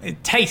tongue.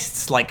 It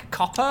tastes like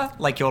copper,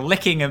 like you're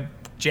licking a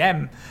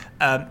gem.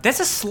 There's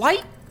a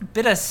slight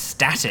bit of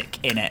static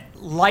in it,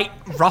 light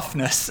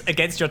roughness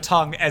against your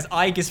tongue as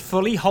Ike is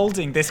fully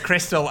holding this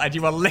crystal and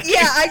you are licking.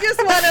 Yeah, I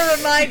just want to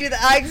remind you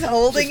that Ike's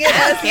holding it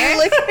as you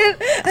lick it.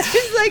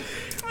 It's like,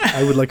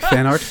 I would like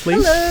fan art,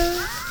 please.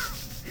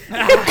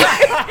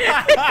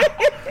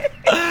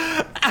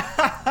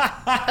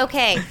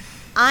 Okay,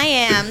 I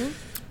am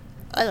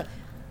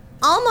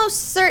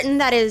almost certain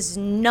that is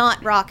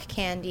not rock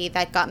candy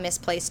that got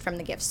misplaced from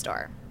the gift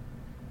store.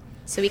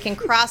 So we can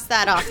cross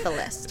that off the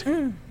list.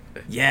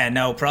 Yeah,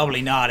 no,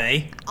 probably not,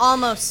 eh?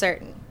 Almost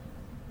certain.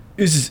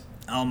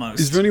 Almost.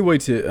 Is there any way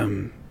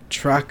to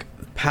track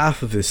the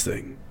path of this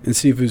thing and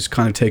see if it was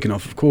kind of taken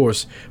off of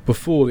course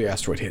before the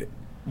asteroid hit?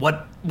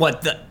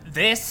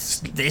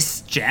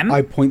 This gem?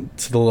 I point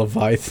to the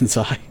Leviathan's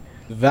eye.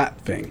 That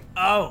thing.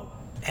 Oh,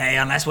 hey,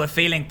 unless we're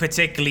feeling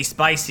particularly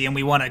spicy and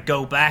we want to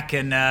go back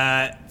and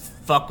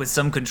fuck with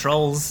some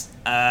controls,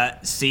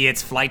 see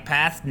its flight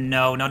path?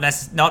 No,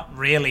 not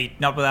really.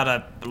 Not without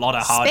a lot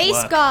of hard work.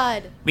 Space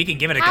God! We can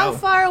give it a How go.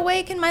 far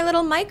away can my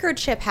little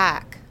microchip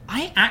hack?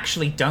 I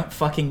actually don't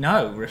fucking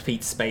know,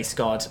 repeats Space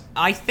God.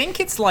 I think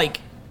it's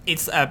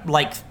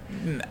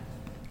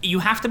you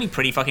have to be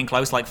pretty fucking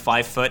close, like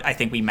 5 foot. I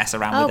think we mess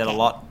around with it a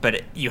lot,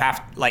 but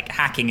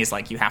hacking is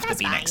like you have to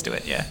be next to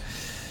it, yeah.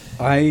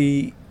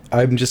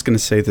 I'm just going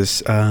to say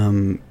this,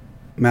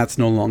 Matt's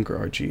no longer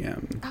our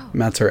GM. Oh.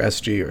 Matt's our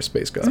SG or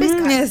Space God. Space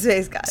God. Yeah,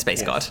 Space God.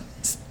 Space God.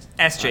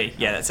 SG,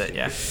 yeah, that's it,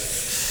 yeah.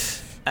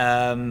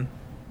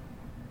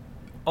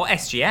 Or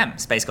SGM,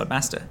 Space God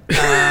Master.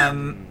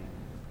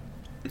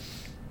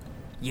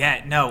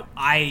 Yeah, no,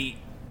 I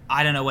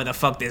don't know where the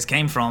fuck this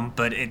came from,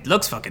 but it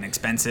looks fucking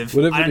expensive.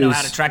 Whatever I don't know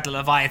how to track the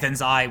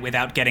Leviathan's eye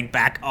without getting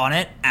back on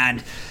it,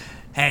 and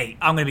hey,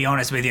 I'm gonna be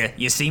honest with you.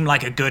 You seem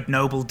like a good,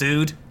 noble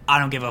dude. I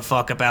don't give a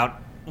fuck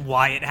about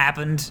why it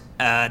happened.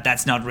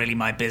 That's not really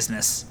my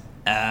business.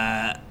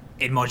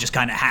 It more just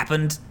kind of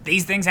happened.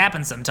 These things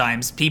happen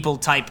sometimes. People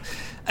type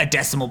a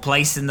decimal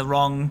place in the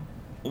wrong.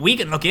 We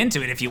can look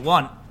into it if you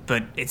want,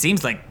 but it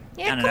seems like,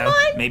 I don't know,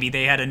 maybe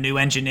they had a new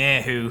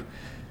engineer who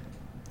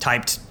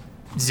typed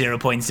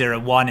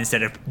 0.01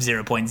 instead of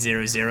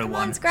 0.001. Come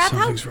on, Scrap.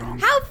 Something's wrong.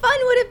 How fun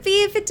would it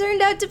be if it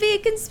turned out to be a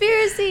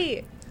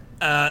conspiracy?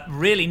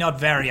 Really not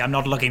very. I'm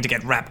not looking to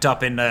get wrapped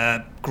up in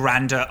a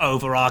grander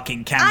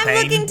overarching campaign.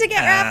 I'm looking to get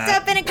wrapped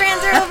up in a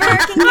grander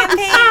overarching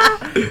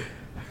campaign.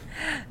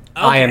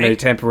 I am a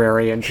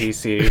temporary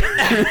NPC. You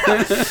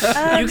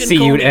can See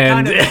call you me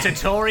kind of end. a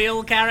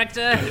tutorial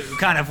character who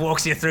kind of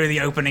walks you through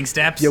the opening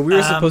steps. Yeah, we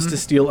were supposed to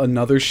steal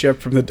another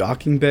ship from the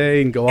docking bay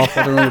and go off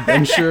on our own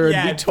adventure, Yeah,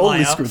 and we and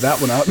totally fly up. screwed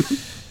that one up.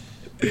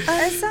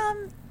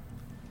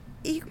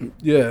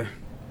 Yeah.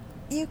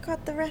 You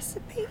got the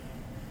recipe?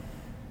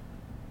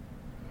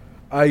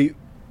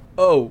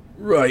 Oh,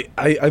 right.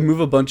 I move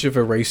a bunch of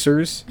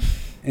erasers,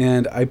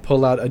 and I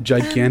pull out a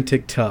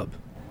gigantic tub.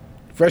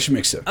 Fresh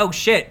mixer. Oh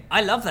shit,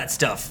 I love that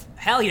stuff.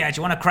 Hell yeah, do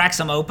you want to crack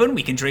some open?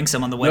 We can drink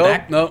some on the way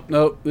back.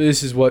 No.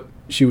 This is what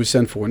she was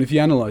sent for, and if you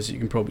analyze it, you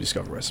can probably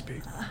discover a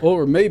recipe.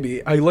 Or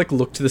maybe, I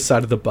look to the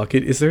side of the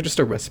bucket. Is there just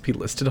a recipe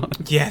listed on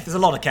it? Yeah, there's a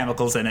lot of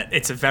chemicals in it.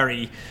 It's a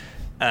very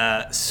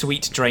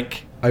sweet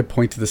drink. I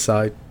point to the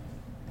side.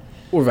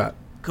 Or that.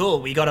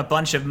 Cool, we got a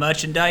bunch of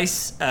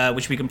merchandise,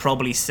 which we can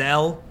probably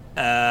sell.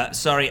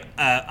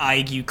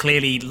 You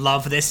clearly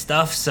love this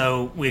stuff,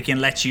 so we can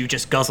let you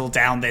just guzzle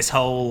down this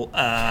whole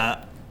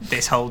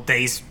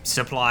day's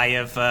supply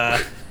of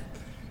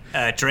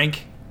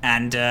drink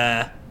and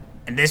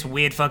this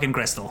weird fucking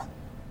crystal.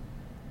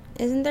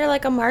 Isn't there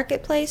like a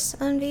marketplace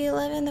on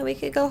V11 that we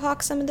could go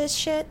hawk some of this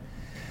shit?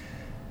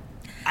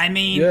 I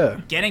mean,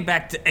 Yeah. getting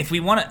back to if we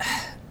want to,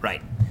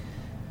 right?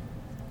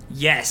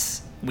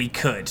 Yes, we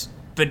could,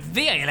 but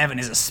VA11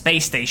 is a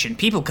space station.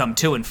 People come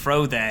to and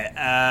fro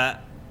there.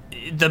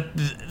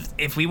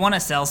 If we want to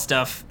sell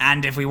stuff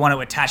and if we want to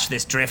attach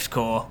this drift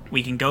core,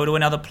 we can go to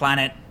another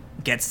planet,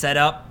 get set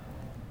up,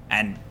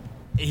 and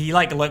he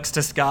looks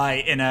to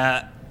Skye in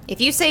a.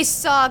 If you say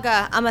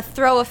Saga, I'ma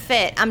throw a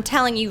fit. I'm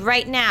telling you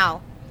right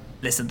now.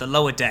 Listen, the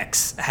lower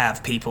decks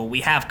have people.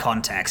 We have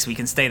contacts. We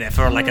can stay there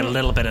for a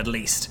little bit at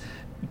least.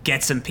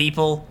 Get some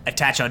people,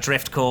 attach our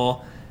drift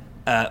core,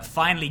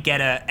 finally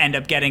end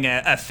up getting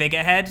a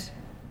figurehead,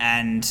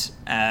 and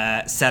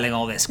selling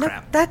all this No,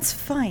 crap. that's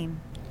fine.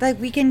 Like,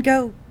 we can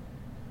go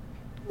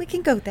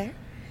there.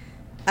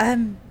 All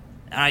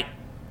right.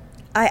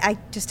 I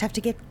just have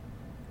to get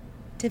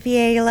to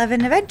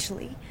VA11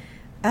 eventually.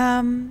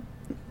 And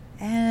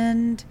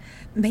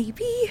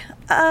maybe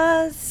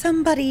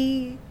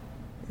somebody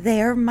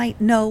there might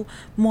know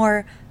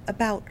more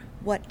about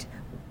what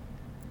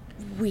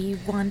we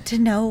want to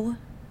know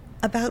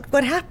about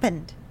what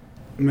happened.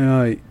 May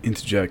I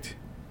interject?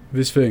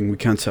 This thing, we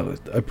can't sell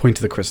it. I point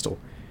to the crystal.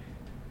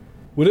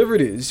 Whatever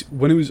it is,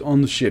 when it was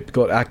on the ship,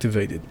 got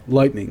activated.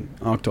 Lightning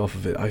arced off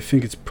of it. I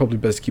think it's probably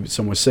best to keep it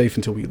somewhere safe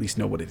until we at least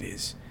know what it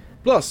is.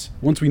 Plus,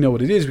 once we know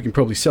what it is, we can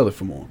probably sell it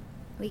for more.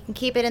 We can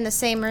keep it in the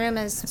same room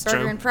as Burger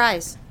true. and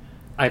Fries.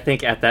 I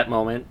think at that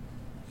moment,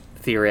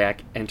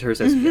 Theriac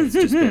enters as it's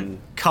just been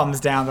Comes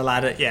down the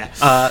ladder.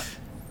 Yeah.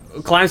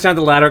 climbs down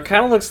the ladder.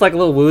 Kind of looks like a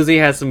little woozy.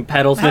 Has some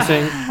pedals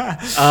missing.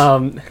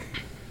 I'm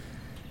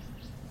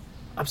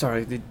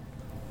sorry.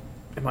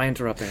 Am I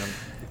interrupting?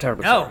 I'm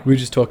terribly No. sorry. We were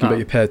just talking about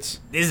your pets.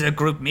 This is a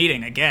group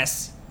meeting, I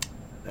guess.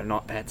 They're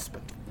not pets,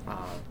 but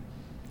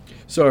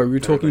Sorry, we were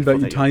talking grateful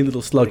about your that tiny you-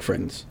 little slug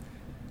friends.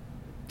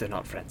 they're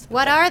not friends.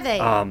 What are they?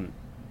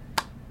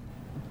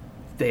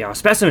 They are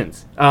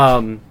specimens.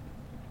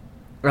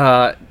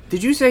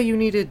 Did you say you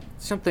needed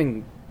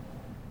something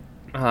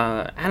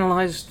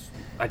analyzed,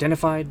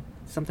 identified,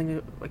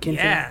 something akin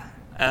to that?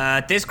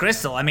 Yeah. This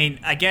crystal, I mean,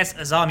 I guess,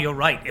 Azam, you're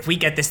right. If we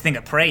get this thing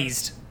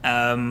appraised,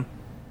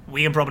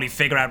 we can probably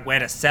figure out where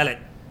to sell it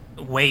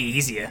way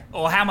easier.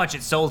 Or how much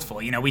it's sold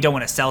for. You know, we don't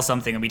want to sell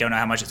something and we don't know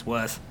how much it's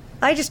worth.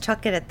 I just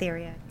chuck it at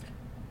Theriac.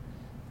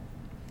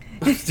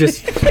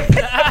 Just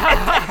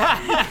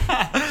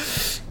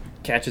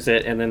catches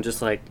it and then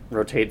just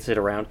rotates it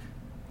around.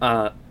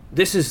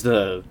 This is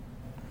the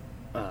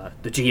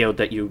geode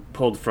that you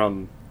pulled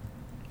from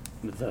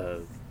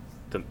the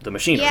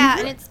machinery. Yeah,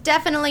 and it's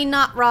definitely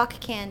not rock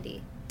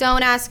candy.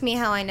 Don't ask me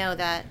how I know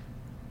that.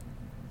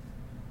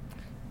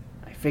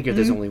 I figure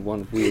there's only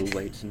one real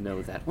way to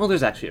know that. Well,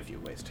 there's actually a few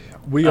ways to know.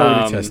 We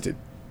already tested.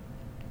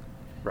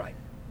 Right.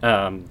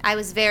 I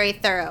was very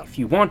thorough. If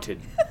you wanted,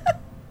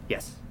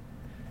 yes.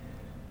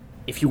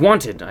 If you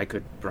wanted, I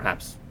could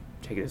perhaps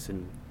take this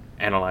and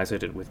analyze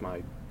it with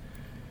my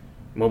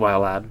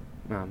mobile lab.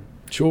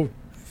 Sure.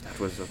 If that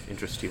was of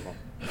interest to you all.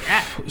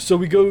 Yeah. So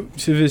we go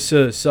to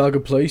this Saga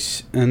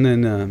place, and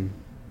then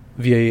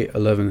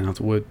VA11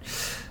 outward.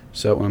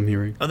 Is that what I'm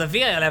hearing? Well, the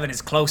VA11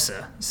 is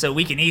closer, so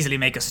we can easily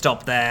make a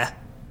stop there.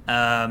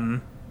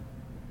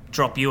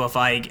 Drop you off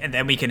Ike, and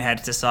then we can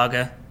head to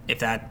Saga,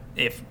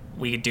 if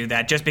we could do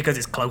that, just because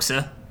it's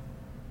closer.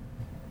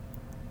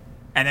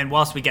 And then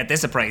whilst we get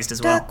this appraised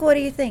as well. Doc, what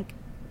do you think?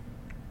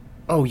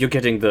 Oh, you're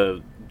getting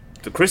the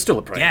crystal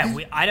appraised. Yeah,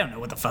 I don't know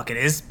what the fuck it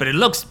is, but it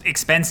looks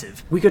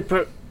expensive. We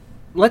could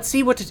let's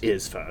see what it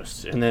is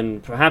first, and then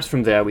perhaps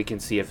from there we can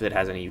see if it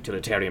has any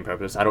utilitarian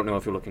purpose. I don't know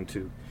if you're looking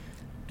to,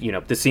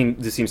 this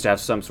seems to have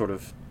some sort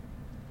of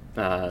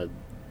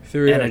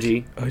Theriac,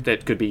 energy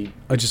that could be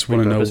I just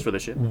want to know repurposed for the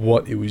ship.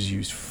 what it was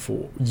used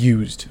for.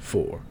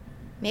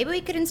 Maybe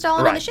we could install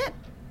him on the Right. ship.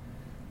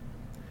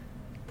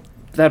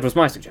 That was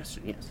my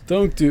suggestion, yes.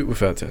 Don't do it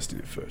without testing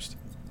it first.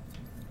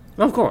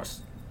 Of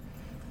course.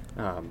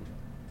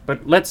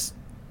 But let's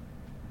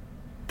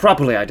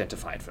properly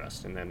identify it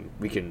first, and then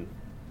we can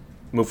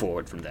move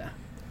forward from there.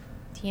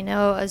 Do you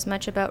know as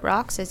much about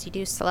rocks as you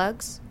do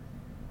slugs?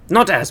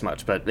 Not as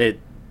much, but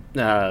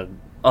a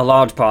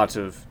large part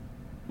of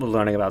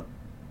learning about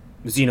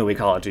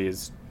xenoecology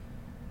is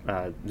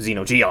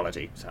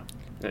xenogeology, so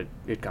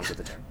it comes with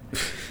the term.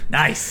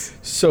 Nice.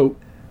 So,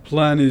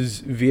 plan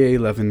is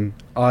VA11,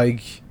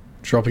 Ike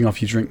dropping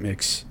off your drink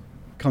mix,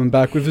 coming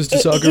back with us to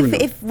Saga. or no?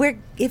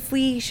 If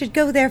we should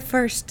go there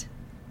first,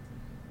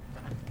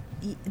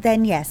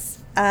 then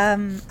yes.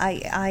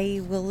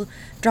 I will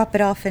drop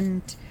it off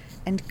and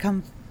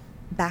come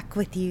back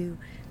with you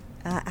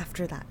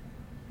after that.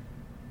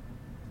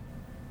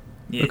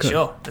 Yeah, Okay.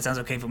 sure. That sounds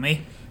okay for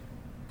me.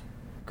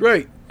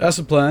 Great, that's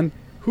the plan.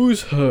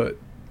 Who's hurt?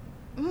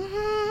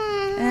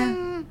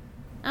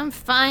 I'm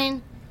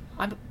fine.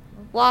 I'm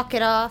Walk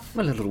it off.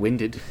 a little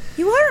winded.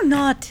 You are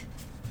not.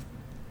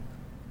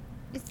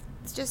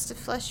 It's just a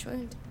flesh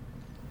wound.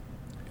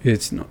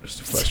 It's not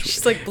just a flesh wound.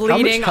 She's like How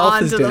much bleeding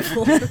health is onto the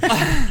down- floor.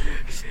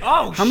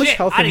 Oh, How much shit,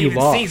 health I have didn't you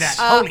even see lost?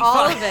 that. Holy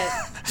All fuck. of it.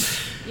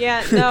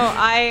 Yeah, no,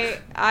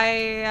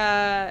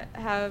 I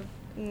have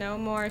no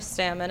more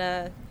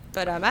stamina,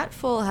 but I'm at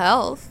full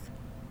health.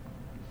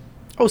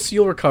 Oh, so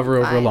you'll recover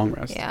over a Fine. long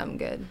rest. Yeah, I'm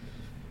good.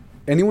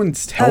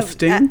 Anyone's health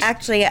dinged?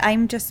 Actually,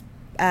 I'm just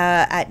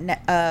done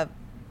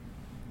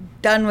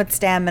with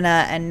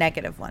stamina and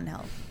 -1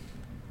 health.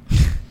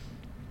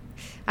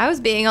 I was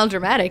being all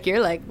dramatic. You're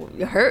like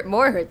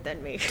more hurt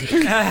than me.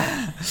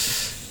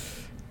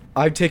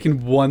 I've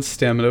taken 1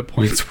 stamina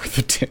points worth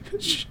of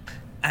damage.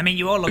 I mean,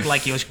 you all look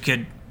like you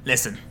could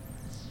listen.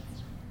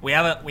 We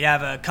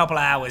have a couple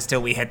of hours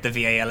till we hit the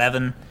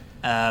VA11.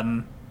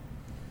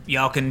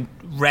 Y'all can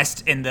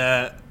rest in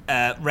the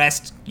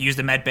use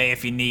the med bay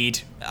if you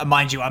need.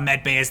 Mind you, our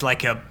med bay is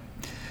like a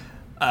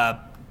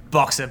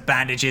box of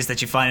bandages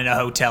that you find in a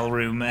hotel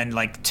room and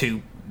like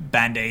 2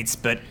 band-aids,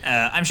 but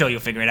I'm sure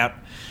you'll figure it out.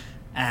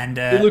 And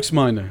It looks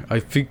minor. I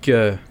think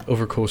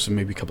over a course of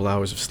maybe a couple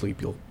hours of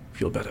sleep, you'll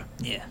feel better.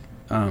 yeah.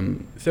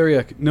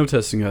 Theriac, no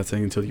testing that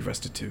thing until you've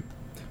rested too.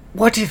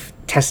 What if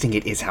testing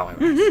it is how I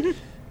rest?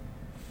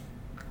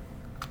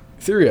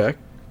 Theriac,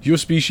 your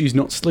species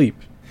not sleep.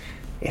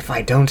 If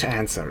I don't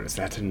answer, is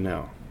that a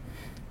no?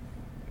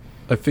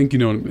 I think you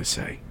know what I'm going to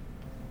say.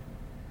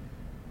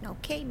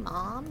 Okay,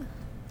 Mom.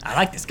 I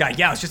like this guy.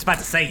 Yeah, I was just about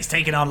to say he's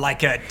taken on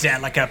like a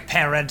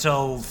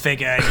parental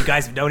figure. You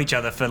guys have known each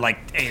other for like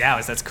 8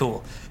 hours. That's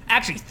cool.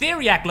 Actually,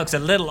 Theriac looks a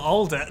little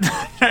older.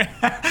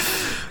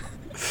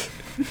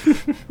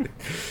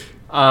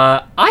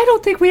 I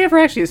don't think we ever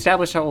actually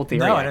established how old Theriac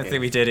No, I don't is.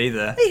 think we did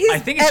either. He's I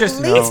think it's at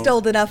just least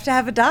old enough to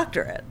have a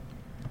doctorate.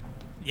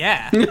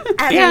 Yeah.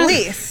 At Yeah.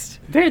 least.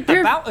 They're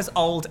About as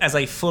old as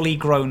a fully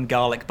grown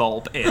garlic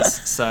bulb is.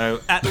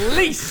 So at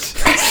least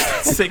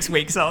 6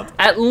 weeks old.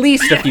 at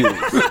least a few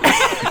weeks.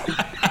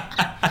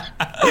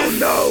 Oh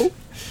no!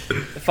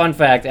 Fun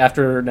fact: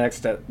 after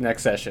next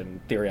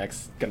session,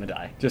 Theriac's gonna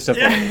die. Just so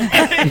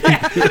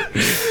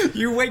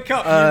You wake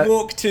up, you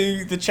walk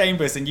to the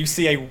chambers, and you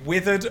see a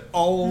withered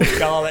old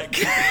garlic.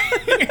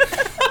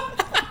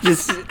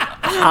 just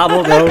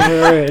hobbled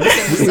over.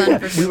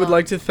 And, We'd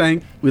like to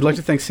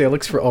thank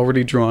Salix for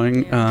already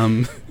drawing.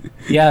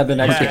 yeah, the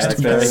next Yeah,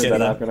 character that's that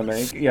good. I'm gonna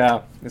make.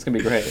 Yeah, it's gonna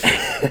be great.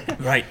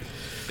 Right.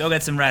 Go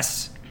get some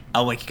rest.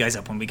 I'll wake you guys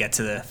up when we get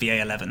to the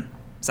VA11.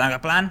 Sound like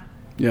a plan?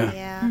 Yeah.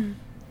 Yeah.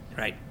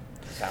 Right.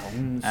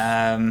 Sounds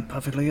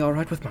perfectly all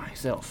right with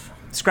myself.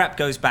 Scrap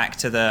goes back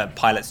to the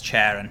pilot's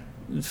chair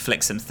and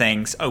flicks some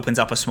things, opens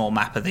up a small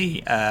map of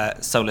the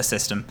solar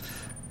system.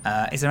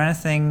 Is there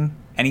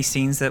any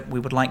scenes that we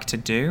would like to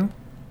do?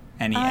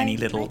 Any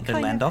little kind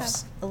of end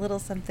offs? have a little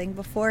something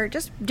before,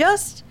 just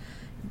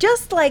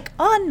like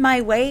on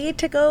my way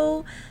to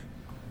go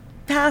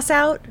pass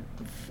out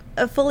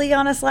fully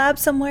on a slab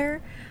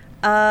somewhere.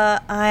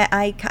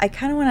 I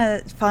kind of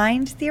want to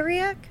find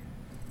Theriac.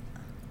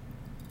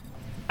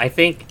 I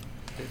think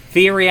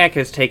Theriac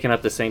has taken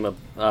up the same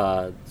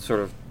sort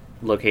of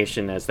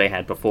location as they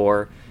had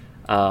before,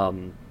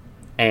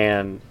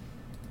 and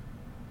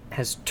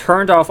has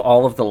turned off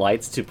all of the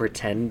lights to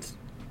pretend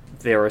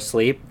they're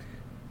asleep,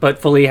 but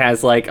fully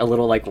has like a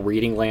little like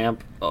reading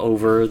lamp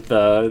over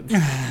the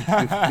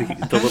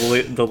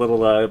the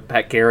little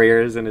pet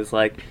carriers, and is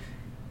like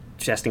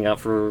chesting out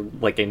for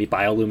like any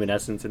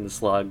bioluminescence in the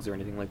slugs or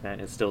anything like that.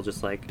 It's still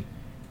just like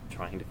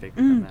trying to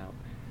figure them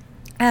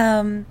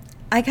out.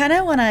 I kind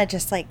of want to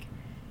just like,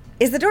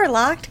 is the door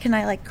locked? Can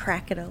I like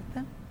crack it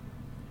open?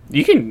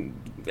 You can.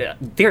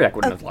 Theriac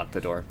wouldn't have locked the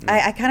door.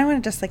 I kind of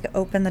want to just like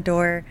open the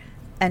door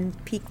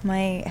and peek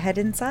my head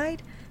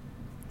inside.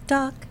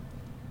 Doc.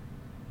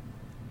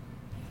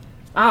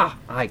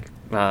 Ike.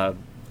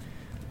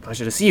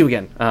 Pleasure to see you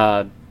again.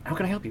 How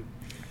can I help you?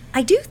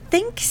 I do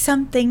think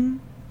something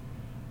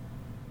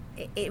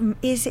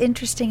is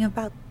interesting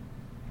about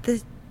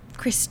the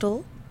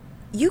crystal,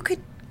 you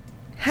could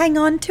hang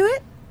on to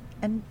it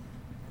and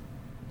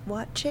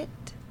watch it.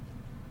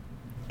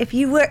 If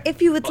you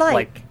would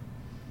like.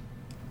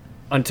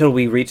 Until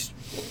we reach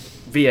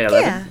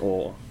VA11, Yeah.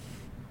 or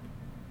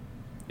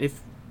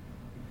if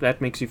that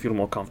makes you feel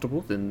more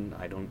comfortable, then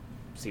I don't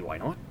see why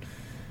not.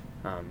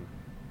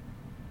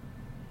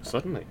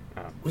 Certainly.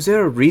 Was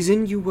there a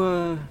reason you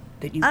were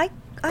that you I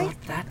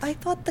got that? I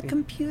thought the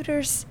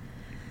computers,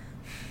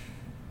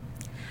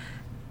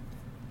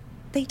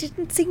 they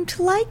didn't seem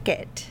to like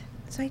it,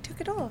 so I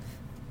took it off.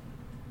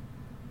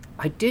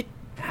 I did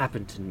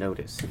happen to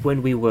notice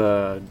when we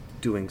were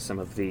doing some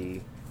of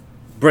the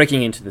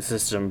breaking into the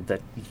system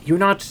that you're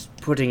not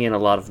putting in a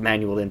lot of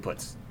manual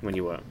inputs when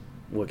you were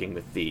working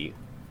with the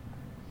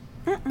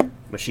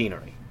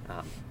machinery.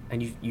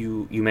 And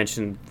you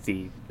mentioned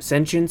the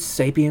sentience,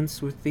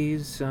 sapience with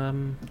these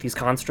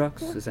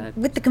constructs. Is that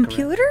With the correct?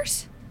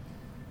 computers?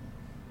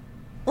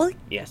 Well,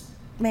 Yes.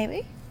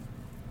 maybe.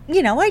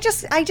 I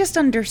just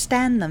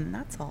understand them,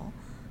 that's all.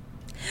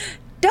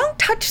 Don't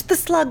touch the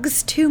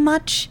slugs too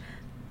much.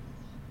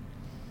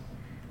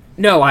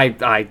 No,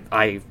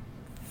 I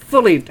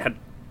fully had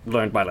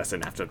learned my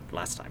lesson after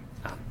last time.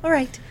 All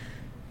right.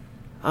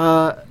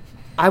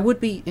 I would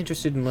be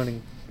interested in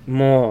learning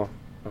more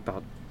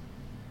about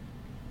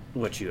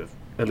what you have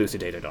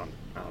elucidated on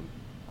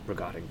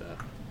regarding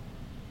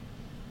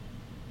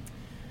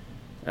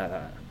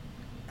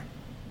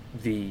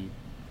the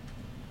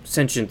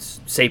sentience,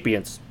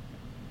 sapience,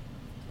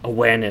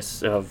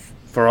 awareness of,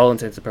 for all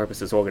intents and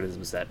purposes,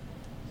 organisms that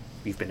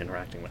you've been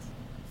interacting with.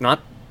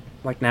 Not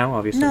right now,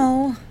 obviously.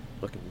 No.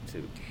 Looking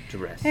to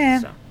rest. Yeah.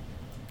 So.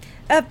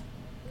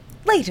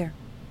 Later.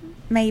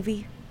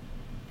 Maybe.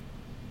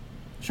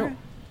 Sure.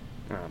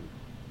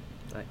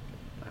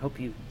 I hope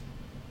you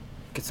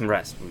get some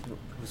rest. It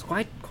was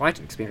quite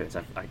an experience.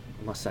 I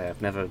must say,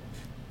 I've never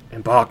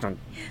embarked on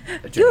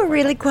a journey. You were quite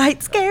really like that.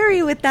 quite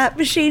scary with that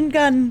machine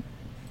gun.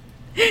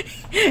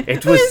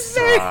 It was.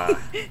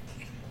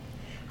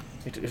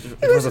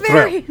 It was a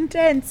very thrill.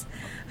 intense.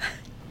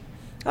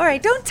 All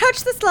right, don't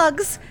touch the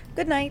slugs.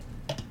 Good night.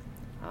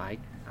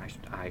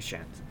 I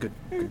shan't. Good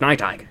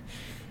night, Ike.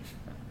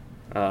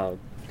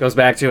 Goes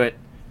back to it.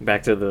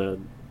 Back to the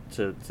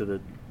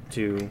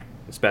two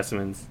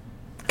specimens.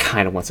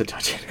 Kind of wants to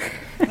touch it.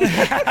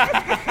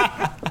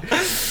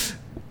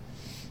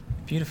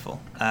 Beautiful.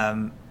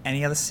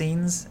 Any other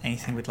scenes?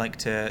 Anything we'd like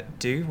to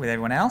do with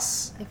everyone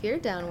else? If you're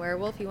down,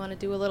 werewolf, you want to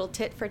do a little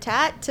tit for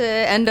tat to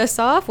end us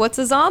off? What's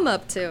Azam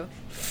up to?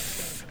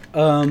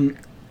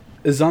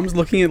 Azam's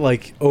looking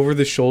at over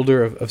the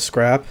shoulder of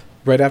Scrap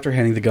right after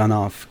handing the gun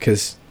off,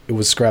 because it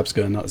was Scrap's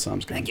gun, not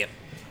Azam's gun. Thank you.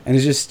 And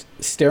is just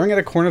staring at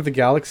a corner of the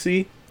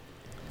galaxy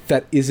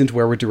that isn't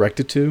where we're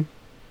directed to,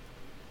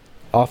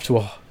 off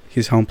to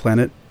his home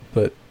planet.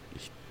 But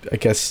I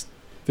guess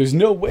there's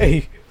no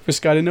way for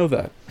Skye to know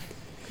that.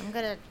 I'm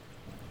gonna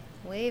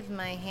wave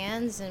my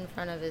hands in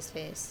front of his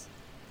face.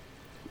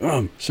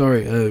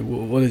 Sorry.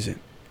 What is it?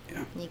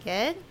 Yeah. You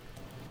good?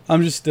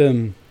 I'm just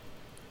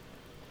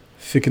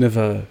thinking of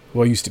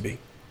who I used to be.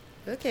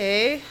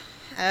 Okay.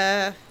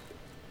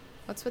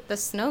 What's with the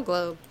snow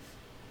globe?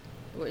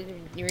 Were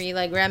you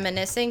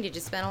reminiscing? Did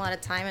you spend a lot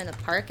of time in the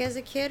park as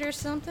a kid or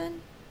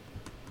something?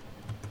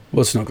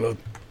 What snow globe?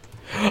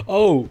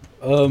 Oh,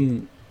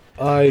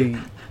 I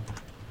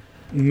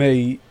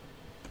made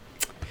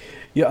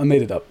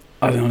it up.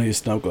 I don't need a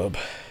snow globe.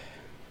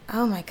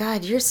 Oh my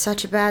god, you're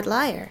such a bad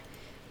liar.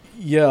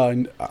 Yeah,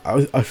 and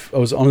I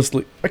was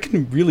honestly, I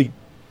can really,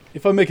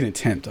 if I make an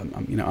attempt,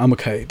 I'm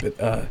okay,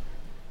 but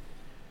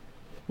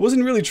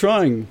wasn't really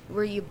trying.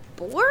 Were you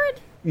bored?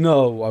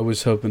 No, I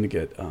was hoping to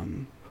get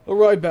a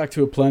ride back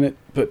to a planet,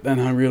 but then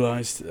I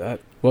realized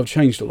that, well, I've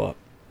changed a lot,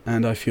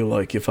 and I feel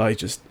like if I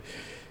just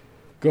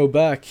go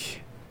back,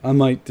 I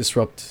might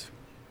disrupt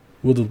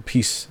what little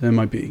peace there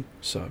might be.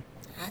 So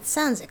That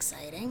sounds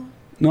exciting.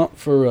 not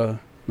for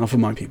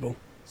my people.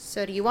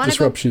 So do you want to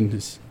go? Disruption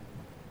is.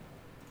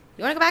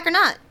 You want to go back or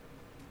not?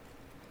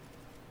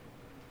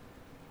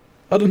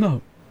 I don't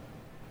know.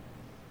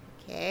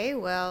 Okay,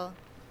 well,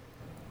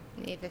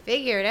 if you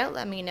figure it out,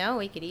 let me know.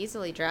 We could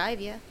easily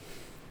drive you.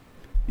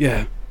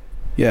 Yeah.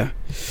 Hey,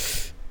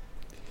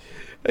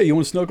 you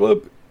want a snow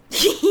globe?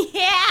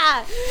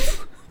 Yeah.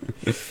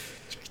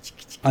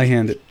 I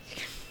hand it.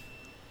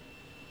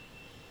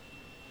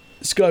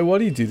 Skye, why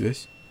do you do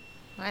this?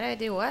 Why did I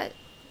do what?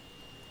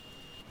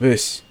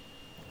 This.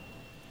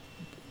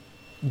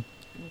 I'm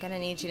gonna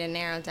need you to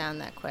narrow down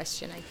that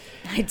question.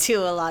 I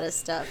do a lot of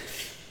stuff.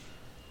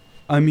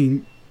 I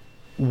mean,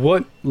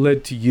 what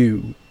led to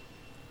you,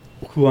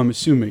 who I'm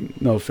assuming,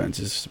 no offense,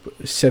 is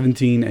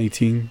 17,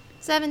 18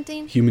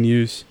 17. human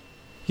years?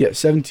 Yeah,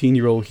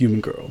 17-year-old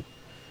human girl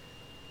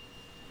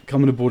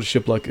coming aboard a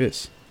ship like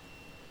this.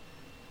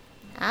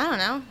 I don't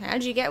know.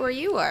 How'd you get where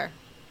you are?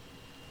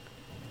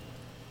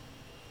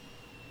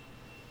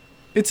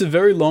 It's a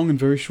very long and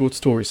very short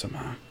story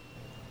somehow.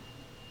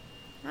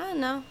 I don't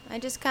know. I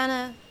just kind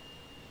of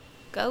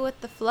go with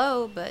the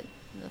flow, but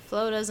the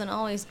flow doesn't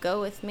always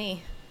go with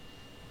me.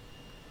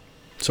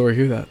 Sorry to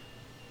hear that.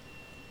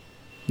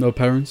 No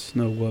parents?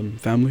 No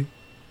family?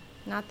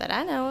 Not that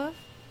I know of.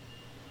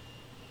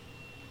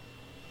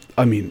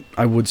 I mean,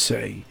 I would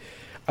say,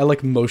 I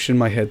motion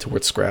my head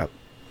towards Scrap.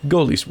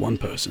 Go at least one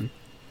person.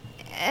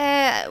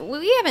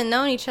 We haven't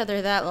known each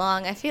other that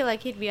long. I feel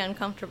like he'd be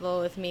uncomfortable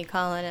with me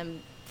calling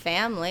him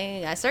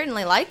family. I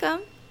certainly like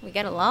him. We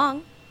get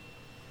along.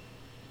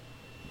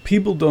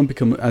 People don't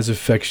become as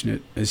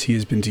affectionate as he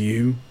has been to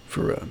you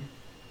for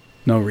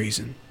no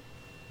reason.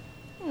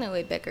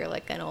 We bicker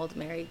like an old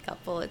married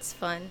couple. It's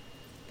fun.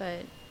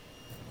 But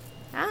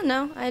I don't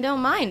know. I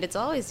don't mind. It's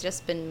always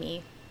just been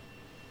me.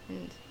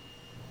 And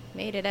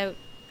made it out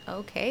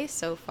okay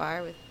so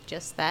far with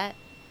just that.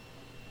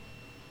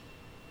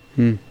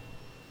 You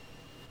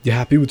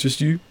happy with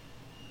just you?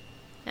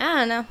 I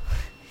don't know.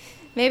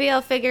 Maybe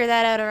I'll figure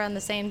that out around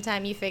the same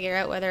time you figure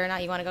out whether or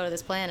not you want to go to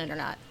this planet or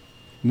not.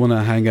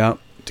 Wanna hang out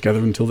together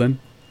until then?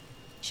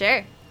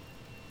 Sure.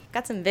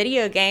 Got some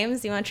video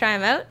games. You want to try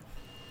them out?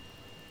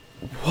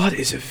 What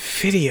is a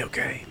video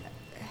game?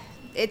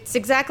 It's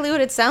exactly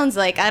what it sounds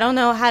like. I don't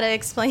know how to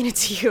explain it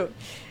to you.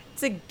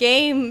 It's a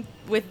game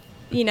with,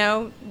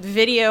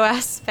 video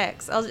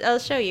aspects. I'll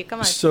show you. Come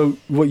on. So,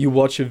 what you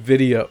watch a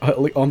video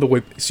on the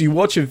way? So you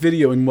watch a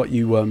video and what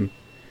you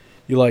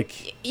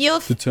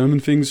determine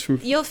things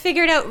from. You'll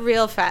figure it out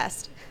real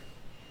fast.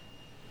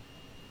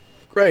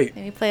 Great.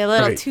 Maybe play a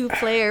little Great.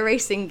 2-player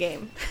racing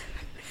game.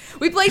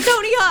 We play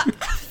Tony Hawk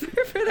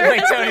for the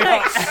rest of the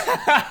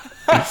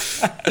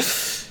night.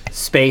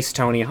 Space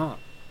Tony Hawk.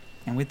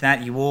 And with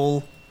that, you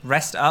all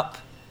rest up,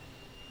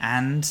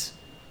 and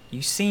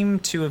you seem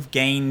to have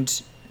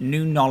gained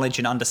new knowledge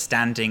and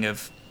understanding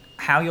of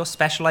how your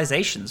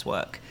specializations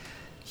work.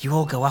 You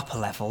all go up a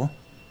level,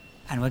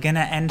 and we're going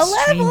to end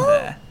stream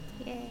there.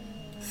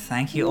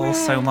 Thank you all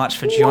so much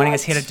for joining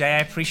us here today. I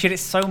appreciate it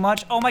so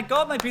much. Oh my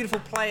god, my beautiful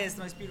players,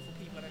 the most beautiful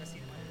people I've ever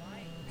seen in my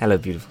life. Hello,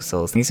 beautiful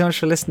souls. Thank you so much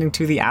for listening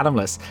to The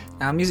Adamless.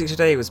 Our music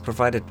today was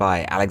provided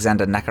by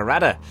Alexander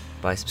Nakarada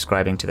by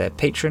subscribing to their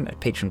Patreon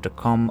at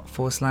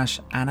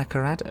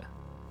patreon.com/Anakarada,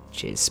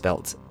 which is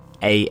spelt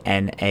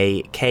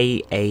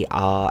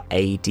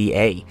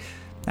ANAKARADA.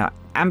 Now,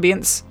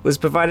 ambience was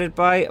provided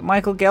by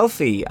Michael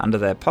Gelfi under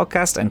their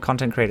podcast and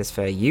content creators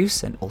fair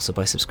use, and also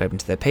by subscribing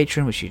to their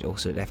Patreon, which you'd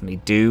also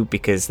definitely do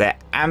because their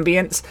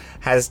ambience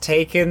has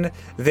taken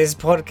this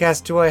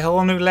podcast to a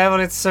whole new level.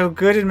 It's so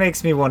good it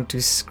makes me want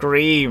to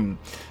scream.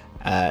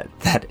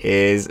 That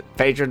is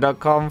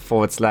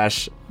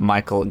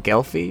patreon.com/Michael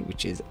Gelfi,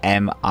 which is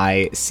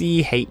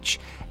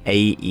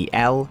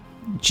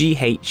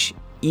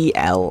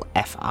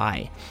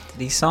MICHAELGHELFI.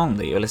 The song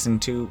that you're listening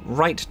to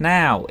right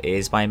now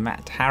is by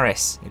Matt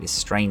Harris. It is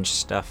Strange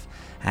Stuff,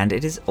 and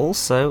it is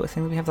also a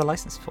thing that we have the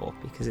license for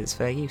because it's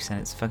fair use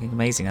and it's fucking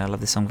amazing. I love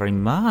this song very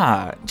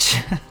much.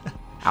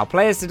 Our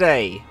players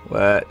today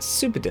were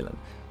Super Dylan,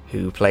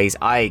 who plays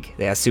Aig.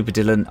 They are Super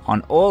Dylan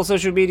on all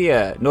social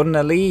media. Norden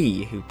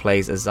Ali, who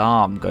plays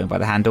Azam, going by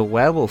the handle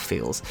Werewolf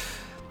Feels.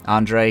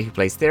 Andre, who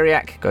plays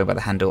Theriac, going by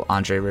the handle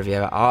Andre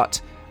Riviera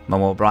Art.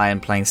 Momo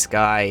O'Brien playing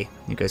Skye,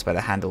 who goes by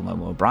the handle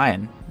Momo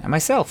O'Brien. And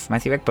myself,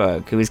 Matthew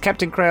Ekberg, who is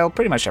Captain Krail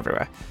pretty much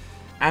everywhere.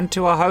 And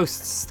to our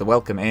hosts, the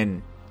Welcome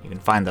Inn. You can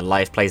find the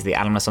live plays of the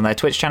Adamless on their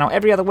Twitch channel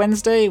every other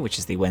Wednesday, which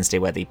is the Wednesday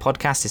where the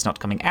podcast is not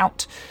coming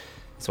out,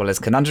 as well as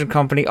Conundrum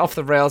Company Off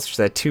the Rails, which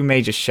are their two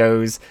major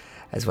shows,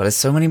 as well as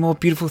so many more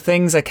beautiful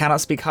things. I cannot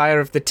speak higher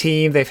of the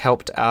team. They've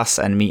helped us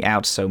and me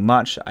out so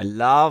much. I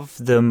love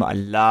them. I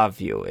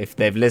love you. If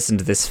they've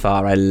listened this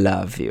far, I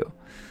love you.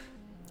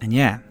 And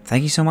yeah,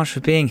 thank you so much for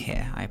being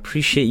here. I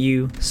appreciate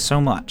you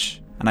so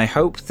much. And I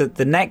hope that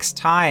the next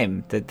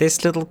time that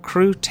this little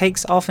crew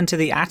takes off into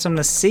the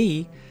Atomless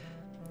Sea,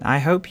 I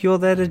hope you're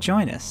there to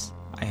join us.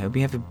 I hope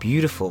you have a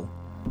beautiful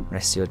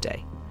rest of your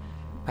day.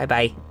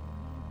 Bye-bye.